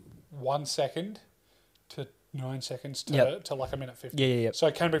from 1 second to 9 seconds to, Yep. to like a minute 50. Yeah. So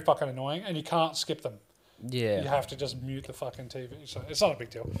it can be fucking annoying, and you can't skip them. You Yeah. have to just mute the fucking TV. So it's not a big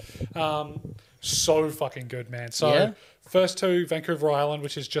deal. So fucking good, man. So Yeah? first 2, Vancouver Island,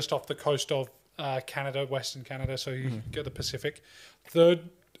 which is just off the coast of Canada, Western Canada. So you get the Pacific. Third,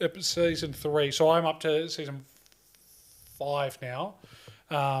 season 3. So I'm up to season 5 now.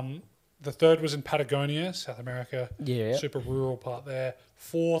 The third was in Patagonia, South America. Yeah. Super rural part there.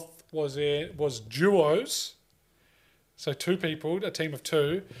 Fourth was duos. So 2 people, a team of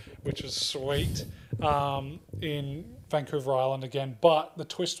 2, which was sweet, in Vancouver Island again. But the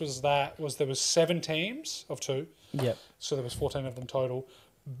twist was there was 7 teams of 2, Yep. so there was 14 of them total.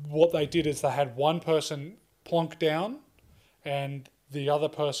 What they did is they had one person plonk down, and the other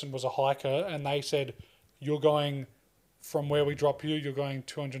person was a hiker, and they said, "You're going from where we drop you. You're going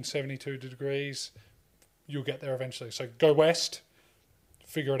 272 degrees. You'll get there eventually. So go west,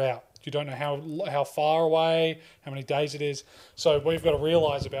 figure it out." You don't know how far away, how many days it is. So what you've got to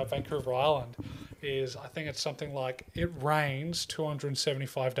realise about Vancouver Island is I think it's something like it rains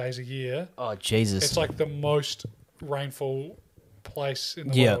 275 days a year. Oh Jesus. It's like the most rainfall place in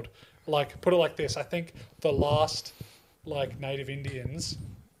the Yeah. world. Like, put it like this. I think the last like native Indians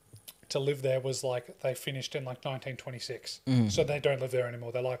to live there was like they finished in like 1926. So they don't live there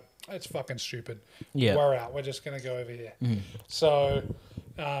anymore. They're like, it's fucking stupid. Yeah. We're out. We're just going to go over here. So,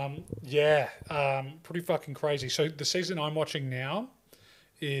 pretty fucking crazy. So the season I'm watching now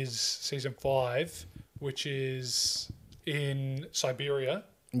is season 5, which is in Siberia.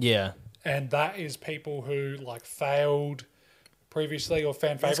 Yeah. And that is people who like failed previously or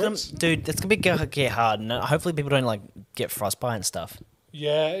fan It's gonna, favorites. dude, it's gonna get hard, and hopefully people don't like get frostbite and stuff.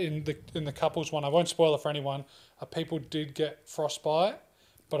 Yeah, in the couples one, I won't spoil it for anyone. People did get frostbite,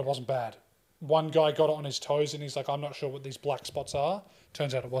 but it wasn't bad. One guy got it on his toes, and he's like, "I'm not sure what these black spots are."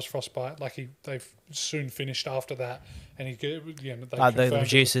 Turns out it was frostbite. Like they've soon finished after that, and they The confirmed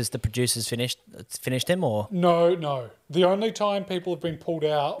it. the producers finished him, or No. The only time people have been pulled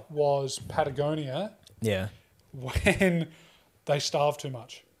out was Patagonia yeah, when they starved too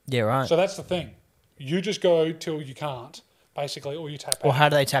much. yeah, right. So that's the thing. You just go till you can't, basically, or you tap out. Or how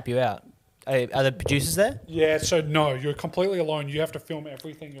do they tap you out? Are the producers there? Yeah, so no, you're completely alone. You have to film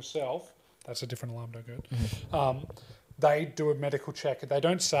everything yourself. That's a different alarm, don't go. they do a medical check. They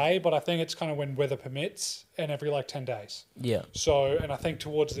don't say, but I think it's kind of when weather permits and every like 10 days. Yeah. So, and I think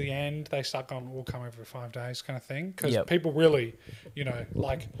towards the end, they start going, we'll come every 5 days kind of thing. Because Yep. people really, you know,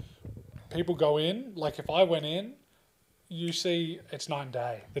 like, people go in, like if I went in, you see it's night and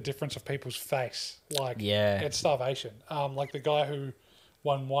day, the difference of people's face. Like, Yeah. it's starvation. Like the guy who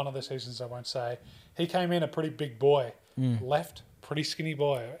won one of the seasons, I won't say, he came in a pretty big boy, left pretty skinny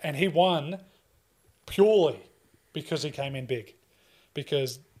boy. And he won purely because he came in big.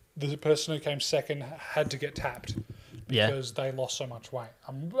 Because the person who came second had to get tapped Yeah. because they lost so much weight.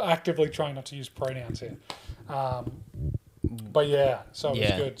 I'm actively trying not to use pronouns here. But yeah, so it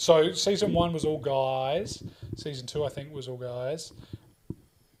Yeah. was good. So season 1 was all guys. Season 2, I think, was all guys.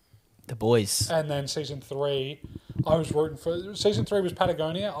 The boys. And then season 3, I was rooting for. Season 3 was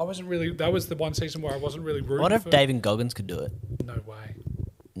Patagonia. I wasn't really. That was the one season where I wasn't really rooting What if for. David Goggins could do it? No way.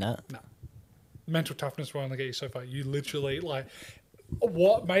 No. Mental toughness will only get you so far. You literally, like.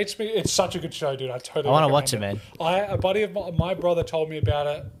 What makes me. It's such a good show, dude. I totally I wanna recommend watch it, man. A buddy of my brother told me about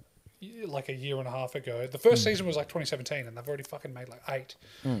it like a year and a half ago. The first season was like 2017, and they've already fucking made like 8.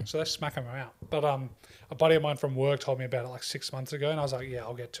 So they're smacking them out. But a buddy of mine from work told me about it like 6 months ago, and I was like, yeah,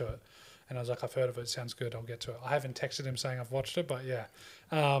 I'll get to it. And I was like, I've heard of it. Sounds good. I'll get to it. I haven't texted him saying I've watched it, but yeah,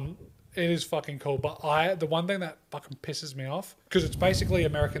 it is fucking cool. But the one thing that fucking pisses me off, because it's basically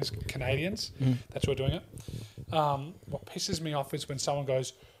Americans, Canadians, that's who are doing it. What pisses me off is when someone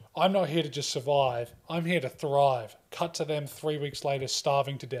goes, I'm not here to just survive. I'm here to thrive. Cut to them 3 weeks later,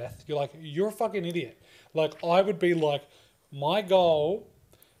 starving to death. You're like, you're a fucking idiot. Like, I would be like, my goal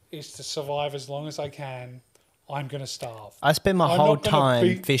is to survive as long as I can. I'm going to starve. I spend my I'm whole not gonna time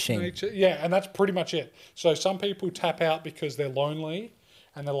beat fishing. nature. Yeah, and that's pretty much it. So some people tap out because they're lonely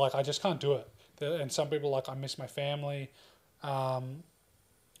and they're like, I just can't do it. And some people are like, I miss my family.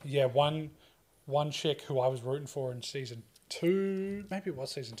 Yeah, one chick who I was rooting for in season 2, maybe it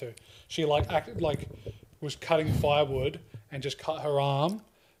was season 2. She was cutting firewood and just cut her arm,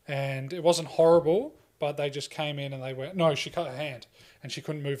 and it wasn't horrible, but they just came in and they went, no, she cut her hand and she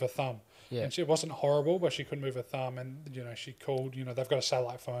couldn't move her thumb. Yeah. And it wasn't horrible, but she couldn't move her thumb. And, you know, she called, you know, they've got a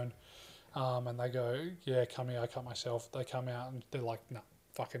satellite phone. And they go, yeah, come here, I cut myself. They come out and they're like, no,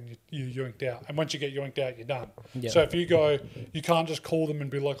 fucking you yoinked out. And once you get yoinked out, you're done. Yeah. So if you go, you can't just call them and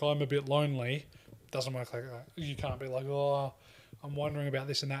be like, I'm a bit lonely. Doesn't work like that. You can't be like, oh, I'm wondering about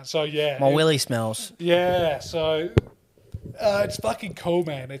this and that. So, yeah. My willy smells. Yeah, so it's fucking cool,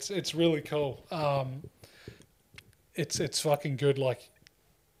 man. It's really cool. It's fucking good. Like,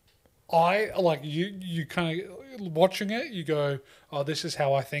 I like you kind of watching it, you go, oh, this is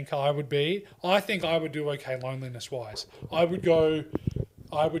how I think I would be. I think I would do okay loneliness wise. I would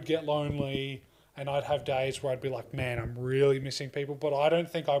get lonely and I'd have days where I'd be like, man, I'm really missing people, but I don't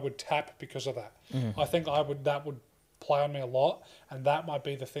think I would tap because of that. I think that would play on me a lot, and that might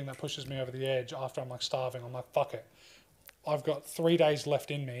be the thing that pushes me over the edge after I'm like starving. I'm like, fuck it. I've got 3 days left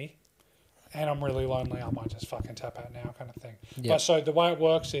in me and I'm really lonely, I might just fucking tap out now kind of thing. Yeah. But so the way it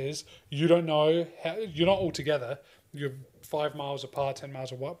works is you don't know how, you're not all together. You're 5 miles apart, 10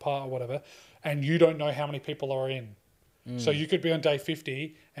 miles apart or whatever, and you don't know how many people are in. So you could be on day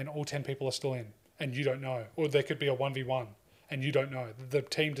 50 and all 10 people are still in and you don't know. Or there could be a 1v1 and you don't know. The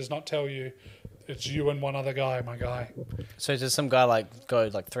team does not tell you it's you and one other guy, my guy. So does some guy like go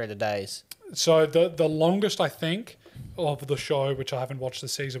like 300 days? So the longest I think of the show, which I haven't watched the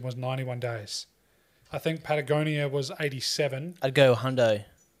season, was 91 days. I think Patagonia was 87. I'd go hundo.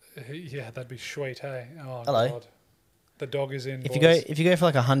 Yeah, that'd be sweet, hey? Oh, Hello. God. The dog is in, If boys. you go for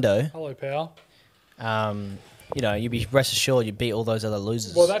like a hundo, Hello, pal. you know, you'd be rest assured you beat all those other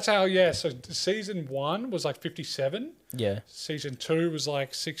losers. Well, that's how, yeah. So season 1 was like 57. yeah. Season 2 was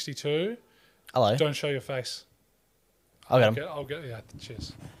like 62. Hello. Don't show your face. I'll get him. I'll get, yeah,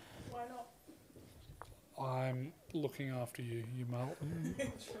 cheers. Why not? I'm looking after you, you malt.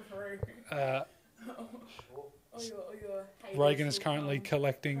 True. Your haters Reagan is will currently come.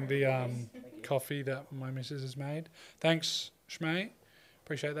 collecting the coffee that my missus has made. Thanks, Shmay.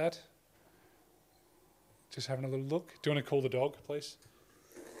 Appreciate that. Just having a little look. Do you want to call the dog, please?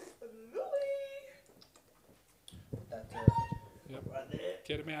 Yep.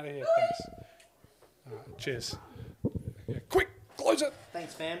 Get him out of here. Thanks. Cheers. Yeah, quick, close it.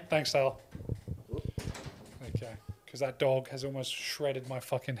 Thanks, fam. Thanks, Dale. Okay, because that dog has almost shredded my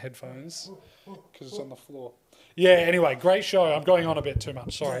fucking headphones because it's on the floor. Yeah, anyway, great show. I'm going on a bit too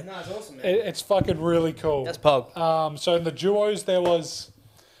much, sorry. No, it's awesome, man. It's fucking really cool. That's Pog. So in the duos, there was,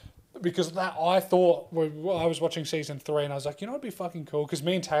 because that I thought, I was watching season 3 and I was like, you know, it'd be fucking cool, because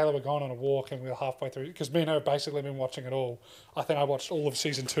me and Taylor were going on a walk and we were halfway through, because me and her have basically been watching it all. I think I watched all of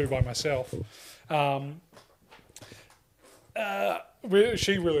season 2 by myself.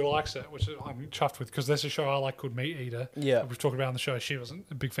 She really likes it, which I'm chuffed with because there's a show I like called Meat Eater. Yeah. We've talked about on the show. She wasn't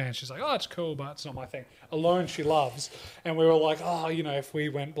a big fan. She's like, oh, it's cool, but it's not my thing. Alone, she loves. And we were like, oh, if we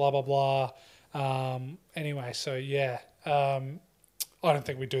went blah, blah, blah. Anyway, so yeah. I don't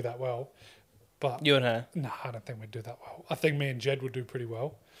think we'd do that well. But You and her. no, I don't think we'd do that well. I think me and Jed would do pretty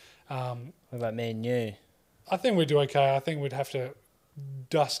well. What about me and you? I think we'd do okay. I think we'd have to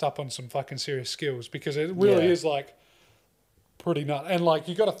dust up on some fucking serious skills because it really Yeah. is like pretty nut. And like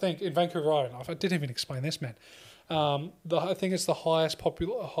you got to think in Vancouver Island. I didn't even explain this, man. I think it's the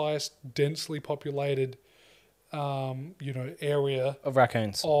highest densely populated, area Of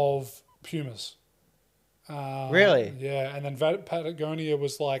raccoons. of pumas. Really? Yeah, and then Patagonia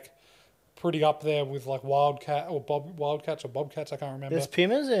was like pretty up there with like wildcats or bobcats. I can't remember. There's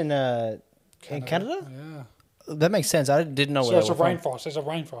pumas in Canada? Yeah. That makes sense. I didn't know So where it's they a were from. rainforest. There's a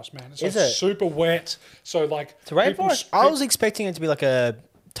rainforest, man. It's Is like it? super wet. So like It's a rainforest? I was expecting it to be like a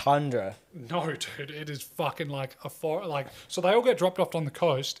tundra. No, dude, it is fucking like a forest. Like, so they all get dropped off on the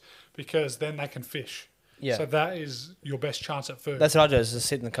coast because then they can fish. Yeah. So that is your best chance at food. That's what I do, is just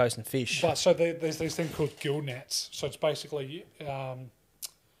sit in the coast and fish. But so there's these things called gill nets. So it's basically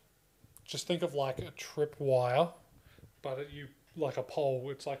just think of like a tripwire, but you like a pole.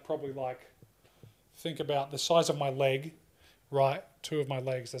 It's like probably like think about the size of my leg, right? Two of my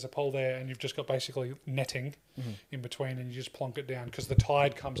legs. There's a pole there, and you've just got basically netting in between, and you just plonk it down because the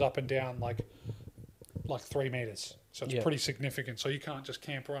tide comes up and down like 3 meters. So it's Yeah. pretty significant. So you can't just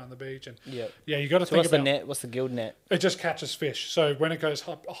camp around the beach and Yeah. yeah, you got to So think what's the about net? What's the guild net? it. Just catches fish. So when it goes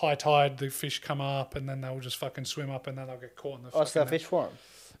high tide, the fish come up, and then they'll just fucking swim up, and then they'll get caught in the. Oh, so fucking they fish for them.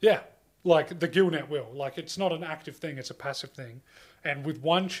 yeah, like the gill net will. Like it's not an active thing; it's a passive thing. And with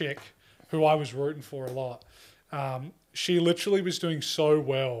one chick, who I was rooting for a lot, she literally was doing so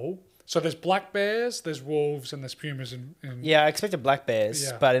well. So there's black bears, there's wolves, and there's pumas. Yeah, I expected black bears,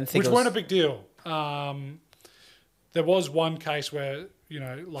 Yeah. but I didn't think which it was... weren't a big deal. There was one case where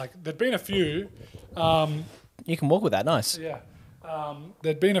like there'd been a few. You can walk with that, nice. Yeah.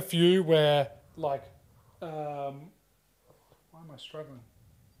 There'd been a few where, like, why am I struggling?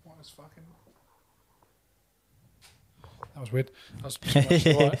 What is fucking... That was weird. I was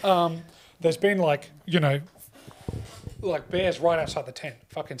right. There's been, like, like bears right outside the tent,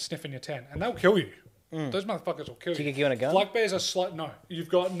 fucking sniffing your tent, and they'll kill you. Those motherfuckers will kill Do you you. get given a gun? Black bears are no. You've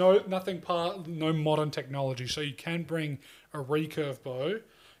got no modern technology, so you can bring a recurve bow.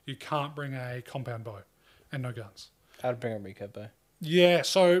 You can't bring a compound bow, and no guns. I'd bring a recurve bow. Yeah,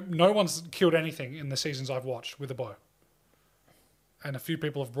 so no one's killed anything in the seasons I've watched with a bow. And a few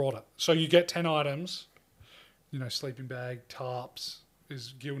people have brought it. So you get 10 items, sleeping bag, tarps,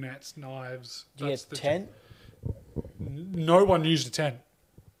 there's gill nets, knives. Do you get the tent? No one used a tent.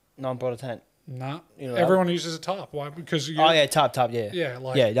 No one brought a tent. Nah. You know, Everyone uses a tarp. Why? Because Oh, yeah, tarp, yeah. Yeah,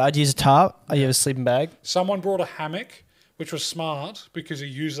 like Yeah, I'd use a tarp. I'd use a sleeping bag. someone brought a hammock, which was smart because he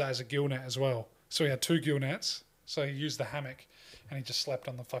used that as a gill net as well. So he had 2 gill nets. So he used the hammock and he just slept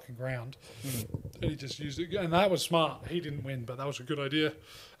on the fucking ground. And he just used it. And that was smart. He didn't win, but that was a good idea.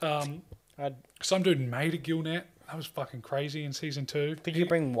 Some dude made a gill net. That was fucking crazy in season 2. Could you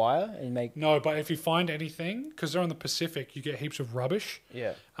bring wire and make... No, but if you find anything, because they're on the Pacific, you get heaps of rubbish.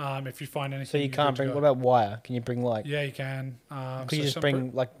 Yeah. If you find anything, So you you're can't good to bring... go. What about wire? Can you bring, like... Yeah, you can. Could you just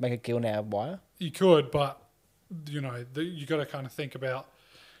bring, like, make a gill net out of wire? You could, but you got to kind of think about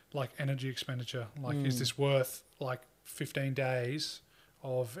like energy expenditure. Like, is this worth like 15 days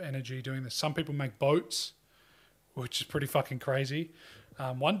of energy doing this? Some people make boats, which is pretty fucking crazy.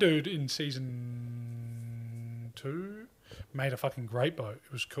 One dude in season 2 made a fucking great boat.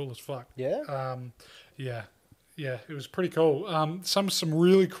 It was cool as fuck. Yeah? Yeah, it was pretty cool. Some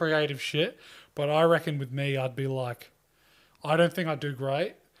really creative shit, but I reckon with me, I'd be like, I don't think I'd do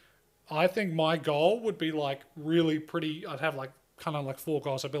great. I think my goal would be like really pretty. I'd have like kind of like 4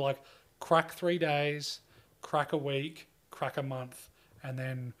 goals. I'd be like crack 3 days, crack a week, crack a month, and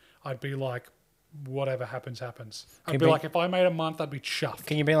then I'd be like whatever happens, happens. I'd be like if I made a month, I'd be chuffed.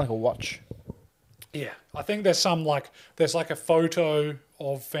 Can you bring, like, a watch? Yeah, I think there's a photo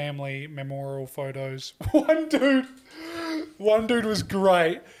of family memorial photos. One dude was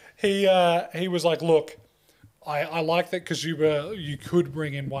great. He was like, look, I like that because you could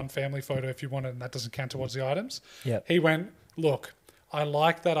bring in one family photo if you wanted, and that doesn't count towards the items. Yeah. He went, look, I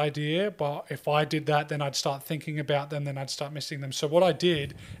like that idea, but if I did that, then I'd start thinking about them, then I'd start missing them. So what I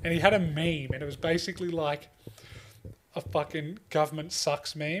did, and he had a meme, and it was basically like a fucking government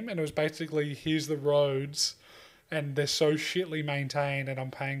sucks meme, and it was basically, here's the roads, and they're so shitly maintained, and I'm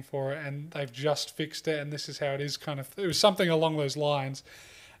paying for it, and they've just fixed it, and this is how it is, kind of. It was something along those lines,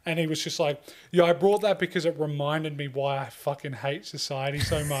 And he was just like, yeah, I brought that because it reminded me why I fucking hate society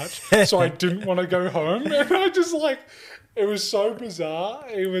so much. So I didn't want to go home. And I just like, it was so bizarre.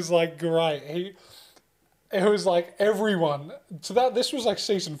 It was like, great. It was like everyone. So this was like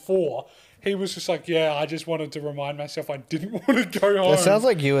season 4. He was just like, yeah, I just wanted to remind myself I didn't want to go home. That sounds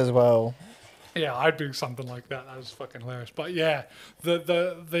like you as well. Yeah, I'd do something like that. That was fucking hilarious. But yeah, the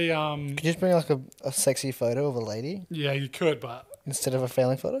Could you just bring like a sexy photo of a lady yeah, you could, but instead of a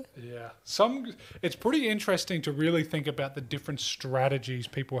family photo? yeah, it's pretty interesting to really think about the different strategies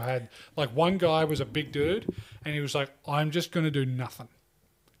people had. Like one guy was a big dude, and he was like, "I'm just going to do nothing."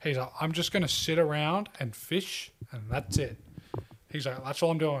 He's like, "I'm just going to sit around and fish, and that's it." He's like, "That's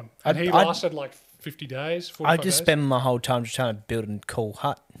all I'm doing." And he lasted like 50 days, 45 I just days. spend my whole time just trying to build a cool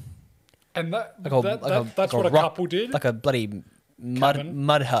hut, And that's like what a a rock- couple did. like a bloody Cabin.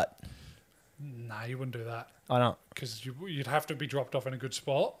 mud hut. Nah, you wouldn't do that. I don't. Because you'd have to be dropped off in a good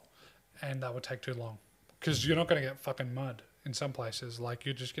spot, and that would take too long. Because you're not going to get fucking mud in some places. Like,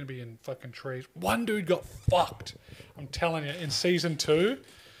 you're just going to be in fucking trees. One dude got fucked. I'm telling you, in season 2,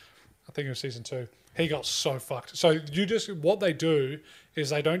 I think it was season 2, he got so fucked. So what they do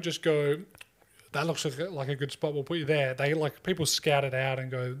is they don't just go, that looks like a good spot, we'll put you there. They, like, people scout it out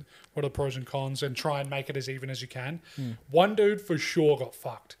and go, what are the pros and cons, and try and make it as even as you can. One dude for sure got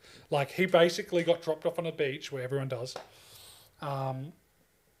fucked. Like, he basically got dropped off on a beach, where everyone does.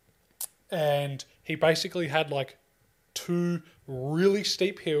 And he basically had, like, 2 really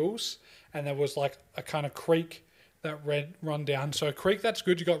steep hills, and there was, like, a kind of creek that run down. So a creek, that's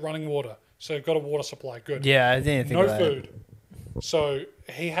good. You got running water. So you've got a water supply. Good. Yeah, I didn't think No of that. food. So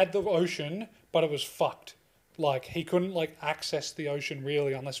he had the ocean, but it was fucked. Like, he couldn't, like, access the ocean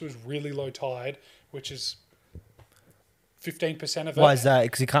really unless it was really low tide, which is 15% of it. Why is that?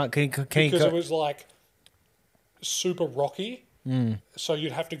 Because he can't. Can he Because go? it was, like, super rocky. So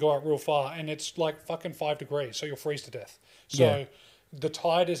you'd have to go out real far. And it's, like, fucking 5 degrees, so you'll freeze to death. So Yeah. the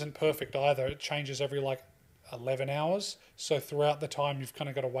tide isn't perfect either. It changes every, like, 11 hours. So throughout the time, you've kind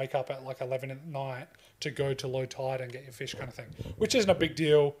of got to wake up at, like, 11 at night to go to low tide and get your fish kind of thing, which isn't a big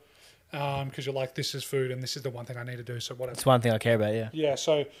deal. Because you're like, this is food and this is the one thing I need to do. So whatever. It's one thing I care about. Yeah. Yeah.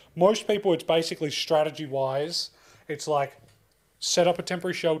 So most people, it's basically strategy wise. It's like set up a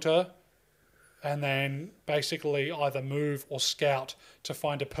temporary shelter, and then basically either move or scout to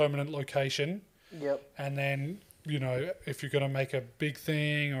find a permanent location. Yep. And then, you know, if you're going to make a big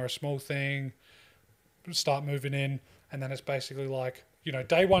thing or a small thing, start moving in. And then it's basically like, you know,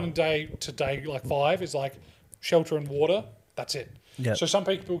 day 1 and day 5 is like shelter and water. That's it. Yep. So some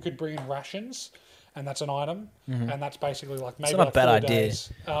people could bring in rations, and that's an item, and that's basically like maybe not a like bad 4 idea.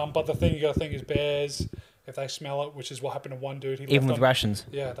 days. But the thing you got to think is bears, if they smell it, which is what happened to one dude. He Even left with on- rations.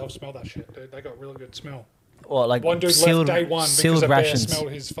 Yeah, they'll smell that shit, dude. They got really good smell. Or like One dude sealed, left day 1 because sealed a bear rations.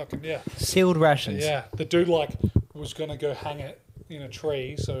 smelled his fucking Sealed rations. yeah. The dude like was gonna go hang it in a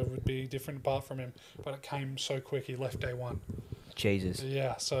tree, so it would be different apart from him. But it came so quick, he left day 1. Jesus.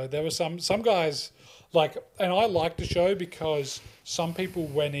 Yeah, so there were some guys like, and I liked the show because some people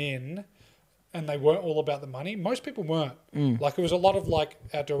went in and they weren't all about the money. Most people weren't. Like, it was a lot of like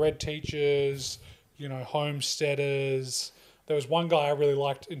our direct teachers, you know, homesteaders. There was one guy I really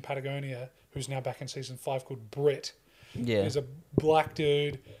liked in Patagonia who's now back in season 5 called Britt. Yeah. He's a black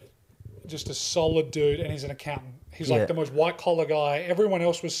dude, just a solid dude, and he's an accountant. He's Yeah. like the most white collar guy. Everyone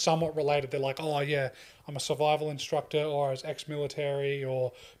else was somewhat related. They're like, oh yeah, I'm a survival instructor, or I was ex-military,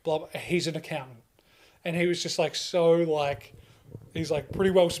 or blah, blah. He's an accountant. And he was just like so like, he's like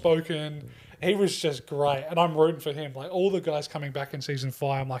pretty well spoken. He was just great, and I'm rooting for him. Like all the guys coming back in season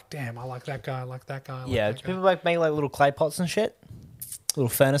 5, I'm like, damn, I like that guy. I like that guy. I like Yeah. that Do guy. people like make like little clay pots and shit? Little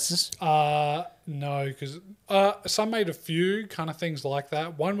furnaces? No, because some made a few kind of things like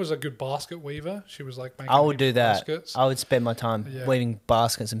that. One was a good basket weaver. She was like making I would do heaps of that. baskets. I would spend my time Yeah. weaving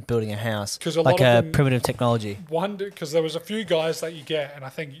baskets and building a house. 'Cause a like lot a of them- primitive technology. One, because there was a few guys that you get, and I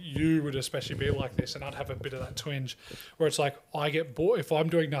think you would especially be like this, and I'd have a bit of that twinge, where it's like I get bored. If I'm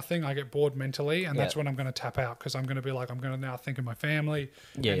doing nothing, I get bored mentally, and that's Yeah. when I'm going to tap out because I'm going to be like, I'm going to now think of my family,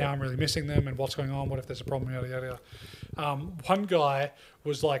 Yeah, and yeah. now I'm really missing them, and what's going on, what if there's a problem, yada yada. One guy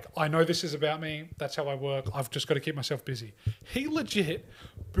was like, I know this is about me. That's how I work. I've just got to keep myself busy. He legit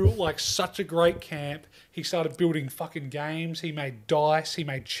built like such a great camp. He started building fucking games. He made dice. He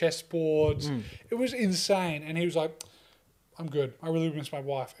made chessboards. It was insane. And he was like, I'm good. I really miss my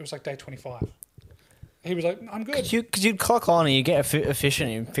wife. It was like day 25. He was like, I'm good. Because you'd clock on and you get efficient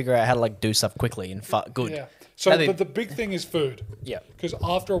and figure out how to like do stuff quickly and good. Yeah. So That'd be- the big thing is food. Yeah. Because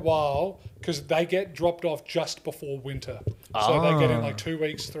after a while, because they get dropped off just before winter. So they get in like 2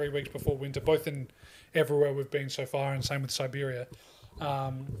 weeks, 3 weeks before winter, both in everywhere we've been so far, and same with Siberia.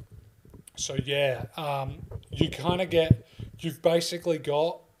 So yeah, you kind of get, you've basically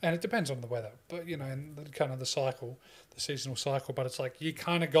got, and it depends on the weather, but you know, and kind of the cycle, the seasonal cycle. But it's like you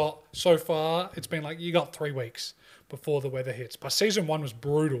kind of got, so far it's been like you got 3 weeks before the weather hits. But season 1 was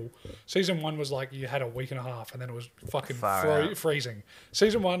brutal. Season 1 was like you had a week and a half, and then it was fucking freezing.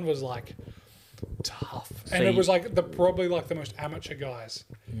 Season 1 was like tough, and it was like probably like the most amateur guys,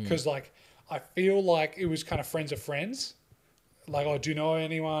 because like I feel like it was kind of friends of friends. Like, oh, do you know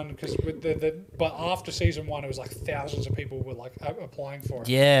anyone? Because but after season 1, it was like thousands of people were like applying for it.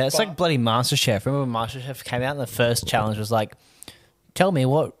 Yeah, it's like bloody MasterChef. Remember when MasterChef came out and the first challenge was like, tell me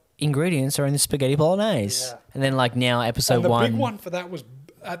what ingredients are in the spaghetti bolognese. Yeah. And then like now episode And the 1. big one for that was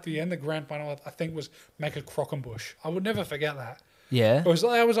at the end, the grand final, I think, was make a croquembouche. I would never forget that. Yeah.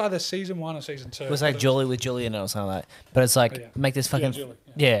 That was either season 1 or season 2. It was like Julie with Julian or something like that. But it's like, Yeah. make this fucking... Julie,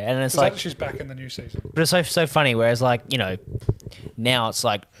 yeah, and it's 'Cause like... she's back in the new season. But it's so funny, whereas like, you know, now it's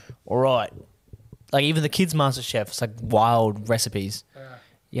like, all right. Like even the kids' MasterChef, it's like wild recipes,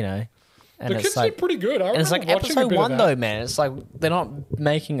 you know. And The it's kids like... did pretty good. And it's like episode 1 though, man. It's like they're not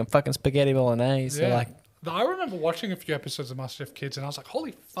making a fucking spaghetti bolognese. Yeah. They're like... I remember watching a few episodes of MasterChef Kids, and I was like,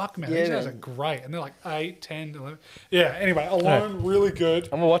 holy fuck, man, Yeah, these guys are man. great. And they're like 8, 10, 11. Yeah, anyway, Alone, really good.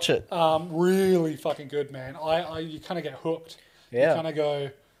 I'm gonna watch it. Really fucking good, man. You kind of get hooked. Yeah. You kind of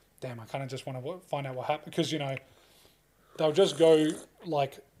go, damn, I kind of just want to find out what happened. Because, you know, they'll just go,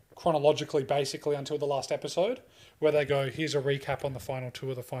 like, chronologically, basically, until the last episode, where they go, here's a recap on the final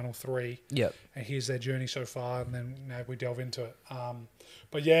 2 or the final 3. Yep. And here's their journey so far, and then we delve into it.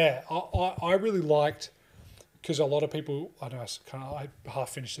 But, yeah, I really liked... Because a lot of people, I know I half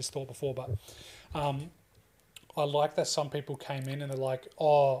finished this thought before, but I like that some people came in and they're like,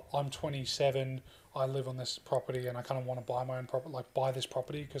 oh, I'm 27, I live on this property and I kind of want to buy my own property, like buy this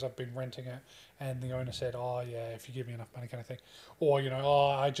property because I've been renting it. And the owner said, oh, yeah, if you give me enough money kind of thing. Or, you know, oh,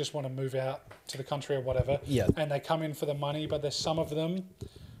 I just want to move out to the country or whatever. Yeah. And they come in for the money, but there's some of them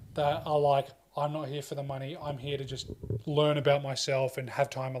that are like, I'm not here for the money. I'm here to just learn about myself and have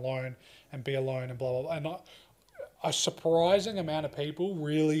time alone and be alone and blah, blah, blah. And a surprising amount of people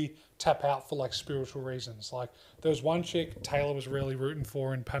really tap out for like spiritual reasons. Like there was one chick Taylor was really rooting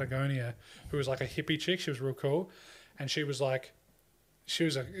for in Patagonia, who was like a hippie chick. She was real cool, and she was like, she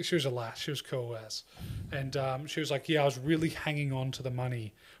was a lass. She was cool as, and she was like, yeah, I was really hanging on to the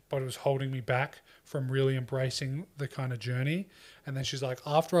money, but it was holding me back from really embracing the kind of journey. And then she's like,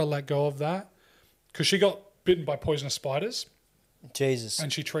 after I let go of that, because she got bitten by poisonous spiders. Jesus.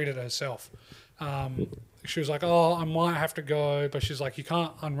 And she treated herself. She was like, oh, I might have to go, but she's like, you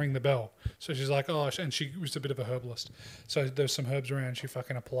can't unring the bell. So she's like, oh, and she was a bit of a herbalist. So there's some herbs around, she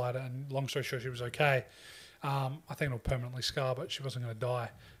fucking applied it, and long story short, she was okay. I think it'll permanently scar, but she wasn't going to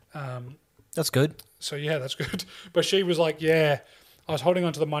die. That's good. So yeah, that's good. But she was like, yeah, I was holding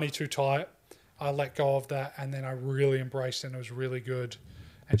onto the money too tight. I let go of that, and then I really embraced it, and it was really good.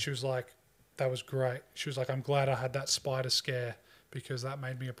 And she was like, that was great. She was like, I'm glad I had that spider scare, because that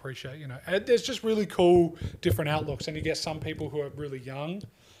made me appreciate, you know, and there's just really cool different outlooks. And you get some people who are really young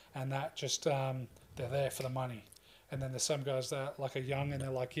and that just, they're there for the money. And then there's some guys that like are young and they're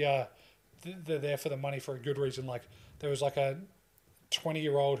like, yeah, they're there for the money for a good reason. Like there was like a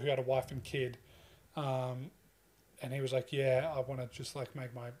 20-year-old who had a wife and kid. And he was like, yeah, I want to just like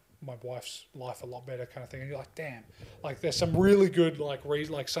make my wife's life a lot better kind of thing. And you're like, damn, like there's some really good, like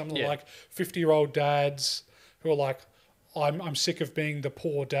some like 50-year-old dads who are like, I'm sick of being the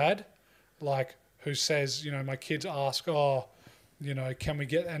poor dad, like who says, you know, my kids ask, oh, you know, can we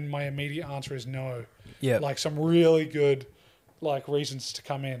get, and my immediate answer is no. Yeah. Like some really good, like reasons to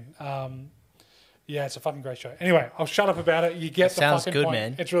come in. Yeah, it's a fucking great show. Anyway, I'll shut up about it. You get the Sounds fucking good, point.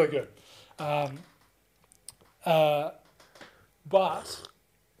 man. It's really good.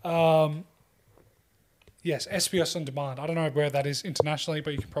 Yes, SBS On Demand. I don't know where that is internationally,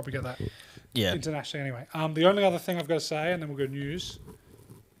 but you can probably get that Yeah. internationally anyway. The only other thing I've got to say, and then we'll go news.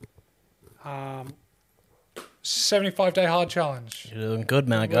 75-day hard challenge. You're doing good,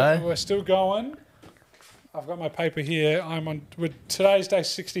 man, guy. We're still going. I've got my paper here. Today's day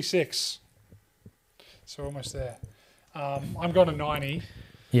 66. So we're almost there. I'm going to 90.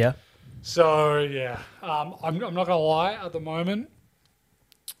 Yeah. So yeah, I'm not gonna lie. At the moment,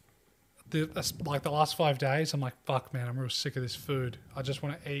 like the last 5 days, I'm like, fuck, man, I'm real sick of this food. I just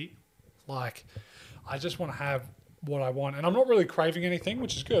want to eat. Like, I just want to have what I want, and I'm not really craving anything,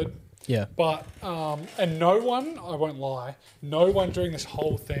 which is good. Yeah. But and no one, I won't lie, no one during this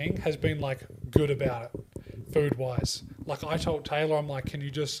whole thing has been like good about it, food wise. Like I told Taylor, I'm like, can you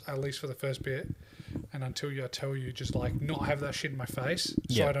just at least for the first bit, and until I tell you, just like not have that shit in my face, so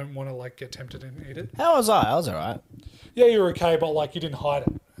Yeah. I don't want to like get tempted and eat it. How was I? I was all right. Yeah, you were okay, but like you didn't hide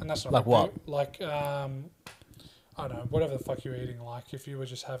it, and that's not Like a big what? deal. Like I don't know, whatever the fuck you're eating. Like if you were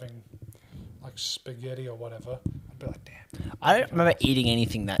just having like spaghetti or whatever, I'd be like, damn. I don't remember eating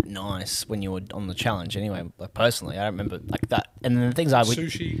anything that nice when you were on the challenge. Anyway, like personally, I don't remember like that. And then the things I would.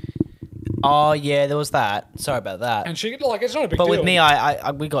 Sushi Oh yeah, there was that. Sorry about that. and chicken. Like it's not a big But deal. with me,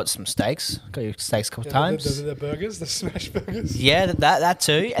 I we got some steaks. Got your steaks a couple Yeah, times. the burgers, the smash burgers. Yeah, that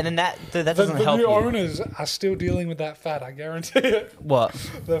too. And then that doesn't The help new you. owners are still dealing with that fat. I guarantee it. What,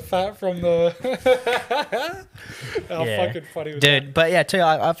 The fat from the. How Yeah. fucking funny was that? dude? But yeah, too.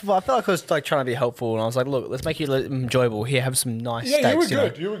 I felt like I was like trying to be helpful, and I was like, look, let's make it enjoyable. Here, have some nice Yeah, steaks. you were know.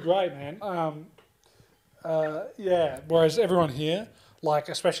 good. You were great, man. Yeah. Whereas everyone here, like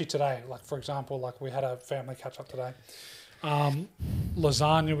especially today, like for example, like we had a family catch up today.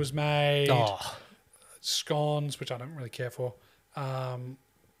 Lasagna was made. Oh, Scones, which I don't really care for.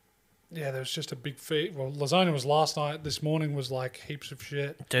 Yeah, there was just a big feat. Well, lasagna was last night. This morning was like heaps of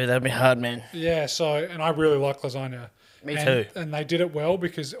shit. dude, that'd be hard, man. Yeah, so and I really like lasagna. Me And- too. And they did it well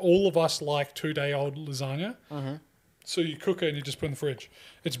because all of us like 2-day-old lasagna. Mm-hmm. So you cook it and you just put it in the fridge.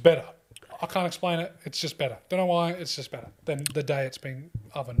 It's better. I can't explain it. It's just better. Don't know why. It's just better than the day it's been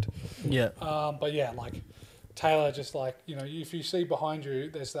ovened. Yeah. But yeah, like Taylor, just like if you see behind you,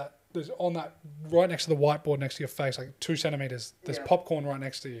 there's on that right next to the whiteboard next to your face, like 2 centimeters. There's popcorn right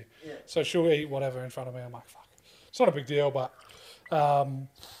next to you. Yeah. So she'll eat whatever in front of me. I'm like, fuck. It's not a big deal, but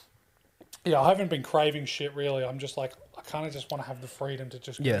yeah, I haven't been craving shit really. I'm just like, I kind of just want to have the freedom to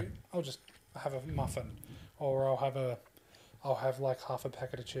just Yeah. I'll just have a muffin, or I'll have like half a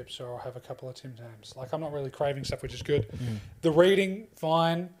packet of chips, or I'll have a couple of Tim Tams. Like I'm not really craving stuff, which is good. The reading,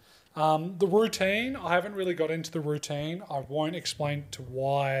 fine. The routine, I haven't really got into the routine. I won't explain to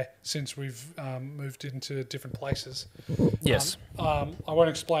why since we've moved into different places. Yes. I won't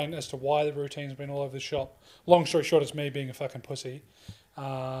explain as to why the routine's been all over the shop. Long story short, it's me being a fucking pussy.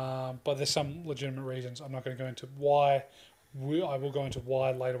 But there's some legitimate reasons. I'm not going to go into why. I will go into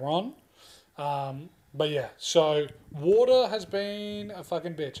why later on. But yeah, so water has been a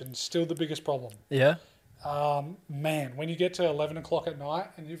fucking bitch and still the biggest problem. Yeah. Man, when you get to 11 o'clock at night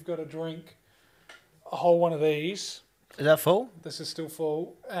and you've got to drink a whole one of these, Is that full? this is still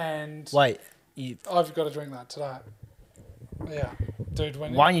full, and Wait. You, I've got to drink that today. Yeah, dude. why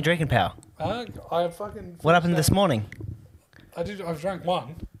aren't you drinking, pal? I fucking. What happened this morning? I've drank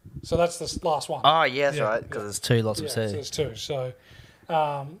one, so that's the last one. Oh, yeah, that's Yeah, right. Because there's two lots Yeah, of so tea. there's two. So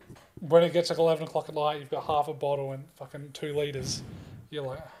when it gets like 11 o'clock at night, you've got half a bottle and fucking 2 liters. You're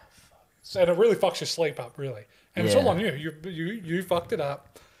like, oh, fuck. So, and it really fucks your sleep up, really. And it's all Yeah. on you. You fucked it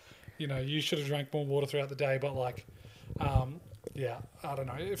up. You should have drank more water throughout the day. But like, yeah, I don't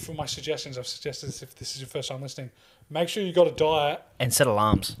know. For my suggestions, I've suggested this if this is your first time listening. Make sure you got a diet. And set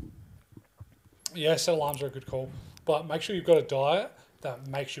alarms. Yeah, set alarms are a good call. But make sure you've got a diet that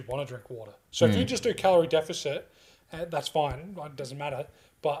makes you want to drink water. So if you just do calorie deficit, that's fine. It doesn't matter.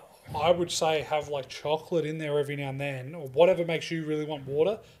 But I would say have like chocolate in there every now and then, or whatever makes you really want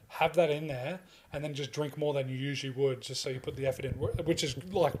water. Have that in there, and then just drink more than you usually would, just so you put the effort in. Which is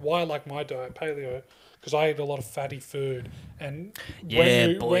like why I like my diet, paleo, because I eat a lot of fatty food, and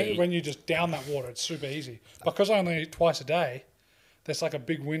Yeah, boy. when you just down that water, it's super easy. Because I only eat twice a day. There's like a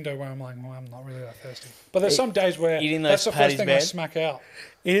big window where I'm like, well, I'm not really that thirsty. But there's some days where Eating that's those the first patties, thing I man. smack out.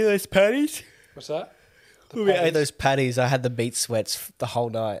 Eating those patties? What's that? When we ate those patties, I had the beet sweats the whole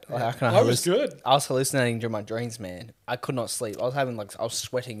night. Like, how can I was good. I was hallucinating during my dreams, man. I could not sleep. I was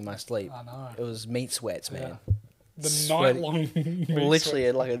sweating in my sleep. I know. It was meat sweats, man. The Sweaty. night long. Literally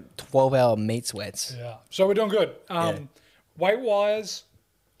at like a 12-hour meat sweats. Yeah. So we're doing good. Weight wise,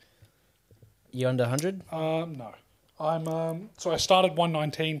 You under 100? no. I'm so I started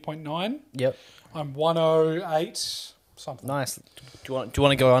 119.9. Yep. I'm 108 something. Nice. Do you want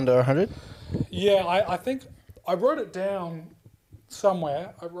to go under 100? Yeah, I think I wrote it down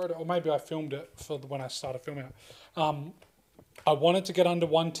somewhere. I wrote it, or maybe I filmed it for when I started filming it. I wanted to get under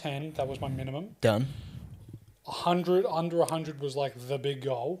 110. That was my minimum. Done. 100 under 100 was like the big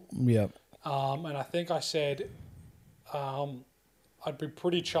goal. Yep. And I think I said I'd be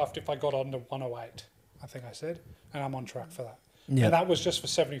pretty chuffed if I got under 108. I think I said, and I'm on track for that. Yep. And that was just for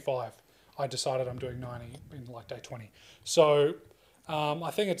 75. I decided I'm doing 90 in like day 20. So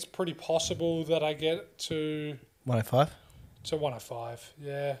I think it's pretty possible that I get to 105? 105.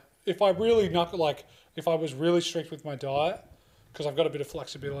 Yeah. If I really if I was really strict with my diet, because I've got a bit of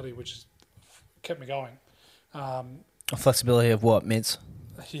flexibility, which has kept me going. Flexibility of what, mints?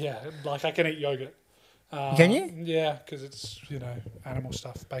 Yeah, like I can eat yogurt. Can you? Yeah, because it's animal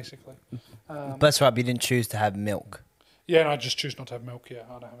stuff basically. But that's right, but you didn't choose to have milk. Yeah, and I just choose not to have milk. Yeah,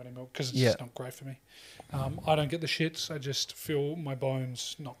 I don't have any milk because it's Yeah. just not great for me. I don't get the shits. I just feel my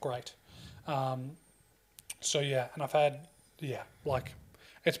bones not great. So yeah, and I've had like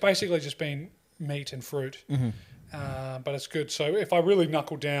it's basically just been meat and fruit, but it's good. So if I really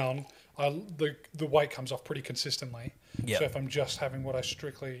knuckle down, the weight comes off pretty consistently. Yeah. So if I'm just having what I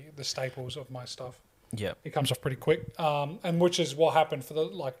strictly the staples of my stuff, Yeah. it comes off pretty quick. And which is what happened for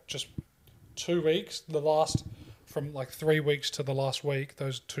the just 2 weeks. The last from like 3 weeks to the last week,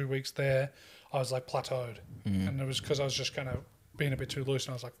 those 2 weeks there, I was like plateaued, and it was because I was just kind of being a bit too loose,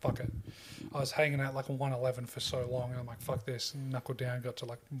 and I was like, fuck it. I was hanging out like a 111 for so long, and I'm like, fuck this, and knuckled down, got to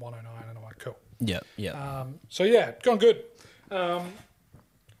like 109, and I'm like, cool. Yeah. Yeah. So yeah, gone good. Sorry,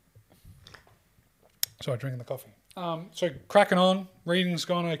 drinking the coffee. So cracking on, reading's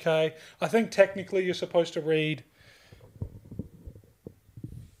gone okay. I think technically you're supposed to read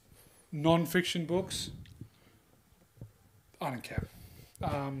non-fiction books. I don't care.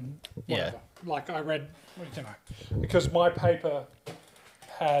 Whatever. Like I read, because my paper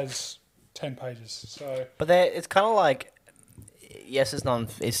has 10 pages. So But it's kind of like, yes, it's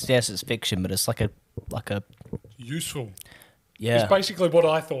fiction, but it's like a useful. yeah. It's basically what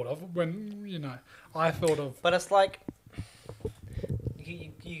I thought of when I thought of. But it's like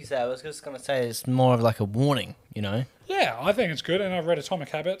you say. I was just gonna say it's more of like a warning, Yeah, I think it's good, and I've read Atomic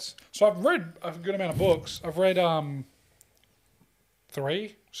Habits. So I've read a good amount of books. I've read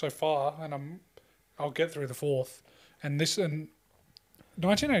 3 so far, and I'll get through the 4th. And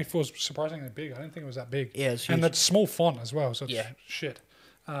 1984 is surprisingly big. I didn't think it was that big. Yeah, it's and huge. that's small font as well, so it's Yeah. shit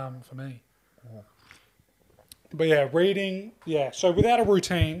for me. But yeah, reading. Yeah, so without a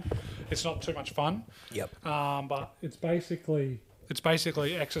routine, it's not too much fun. Yep. But it's basically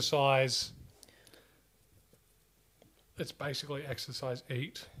exercise. It's basically exercise,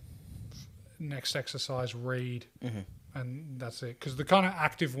 eat, next exercise, read, and that's it. Because the kind of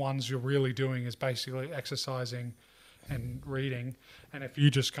active ones you're really doing is basically exercising and reading. And if you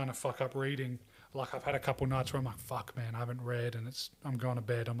just kind of fuck up reading, like I've had a couple nights where I'm like, fuck, man, I haven't read, and I'm going to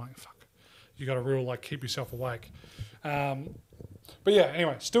bed. I'm like, fuck. You got to real keep yourself awake. But yeah,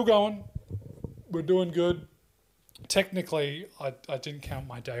 anyway, still going. We're doing good. Technically, I didn't count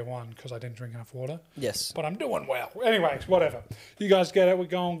my day one because I didn't drink enough water. Yes. But I'm doing well. Anyways, whatever. You guys get it. We're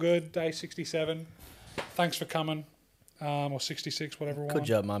going good. Day 67. Thanks for coming. Or 66, whatever one. Good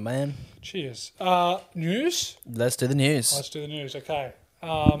job, my man. Cheers. News? Let's do the news. Let's do the news. Okay.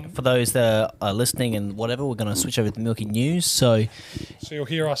 For those that are listening and whatever, we're gonna switch over to Milky News. So So you'll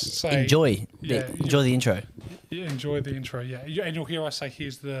hear us say... enjoy yeah, enjoy the intro. Enjoy the intro, yeah. And you'll hear us say,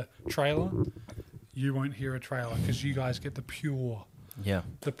 here's the trailer. You won't hear a trailer because you guys get the pure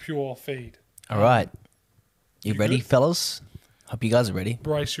feed. All right, you You ready, good? fellas? Hope you guys are ready.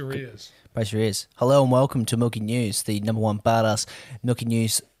 Brace your ears. Brace your ears. Hello and welcome to Milky News, the number one badass Milky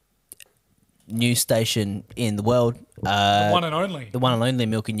News station in the world. The one and only. The one and only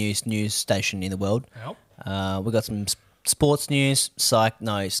Milky News station in the world. Yep. We got some sports news,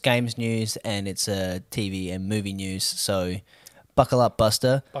 it's games news, and it's TV and movie news. So buckle up,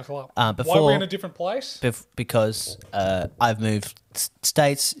 Buster. Buckle up. Why Before are we in a different place? because I've moved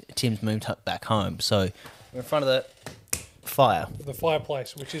states, Tim's moved back home, so we're in front of the fire. The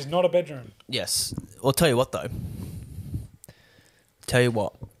fireplace, which is not a bedroom. Yes. I'll tell you what though.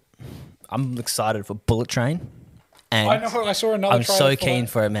 I'm excited for Bullet Train, and I know. I saw another I'm trailer so for keen it.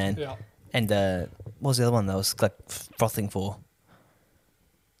 for it, man. Yeah. And what was the other one that I was like frothing for?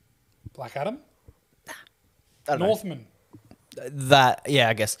 Black Adam? I don't know. Northman. That, yeah,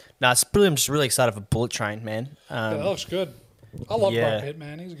 I guess. No, it's brilliant. I'm just really excited for Bullet Train, man. Yeah, that looks good. I love yeah. Brad Pitt,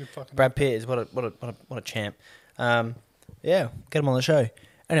 man. He's a good fucking... Brad Pitt is what a champ. Yeah, get him on the show.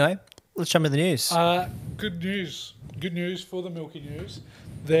 Anyway, let's jump into the news. Good news. Good news for the Milky News.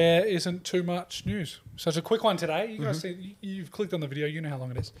 There isn't too much news. So it's a quick one today. You guys see, you've clicked on the video. You know how long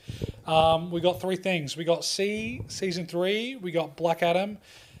it is. We got 3 things. We got C, Season 3. We got Black Adam.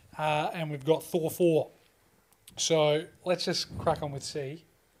 And we've got Thor 4. So let's just crack on with C.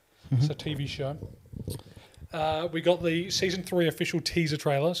 It's a TV show. We got the Season 3 official teaser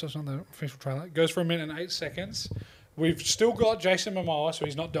trailer. So it's not the official trailer. It goes for 1 minute and 8 seconds. We've still got Jason Momoa, so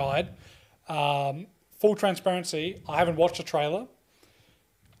he's not died. Full transparency, I haven't watched the trailer.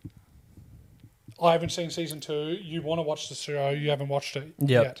 I haven't seen Season 2. You want to watch the show. You haven't watched it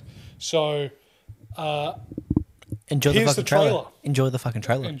yet. So Enjoy the here's fucking the trailer. trailer. Enjoy the fucking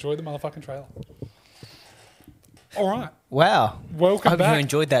trailer. enjoy the motherfucking trailer. All right. Wow. Welcome I hope back. you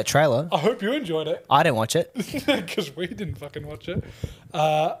enjoyed that trailer. I hope you enjoyed it I didn't watch it. because we didn't fucking watch it.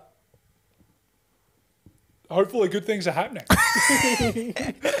 Hopefully, good things are happening.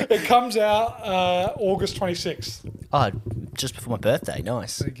 It comes out August 26th. Oh, just before my birthday.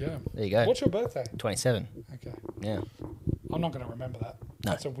 Nice. There you go. There you go. What's your birthday? 27. Okay. Yeah. I'm not going to remember that.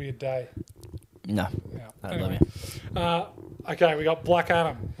 No. That's a weird day. No. Yeah. I don't blame Anyway. Okay, we got Black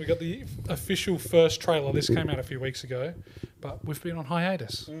Adam. We got the official first trailer. This came out a few weeks ago, but we've been on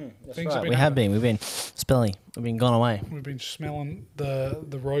hiatus. Things Right, we have been. We've been spelling. We've been gone away. We've been smelling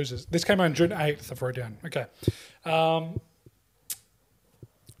the roses. This came out on June 8th. I've wrote down. Okay.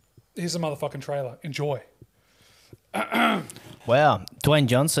 Here's the motherfucking trailer. Enjoy. Wow, Dwayne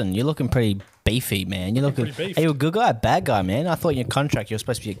Johnson, you're looking pretty beefy, man. You're looking. pretty beefed. Are you a good guy, or a bad guy, man? I thought in your contract you were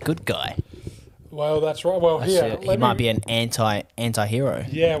supposed to be a good guy. Well, that's right. Well, here. He might be an anti-hero.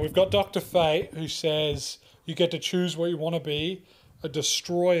 Yeah, we've got Dr. Fate who says you get to choose what you want to be, a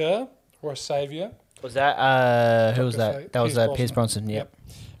destroyer or a savior. Was that who was Dr. that? Fate, That was Pierce Pierce Bronson. Yep.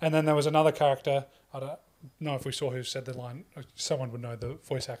 And then there was another character. I don't know if we saw who said the line. Someone would know the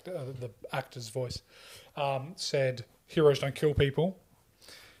voice actor, the actor's voice. Said heroes don't kill people.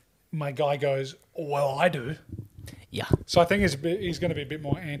 My guy goes, well, I do. Yeah. So I think he's going to be a bit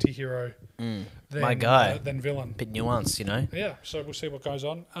more anti-hero than, My guy. Than villain. Bit nuanced, you know. Yeah, so we'll see what goes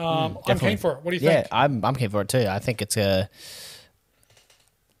on. I'm definitely. keen for it. What do you Yeah, think? I'm keen for it too. I think it's a.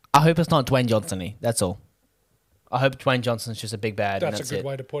 I hope it's not Dwayne Johnson-y. That's all. I hope Dwayne Johnson's just a big bad. That's and a good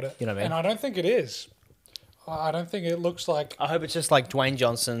way to put it. You know what I mean? And I don't think it is. I don't think it looks like. I hope it's just like Dwayne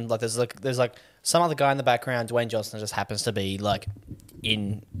Johnson. Like there's like some other guy in the background. Dwayne Johnson just happens to be like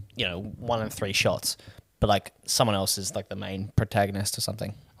in one of 3 shots, but like someone else is like the main protagonist or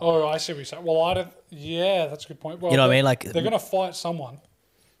something. Oh, I see what you're saying. Well, I don't. Yeah, that's a good point. Well, You know what I mean? they're- Like- they're going to fight someone.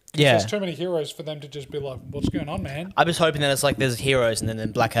 Yeah. There's too many heroes for them to just be like, "What's going on, man?" I'm just hoping that it's like there's heroes and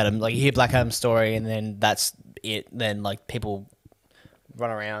then Black Adam. Like you hear Black Adam's story and then that's it. Then like people run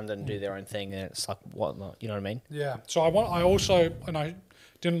around and do their own thing and it's like whatnot. You know what I mean? Yeah. So I also, and I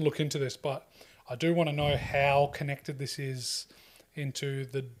didn't look into this, but I do want to know how connected this is into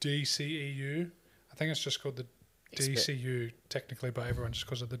the DCEU. I think it's just called the DCU technically, but everyone just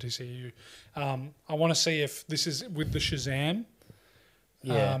calls it the DCEU. I want to see if this is with the Shazam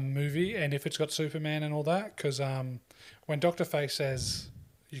movie and if it's got Superman and all that. Because when Dr. Fate says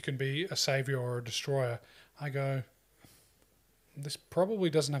you can be a savior or a destroyer, I go, this probably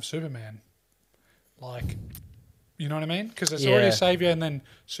doesn't have Superman. Like, you know what I mean? Because it's already Yeah. a savior, and then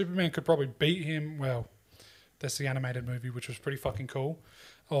Superman could probably beat him. Well, that's the animated movie, which was pretty fucking cool.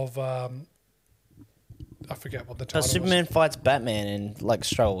 Of I forget what the No, title Superman was, fights Batman and like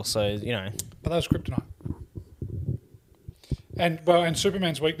Stroll. So but that was Kryptonite. And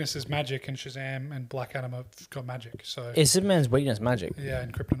Superman's weakness is magic, and Shazam and Black Adam have got magic. So is Superman's weakness magic? yeah,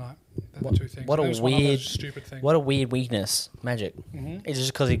 and Kryptonite. They're the two things. what a And there's one other weird- stupid thing. What a weird weakness, magic. Mhm. Is it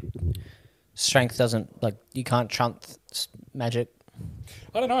just because strength doesn't like you can't trump magic?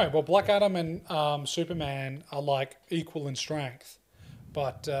 I don't know. Well, Black Adam and Superman are like equal in strength,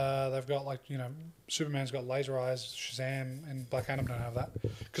 but they've got like Superman's got laser eyes. Shazam and Black Adam don't have that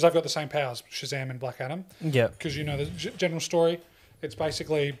because they've got the same powers. Shazam and Black Adam. Yeah. Because the general story, it's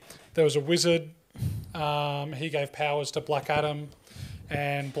basically there was a wizard. He gave powers to Black Adam,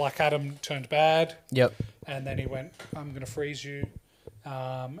 and Black Adam turned bad. Yep. And then he went, "I'm going to freeze you,"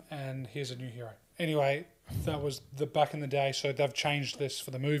 and here's a new hero. Anyway, that was the back in the day. So they've changed this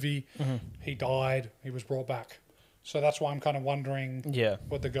for the movie. Mm-hmm. He died. He was brought back. So that's why I'm kind of wondering Yeah.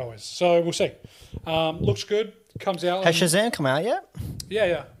 what the go is. So we'll see. Looks good. Comes out. Has Shazam come out yet?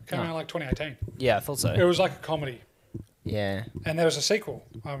 Yeah. Came Oh. out like 2018. Yeah, I thought It so. was like a comedy. Yeah. And there was a sequel.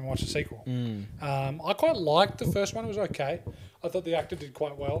 I haven't watched the sequel. I quite liked the first one. It was okay. I thought the actor did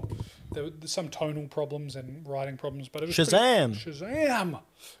quite well. There were some tonal problems and writing problems, but it was Shazam! Shazam! Yeah,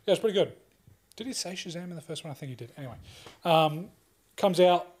 it's pretty good. Did he say Shazam in the first one? I think he did. Anyway, comes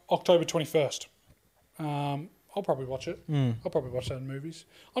out October 21st. I'll probably watch it. I'll probably watch that in movies.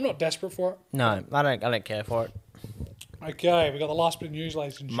 I'm not desperate for it. No, I don't care for it. Okay, we got the last bit of news,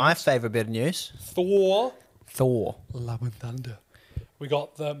 ladies and My gents. favorite bit of news: Thor. Love and Thunder. We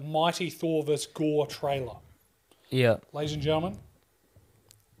got the Mighty Thor vs. Gore trailer. Yeah. Ladies and gentlemen,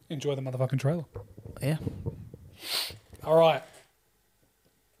 enjoy the motherfucking trailer. Yeah. All right.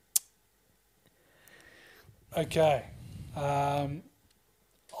 Okay. I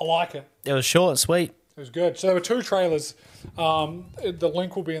like it. It was short and sweet. It was good. So there were 2 trailers. The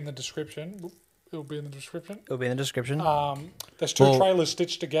link will be in the description. It'll be in the description. It'll be in the description. There's 2 Well- trailers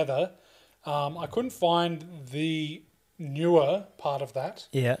stitched together. I couldn't find the newer part of that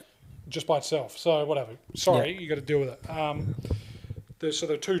yeah. just by itself. So whatever. Sorry, you got to deal with it.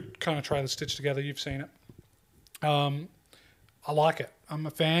 There are 2 kind of trailers stitched together. You've seen it. I like it. I'm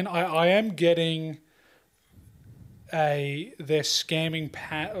a fan. I am getting they're scamming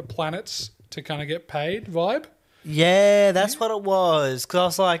planets to kind of get paid vibe. Yeah, that's what it was. Because I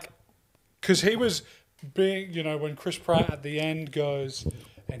was like, Because he was being, when Chris Pratt at the end goes,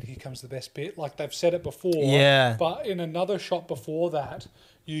 and here comes the best bit. Like they've said it before. Yeah. But in another shot before that,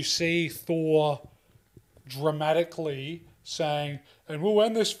 you see Thor dramatically saying, and we'll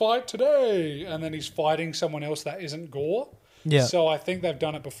end this fight today. And then he's fighting someone else that isn't Gore. Yeah. So I think they've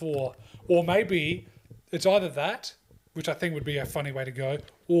done it before. Or maybe it's either that, which I think would be a funny way to go,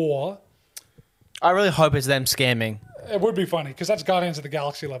 or I really hope it's them scamming. it would be funny because that's Guardians of the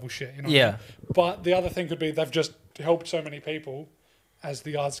Galaxy level shit. You know what I Yeah. mean? But the other thing could be they've just helped so many people as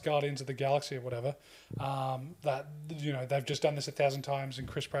the Guardians of the Galaxy or whatever, that they've just done this 1,000 times, and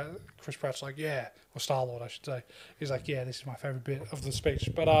Chris Pratt's like, yeah, or Star-Lord, I should say, he's like, yeah, this is my favorite bit of the speech.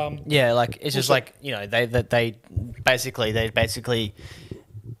 But Yeah, like it's just Also- like they basically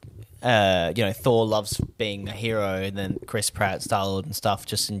Thor loves being a hero, and then Chris Pratt, Star-Lord, and stuff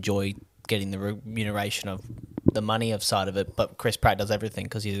just enjoy getting the remuneration of the money of side of it. But Chris Pratt does everything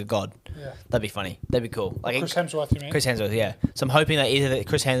because he's a god. yeah, That'd be funny. That'd be cool. Like Chris Hemsworth, you mean? Chris Hemsworth, yeah. So I'm hoping that either that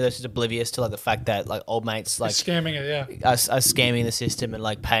Chris Hemsworth is oblivious to like the fact that like old mates like He's scamming it, yeah. us scamming the system and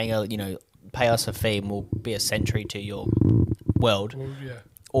like pay us a fee and we'll be a sentry to your world, Well, yeah,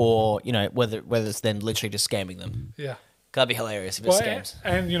 or whether it's them literally just scamming them. yeah. That'd be hilarious if it's Well, scams.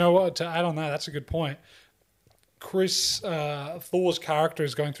 and you know what? To add on that, that's a good point. Thor's character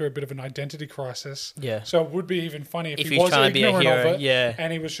is going through a bit of an identity crisis. Yeah. So it would be even funny if If he he's was trying to be a ignorant hero, of it, yeah.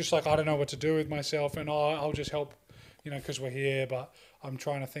 and he was just like, I don't know what to do with myself, and I'll just help, because we're here, but I'm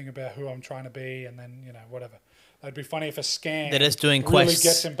trying to think about who I'm trying to be, and then whatever. It'd be funny if a scam They're just doing really quests.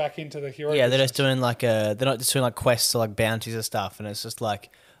 gets him back into the hero. Yeah, they're just business. doing they're not just doing like quests or like bounties or stuff, and it's just like,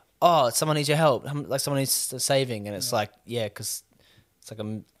 oh, someone needs your help, like someone needs saving, and it's like, yeah, because it's like a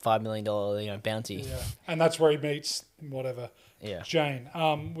 $5 million bounty. Yeah, and that's where he meets whatever. Yeah. Jane.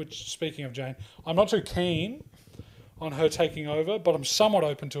 Which, speaking of Jane, I'm not too keen on her taking over, but I'm somewhat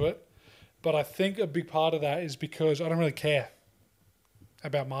open to it. But I think a big part of that is because I don't really care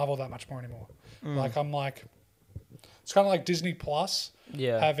about Marvel that much more anymore. Like it's kind of like Disney Plus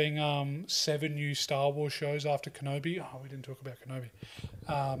Yeah. having 7 new Star Wars shows after Kenobi. Oh, we didn't talk about Kenobi.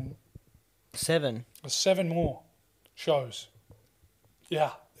 7. 7 more shows.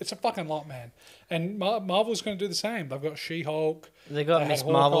 Yeah, it's a fucking lot, man. And Marvel's going to do the same. They've got She-Hulk. They got They Miss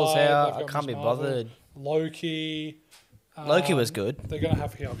had Marvel's Hawkeye, out. they've I got can't Miss be Marvel, bothered. Loki. Loki was good. They're going to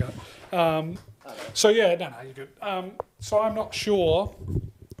have... Here, I'll go. So, yeah, no, you're good. So I'm not sure...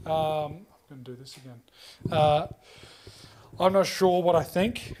 I'm going to do this again. I'm not sure what I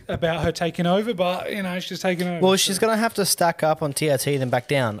think about her taking over, but, she's taking over. Well, so- she's going to have to stack up on TRT then back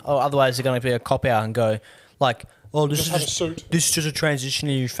down. Oh, otherwise, they're going to be a cop out and go like, oh, this Just is have a suit. this is just a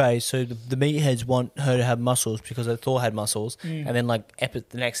transitionary phase. So the meatheads want her to have muscles because Thor had muscles, and then like the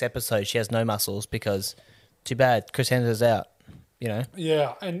next episode she has no muscles because too bad Chris Hemsworth's out.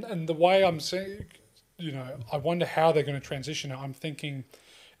 Yeah, and the way I'm saying, I wonder how they're going to transition it. I'm thinking,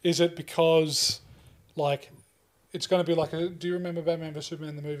 is it because, like, it's going to be like do you remember Batman vs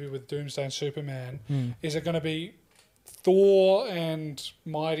Superman, the movie with Doomsday and Superman? Is it going to be Thor and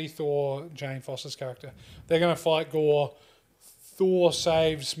Mighty Thor, Jane Foster's character? They're going to fight Gore. Thor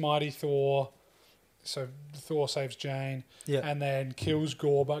saves Mighty Thor. So Thor saves Jane, Yeah. and then kills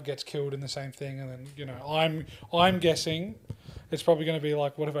Gore, but gets killed in the same thing. And then I'm guessing it's probably going to be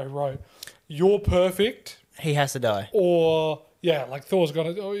like whatever I wrote. You're perfect, He has to die. or yeah, like Thor's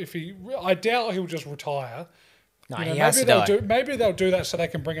gonna. If he, I doubt he'll just retire. No, You know, he has to maybe die. Maybe they'll do that so they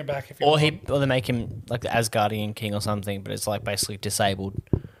can bring him back. If he Or wants. they make him like the Asgardian king or something, but it's like basically disabled.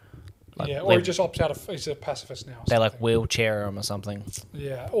 Like, Yeah, or he just opts out of. He's a pacifist now. or they like something. wheelchair him or something.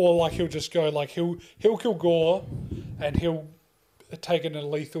 Yeah, or like he'll just go like he'll kill Gore, and he'll take a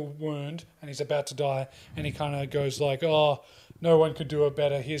lethal wound, and he's about to die, and he kind of goes like, "Oh, no one could do it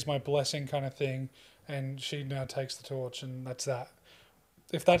better. Here's my blessing," kind of thing, and she now takes the torch, and that's that.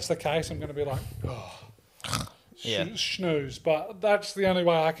 If that's the case, I'm going to be like, "Oh, Yeah. snooze." But that's the only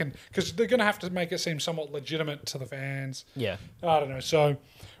way I can, because they're going to have to make it seem somewhat legitimate to the fans. Yeah. I don't know. So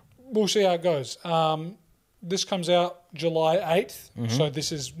we'll see how it goes. This comes out July 8th, so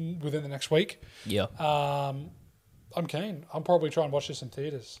this is within the next week. Yeah. I'm keen. I'll probably try and watch this in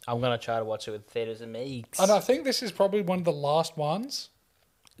theatres. I'm gonna try to watch it with theaters and me. And I think this is probably one of the last ones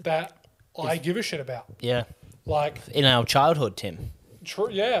that I give a shit about. Yeah. Like, In our childhood, Tim.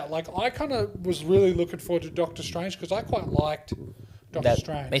 yeah, like I kind of was really looking forward to Doctor Strange because I quite liked Doctor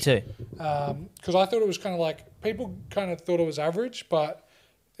Strange. Me too. Because I thought it was kind of like, people kind of thought it was average, but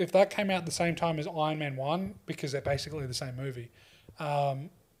if that came out at the same time as Iron Man 1, because they're basically the same movie,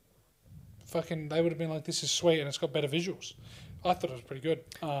 fucking, they would have been like, this is sweet and it's got better visuals. I thought it was pretty good.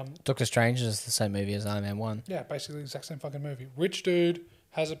 Doctor Strange is the same movie as Iron Man 1. Yeah, basically the exact same fucking movie. Rich dude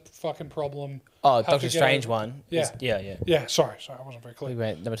has a fucking problem. Oh, Have to Doctor get Strange over- one. Yeah. Yeah. Yeah, sorry, I wasn't very We clear.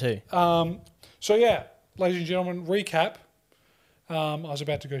 went number 2. So yeah, ladies and gentlemen, recap. I was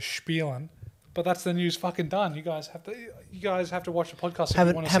about to go spieling, but that's the news fucking done. You guys have to watch the podcast. If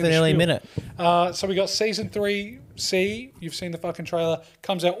you want to Have see an the early spiel. minute. So we got season 3C. You've seen the fucking trailer.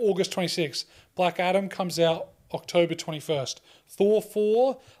 Comes out August 26th. Black Adam comes out October 21st. Thor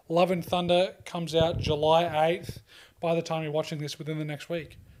 4, Love and Thunder comes out July 8th. By the time you're watching this, within the next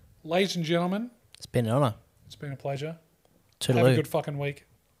week. Ladies and gentlemen, It's been an honour. it's been a pleasure. Toodaloo. Have a good fucking week.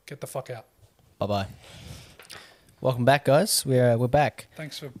 Get the fuck out. Bye-bye. Welcome back, guys. We're back.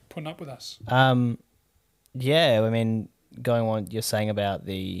 Thanks for putting up with us. Yeah, I mean, going on what you're saying about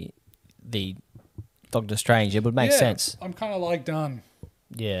the Doctor Strange, it would make Yeah, sense. I'm kind of like done.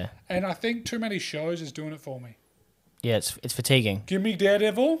 Yeah. And I think too many shows is doing it for me. Yeah, it's fatiguing. Give me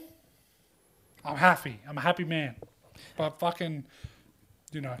Daredevil. I'm happy. I'm a happy man. But fucking,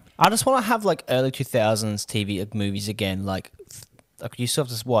 I just want to have like early 2000s TV like, movies again, like you still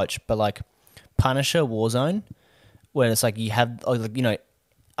have to watch, but like Punisher, Warzone, where it's like you have like,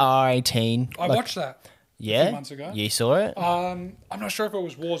 R18. I like, watched that. yeah, few months ago. You saw it? I'm not sure if it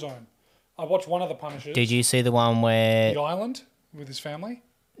was Warzone. I watched one of the Punishers. Did you see the one where? The Island with his family.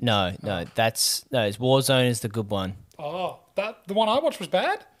 No, it's Warzone is the good one. Oh, the one I watched was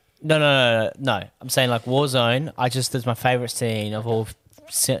bad. No. I'm saying like Warzone. That's my favorite scene of all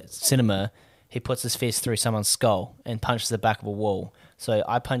cinema. He puts his fist through someone's skull and punches the back of a wall. So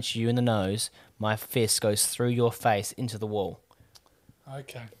I punch you in the nose. My fist goes through your face into the wall.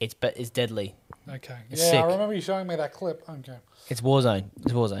 Okay. It's deadly. Okay. It's Yeah, sick. I remember you showing me that clip. Okay. It's Warzone.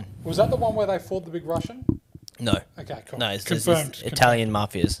 Was that the one where they fought the big Russian? No, Okay, cool. no, it's confirmed. Italian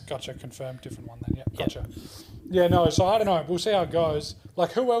mafias. Gotcha. Confirmed. Different one then. Yeah. Gotcha. Yeah. No. So I don't know. We'll see how it goes.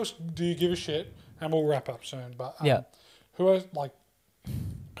 Like, who else do you give a shit? And we'll wrap up soon. But Yeah. Who else? Like,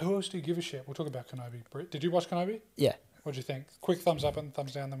 who else do you give a shit? We'll talk about Kenobi. Britt, did you watch Kenobi? Yeah, What do you think? Quick thumbs up and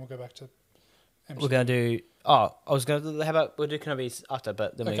thumbs down. Then we'll go back to. MC. we're gonna do. Oh, I was gonna. How about we'll do Kenobi after,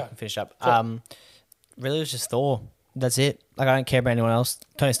 but then we Okay. can finish up. Cool. Really, it was just Thor. That's it. Like I don't care about anyone else.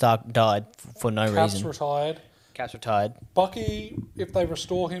 Tony Stark died for no Cap's reason. retired. Cap's retired. Bucky, if they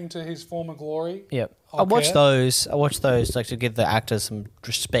restore him to his former glory. Yep. I'll I watch care. those. I watch those like to give the actors some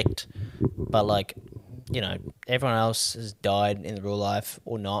respect. But like, everyone else has died in real life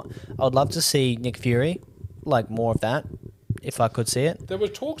or not. I would love to see Nick Fury, like more of that, if I could see it. There were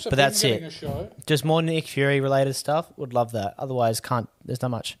talks of But him that's getting it. a show. Just more Nick Fury related stuff. Would love that. Otherwise, can't. There's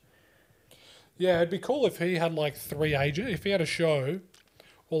not much. Yeah, it'd be cool if he had like 3 agents. If he had a show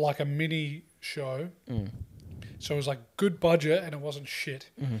or like a mini show. So it was like good budget and it wasn't shit.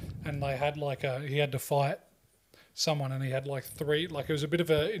 And they had like he had to fight someone and he had like 3, like it was a bit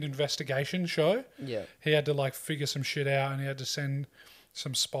of an investigation show. Yeah. He had to like figure some shit out and he had to send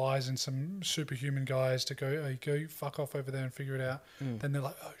some spies and some superhuman guys to go fuck off over there and figure it out. Then they're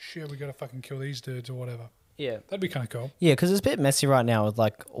like, oh shit, we got to fucking kill these dudes or whatever. Yeah. That'd be kind of cool. Yeah, because it's a bit messy right now with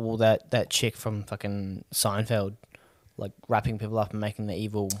like all that chick from fucking Seinfeld, like wrapping people up and making the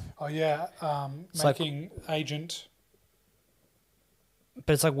evil. Oh yeah, It's like- making agent.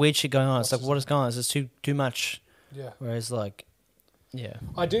 But it's like weird shit going on. It's like what is going on? It's just too much. Yeah, Whereas like, yeah.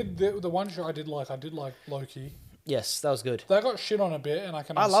 I did the one show I did like Loki. Yes, that was good. They got shit on a bit, and I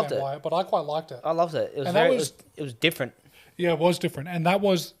can I loved understand it. why, but I quite liked it. I loved it. It was And that very. was- it was different. Yeah, it was different, and that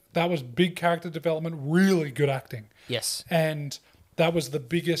was big character development, really good acting, Yes. and that was the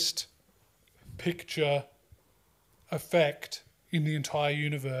biggest picture effect in the entire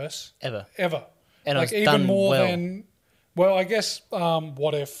universe Ever. ever. And it like was even done more well. than. Well, I guess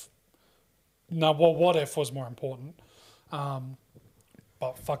What If. No, well, What If was more important.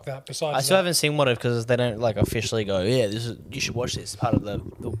 But fuck that. Besides, I still that, haven't seen What If because they don't like officially go. Yeah, you should watch this. It's part of the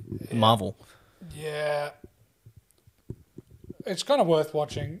Marvel. yeah, it's kind of worth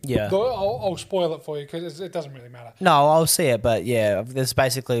watching. Yeah. Though I'll spoil it for you because it doesn't really matter. No, I'll see it, but yeah, there's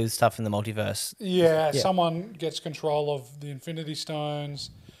basically stuff in the multiverse. Yeah, Yeah. someone gets control of the Infinity Stones,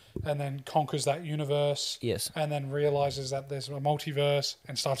 and then conquers that universe. Yes. And then realizes that there's a multiverse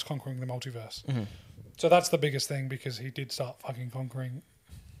and starts conquering the multiverse. Mm-hmm. So that's the biggest thing because he did start fucking conquering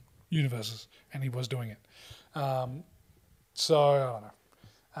universes and he was doing it. So I don't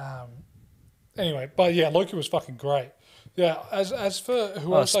know. Anyway, but yeah, Loki was fucking great. Yeah, as for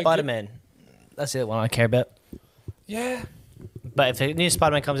who Oh, else? Spider-Man. That's the one I care about. Yeah, But if the new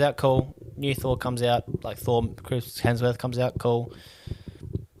Spider-Man comes out, cool. New Thor comes out, like Thor, Chris Hemsworth comes out, cool.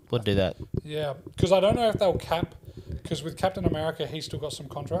 We'll do that. yeah. Because I don't know if they'll cap because with Captain America, he's still got some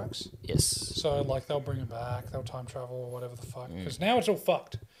contracts. Yes. So like they'll bring him back, they'll time travel or whatever the fuck. Because now it's all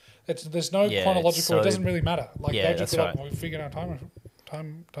fucked. There's no Yeah, it's chronological. so- it doesn't really matter. Like Yeah, they'll just that's be like, right. we figured out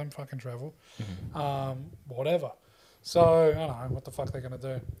time fucking travel, whatever. So I don't know what the fuck they're gonna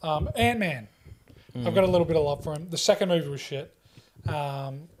do. Ant-Man. I've got a little bit of love for him. The second movie was shit.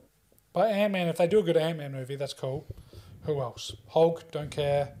 But Ant-Man, if they do a good Ant-Man movie, that's cool. Who else? Hulk, don't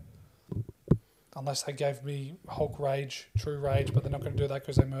care. Unless they gave me Hulk Rage, True Rage, but they're not going to do that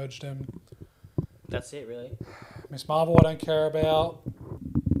because they merged him. That's it, really. Miss Marvel, I don't care about.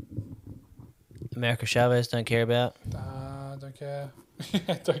 America Chavez, don't care about. Don't care.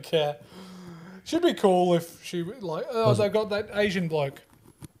 Don't care. Should be cool if she, like, oh, they got that Asian bloke.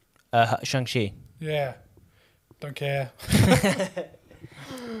 Shang-Chi. Yeah. Don't care.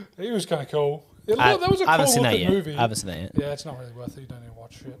 He was kind of cool. That was a I haven't cool seen that looking yet. movie. I haven't seen that yet. Yeah, it's not really worth it. You don't need to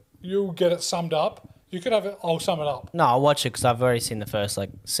watch it. You'll get it summed up. You could have it. I'll sum it up. No, I'll watch it because I've already seen the first like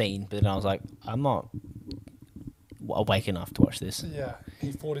scene, but then I was like, I'm not awake enough to watch this. Yeah.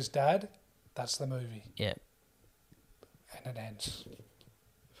 He fought his dad. That's the movie. Yeah. And it ends.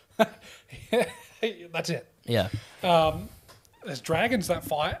 That's it. Yeah. There's dragons that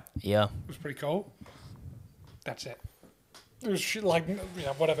fight. Yeah. It was pretty cool. That's it. It was shit like, yeah,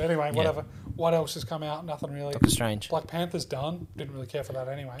 whatever. Anyway, Yeah. whatever. What else has come out? Nothing really. Doctor Strange. Black Panther's done. Didn't really care for that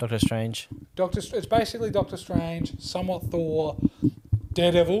anyway. Doctor Strange. It's basically Doctor Strange, somewhat Thor.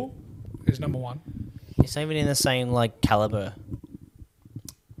 Daredevil is number one. It's not even in the same like caliber.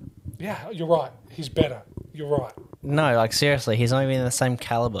 Yeah, you're right. He's better. You're right. No, like seriously, he's not even in the same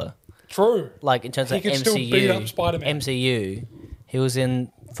caliber. True. Like in terms He of could MCU, still beat up Spider-Man. MCU, he was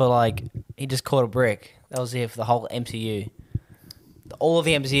in for like he just caught a brick. That was it for the whole MCU. All of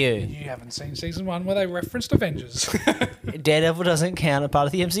the MCU. You haven't seen season one where they referenced Avengers. Daredevil doesn't count as part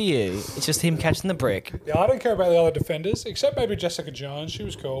of the MCU. It's just him catching the brick. Yeah, I don't care about the other Defenders, except maybe Jessica Jones. She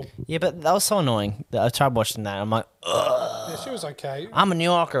was cool. Yeah, but that was so annoying. I tried watching that. I'm like, Yeah, she was okay. I'm a New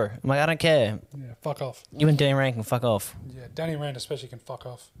Yorker. I'm like, I don't care. Yeah, fuck off. You and Danny Rand can fuck off. Yeah, Danny Rand especially can fuck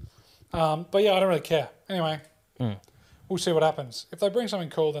off. But yeah, I don't really care. Anyway, we'll see what happens. If they bring something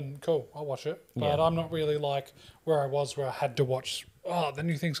cool, then cool. I'll watch it. But Yeah. I'm not really like where I was where I had to watch, the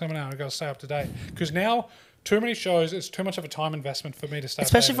new thing's coming out. I've got to stay up to date. Because now, too many shows, it's too much of a time investment for me to stay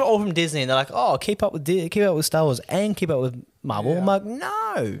Especially for updated. all from Disney. They're like, oh, keep up with Star Wars and keep up with Marvel. Yeah. I'm like,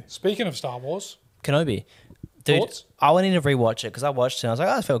 no. Speaking of Star Wars, Kenobi. Dude, Thoughts? I went in to rewatch it because I watched it and I was like,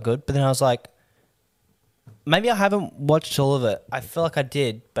 oh, that felt good. But then I was like, maybe I haven't watched all of it. I feel like I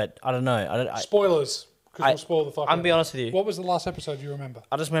did, but I don't know. spoilers, because we'll spoil the fuck I'm out. gonna be honest with you. What was the last episode you remember?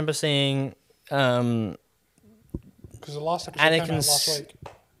 I just remember seeing, Because the last episode came out Anakin's- last week.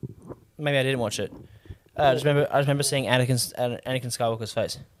 maybe I didn't watch it. I just remember seeing Anakin Skywalker's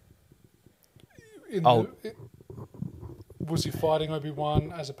face. Was he fighting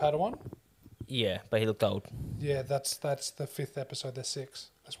Obi-Wan as a Padawan? Yeah, but he looked old. Yeah, that's the 5th episode. There's 6.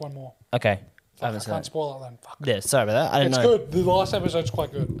 There's one more. Okay. Fuck, I haven't seen can't that. spoil it then. Fuck. Yeah, sorry about that. I didn't It's know. good. The last episode's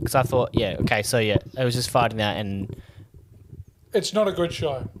quite good. Because I thought, yeah, okay, so yeah, it was just fighting that, and It's not a good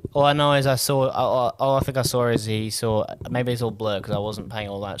show. all I know is all I think I saw is he saw, maybe it's all blurred because I wasn't paying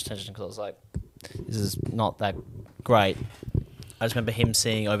all that much attention because I was like, this is not that great. I just remember him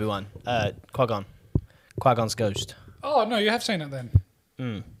seeing Obi-Wan, Qui-Gon's ghost. Oh, no, you have seen it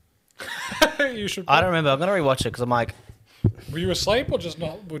then. You should. I don't remember. I'm going to rewatch it because I'm like, Were you asleep or just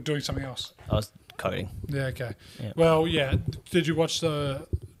not? Were doing something else? I was coding. Yeah, okay. Yeah. Well, yeah. Did you watch the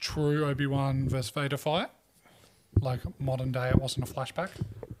true Obi-Wan versus Vader fight? Like modern day, it wasn't a flashback.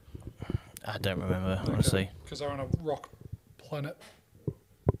 I don't remember, honestly. Because they're on a rock planet.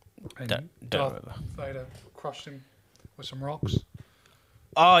 And Don't Darth remember. Vader crushed him with some rocks.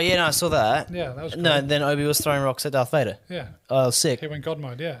 Oh, yeah, no, I saw that. Yeah, that was cool. No, then Obi was throwing rocks at Darth Vader. Yeah. Oh, sick. He went God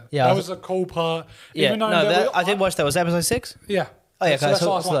mode, yeah. Yeah, That I was a cool part. Yeah, Even though no, that I did watch that. Was that episode 6? Yeah. Oh, yeah, So okay, that's so-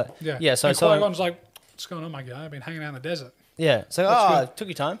 the last so one. that- Yeah. yeah, so and I saw- Qui-Gon's like, what's going on, my guy? I've been hanging out in the desert. Yeah. So, That's it took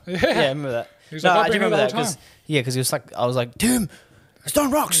your time. Yeah. I remember that. He was No, like, "I've I do been here remember the that whole because he was like, I was like, Tim, it's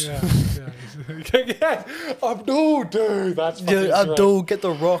throwing rocks. Yeah. Yeah. Abdul, dude. That's fucking Dude, great. Abdul, get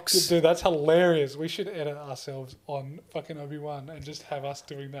the rocks. Dude, that's hilarious. We should edit ourselves on fucking Obi-Wan and just have us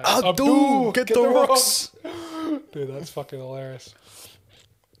doing that. Abdul, get the rocks. Dude, that's fucking hilarious.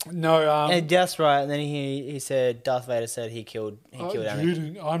 No, And that's right. And then he said, Darth Vader said he killed Anakin. you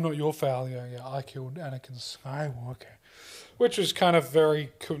didn't, I'm not your failure. Yeah, I killed Anakin Skywalker. Which was kind of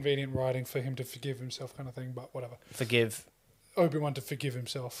very convenient writing for him to forgive himself kind of thing, but whatever. Forgive. Obi-Wan to forgive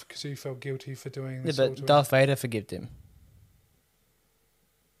himself because he felt guilty for doing Yeah, this. all to but him. Darth Vader forgived him.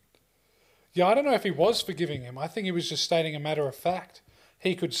 Yeah, I don't know if he was forgiving him. I think he was just stating a matter of fact.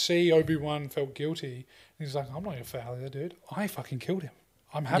 he could see Obi-Wan felt guilty. And he's like, I'm not your failure, dude. I fucking killed him.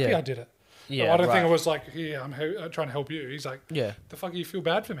 I'm happy Yeah. I did it. Yeah, I don't think right. it was like, yeah, I'm trying to help you. He's like, Yeah. the fuck you feel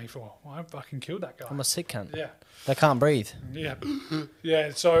bad for me for? I fucking killed that guy. I'm a sick cunt. Yeah. They can't breathe. Yeah.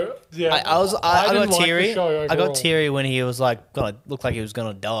 Yeah. So, yeah. I didn't got like teary. the show I got overall. teary when he was like gonna look like he was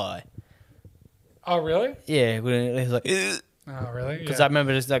gonna die. Oh, really? Yeah, when he was like, Oh, really? because Yeah. I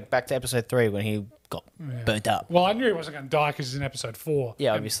remember just like back to episode 3 when he got Yeah. burnt up. Well, I knew he wasn't going to die because he's in episode 4.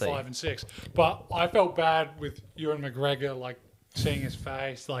 Yeah, and obviously. 5 and 6. But I felt bad with Ewan McGregor, like, seeing his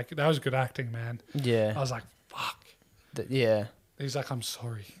face. Like, that was good acting, man. I Yeah, was like, fuck. yeah, He's like, I'm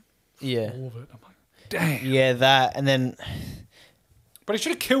sorry. yeah, All of it. I'm like, damn. yeah. That and then But he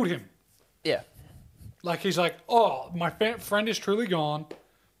should have killed him. yeah, Like, he's like, oh, my friend is truly gone.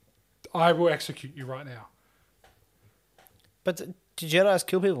 I will execute you right now. but do Jedi's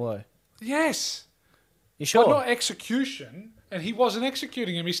kill people though? Yes. You sure? But not execution. And he wasn't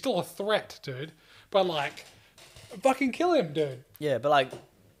executing him. He's still a threat, dude. But, like, fucking kill him, dude. Yeah, but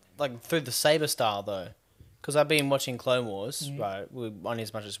like through the saber style though, because I've been watching Clone Wars, Mm. right? Only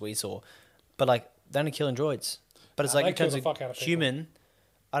as much as we saw, but like they're only killing droids. But it's like They in kill terms the of fuck out of people. human,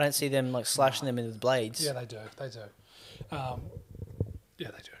 I don't see them like slashing them into the blades. Yeah, they do. They do. Yeah, they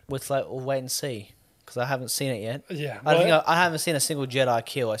do. It's like we'll wait and see because I haven't seen it yet. Yeah. I think well, I haven't seen a single Jedi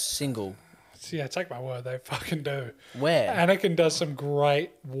kill a single. yeah, take my word, they fucking do. Where Anakin does some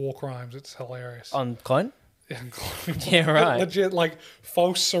great war crimes. It's hilarious. on Clone? Yeah, Yeah, right. Legit, like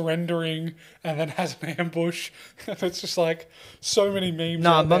false surrendering, and then has an ambush. It's just like so many memes.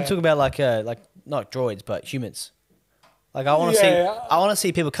 No, out I'm there. talking about like not droids but humans. Like I want to Yeah. see I want to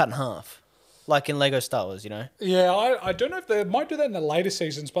see people cut in half, like in Lego Star Wars, you know. Yeah, I don't know if they might do that in the later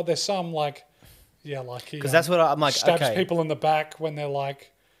seasons, but there's some like, yeah, like he Because that's what I'm like. stabs Okay, people in the back when they're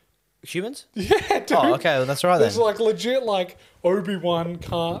like, humans. yeah, dude. Oh, okay, well, that's all right There's then. like legit like Obi-Wan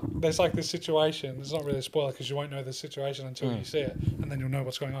can't. There's like this situation. It's not really a spoiler because you won't know the situation until Hmm. you see it, and then you'll know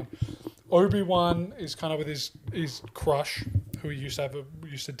what's going on. Obi-Wan is kind of with his crush, who he used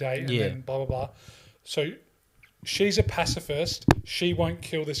to date, and Yeah. then blah blah blah. So she's a pacifist. She won't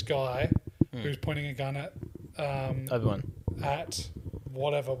kill this guy who's pointing a gun Obi-Wan. at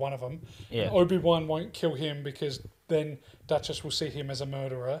whatever one of them. Yeah. Obi-Wan won't kill him because then Duchess will see him as a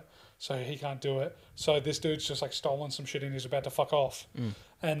murderer, so he can't do it. So this dude's just like stolen some shit and he's about to fuck off.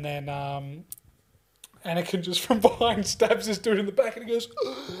 And then Anakin just from behind stabs this dude in the back and he goes,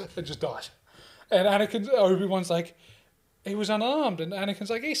 and just dies. And Obi-Wan's like, he was unarmed. And Anakin's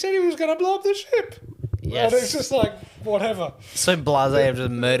like, he said he was going to blow up the ship. Yes. And it's just like, whatever. So blasé of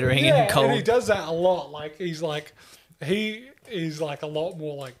just murdering in Yeah, cold. and he does that a lot. Like he is like a lot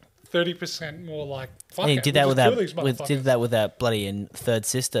more like 30% more like. Fuck He it, did we'll that with just kill that. these Did motherfuckers. that with that bloody and third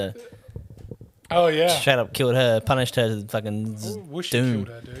sister. Oh yeah. Straight up killed her, punished her to fucking Wish you doom. killed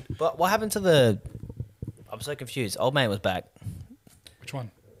her, dude. But what happened to the? I'm so confused. Old man was back. Which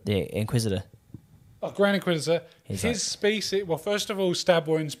one? The Inquisitor. Oh, Grand Inquisitor. He's His like- species. Well, first of all, stab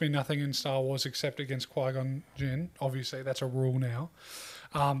wounds mean nothing in Star Wars except against Qui-Gon Jinn. Obviously, that's a rule now.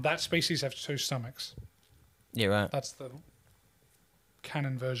 That species has 2 stomachs. Yeah, right. That's the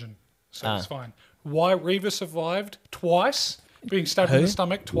canon version, so Ah. it's fine. Why Reva survived twice, being stabbed in Who? the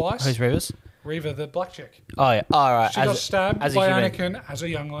stomach twice. Who's Rivers? Reva, the black chick. Oh yeah. All right. She got stabbed as a by human. Anakin as a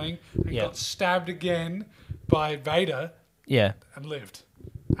youngling, and Yeah. got stabbed again by Vader Yeah. and lived.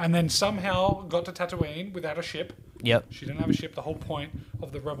 And then somehow got to Tatooine without a ship. Yep. She didn't have a ship. The whole point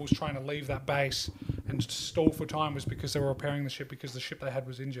of the rebels trying to leave that base and stall for time was because they were repairing the ship because the ship they had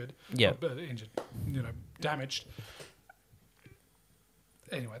was injured. Yep. Injured, damaged.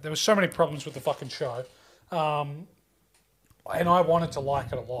 Anyway, there were so many problems with the fucking show. And I wanted to like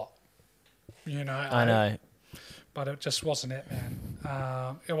it a lot. I know. But it just wasn't it,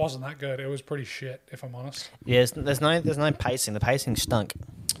 man. It wasn't that good. It was pretty shit, if I'm honest. Yeah. There's no pacing. The pacing stunk.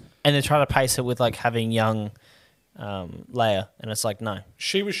 And they try to pace it with like having young Leia, and it's like no,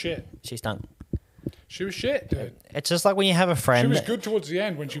 She was shit. she stunk. She was shit, dude. It's just like when you have a friend. She was good towards the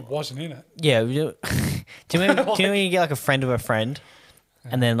end when she wasn't in it. Yeah. Do you remember when you get like a friend of a friend,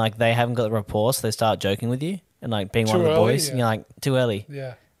 and then like they haven't got the rapport, so they start joking with you and like being one Too of the early, boys, and yeah. you're like too early.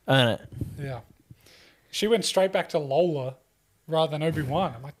 Yeah, Earn it. yeah. She went straight back to Lola rather than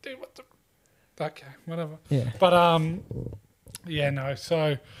Obi-Wan. I'm like, dude, what the... Okay, whatever. Yeah. But, yeah, no.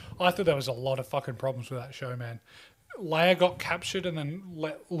 So I thought there was a lot of fucking problems with that show, man. Leia got captured and then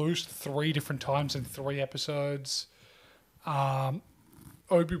let loose 3 different times in 3 episodes.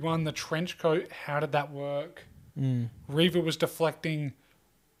 Obi-Wan, the trench coat, how did that work? Reva was deflecting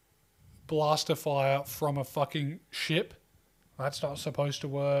blaster fire from a fucking ship. That's not supposed to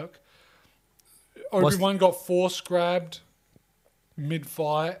work. What's- Obi-Wan got force grabbed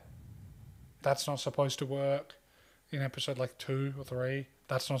mid-fight, that's not supposed to work. In episode like 2 or 3,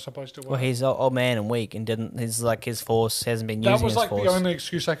 that's not supposed to work. Well, he's old man and weak, and didn't. His force hasn't been using That was his like force. the only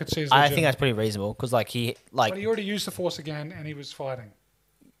excuse I could see. Is I legitimate. think that's pretty reasonable because But he but already used the force again, and he was fighting.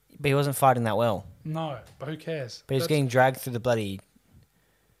 he wasn't fighting that well. No, but who cares? But he was That's getting dragged through the bloody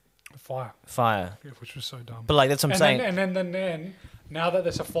fire, fire. yeah, which was so dumb. But like that's what I'm and saying. then, now that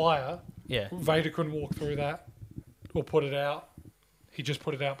there's a fire, Yeah. Vader couldn't walk through that or put it out. He just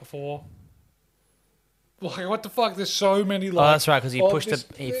put it out before. Like, what the fuck? There's so many, Oh, like... that's right, because he oh, pushed this-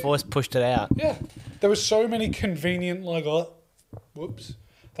 it. He force pushed it out. Yeah. There was so many convenient, like, whoops.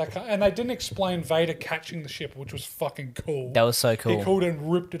 And they didn't explain Vader catching the ship, which was fucking cool. That was so cool. He called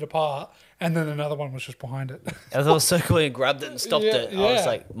and ripped it apart, and then another one was just behind it. That was so cool. He grabbed it and stopped Yeah, it. I was yeah.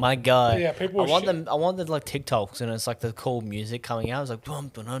 like, my god. Yeah, people I were want shit. them. I want the like TikToks and it's like the cool music coming out. It's like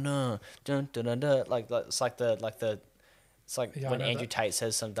dun dun dun dun dun dun dun dun. Like it's like the. It's like Yeah, I when know Andrew that. Tate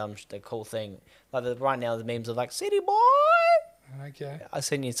says some dumb, the cool thing. Like right now, the memes are like "City Boy." Okay. I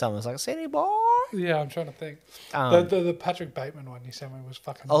sent you some. It's like "City Boy." Yeah, I'm trying to think. Um, The Patrick Bateman one you sent me was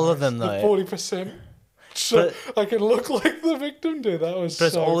fucking All of nice. them, The though. 40%. So I can look like the victim, dude. That was But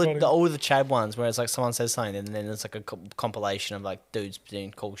it's so all funny. all the Chad ones where it's like someone says something and then it's like a compilation of like dudes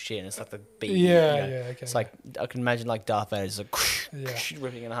doing cool shit and it's like the beat. Yeah, you know? yeah, okay, It's like I can imagine like Darth Vader is like Yeah.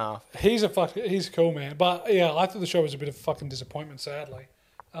 ripping in half. He's a cool man. But yeah, I thought the show was a bit of a fucking disappointment, sadly.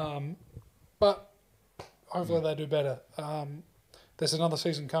 But hopefully they do better. There's another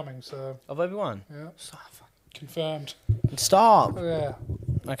season coming, so Of Obi-Wan. yeah, So, fuck. confirmed. Stop. Yeah,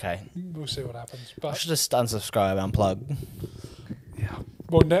 Okay. we'll see what happens. I But should just unsubscribe, unplug. yeah,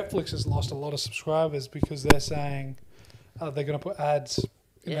 well, Netflix has lost a lot of subscribers because they're saying they're going to put ads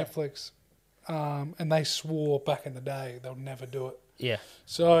in Yeah. Netflix, and they swore back in the day they'll never do it. Yeah.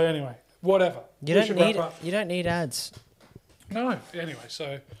 So anyway, whatever. You We should wrap up. don't need ads. No. Anyway,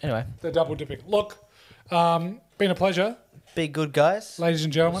 so Anyway, they're double dipping. Look, been a pleasure, be good, guys. ladies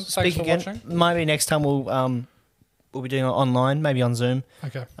and gentlemen. Thanks Speak for again. watching. Maybe next time we'll be doing it online, maybe on Zoom.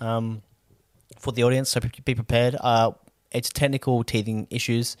 Okay. For the audience, so be prepared. It's technical teething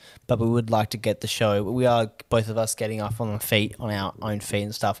issues, but we would like to get the show. We are both of us getting off on our own feet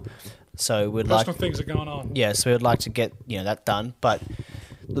and stuff. So we'd like, Personal things are going on. yeah. So we'd like to get that done, but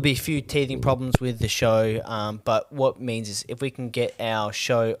there'll be a few teething problems with the show. But what it means is if we can get our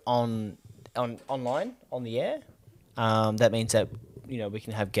show online on the air, that means that we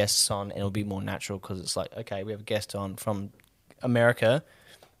can have guests on and it'll be more natural because it's like, okay, we have a guest on from America.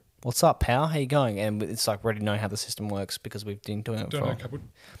 What's up, pal? How you going? And it's like already know how the system works because we've been doing it Done for it a couple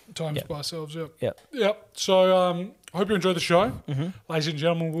times Yep. by ourselves. Yep. Yep. Yep. So I hope you enjoyed the show. Mm-hmm. Ladies and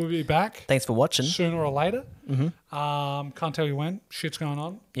gentlemen, we'll be back Thanks for watching. sooner or later. Mm-hmm. Can't tell you when. Shit's going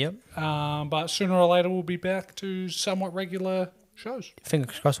on. Yep. But sooner or later, we'll be back to somewhat regular shows.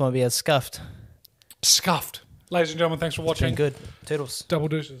 Fingers crossed won't be as scuffed. Scuffed. Ladies and gentlemen, thanks for It's been watching. good. Toodles. Double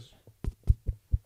deuces.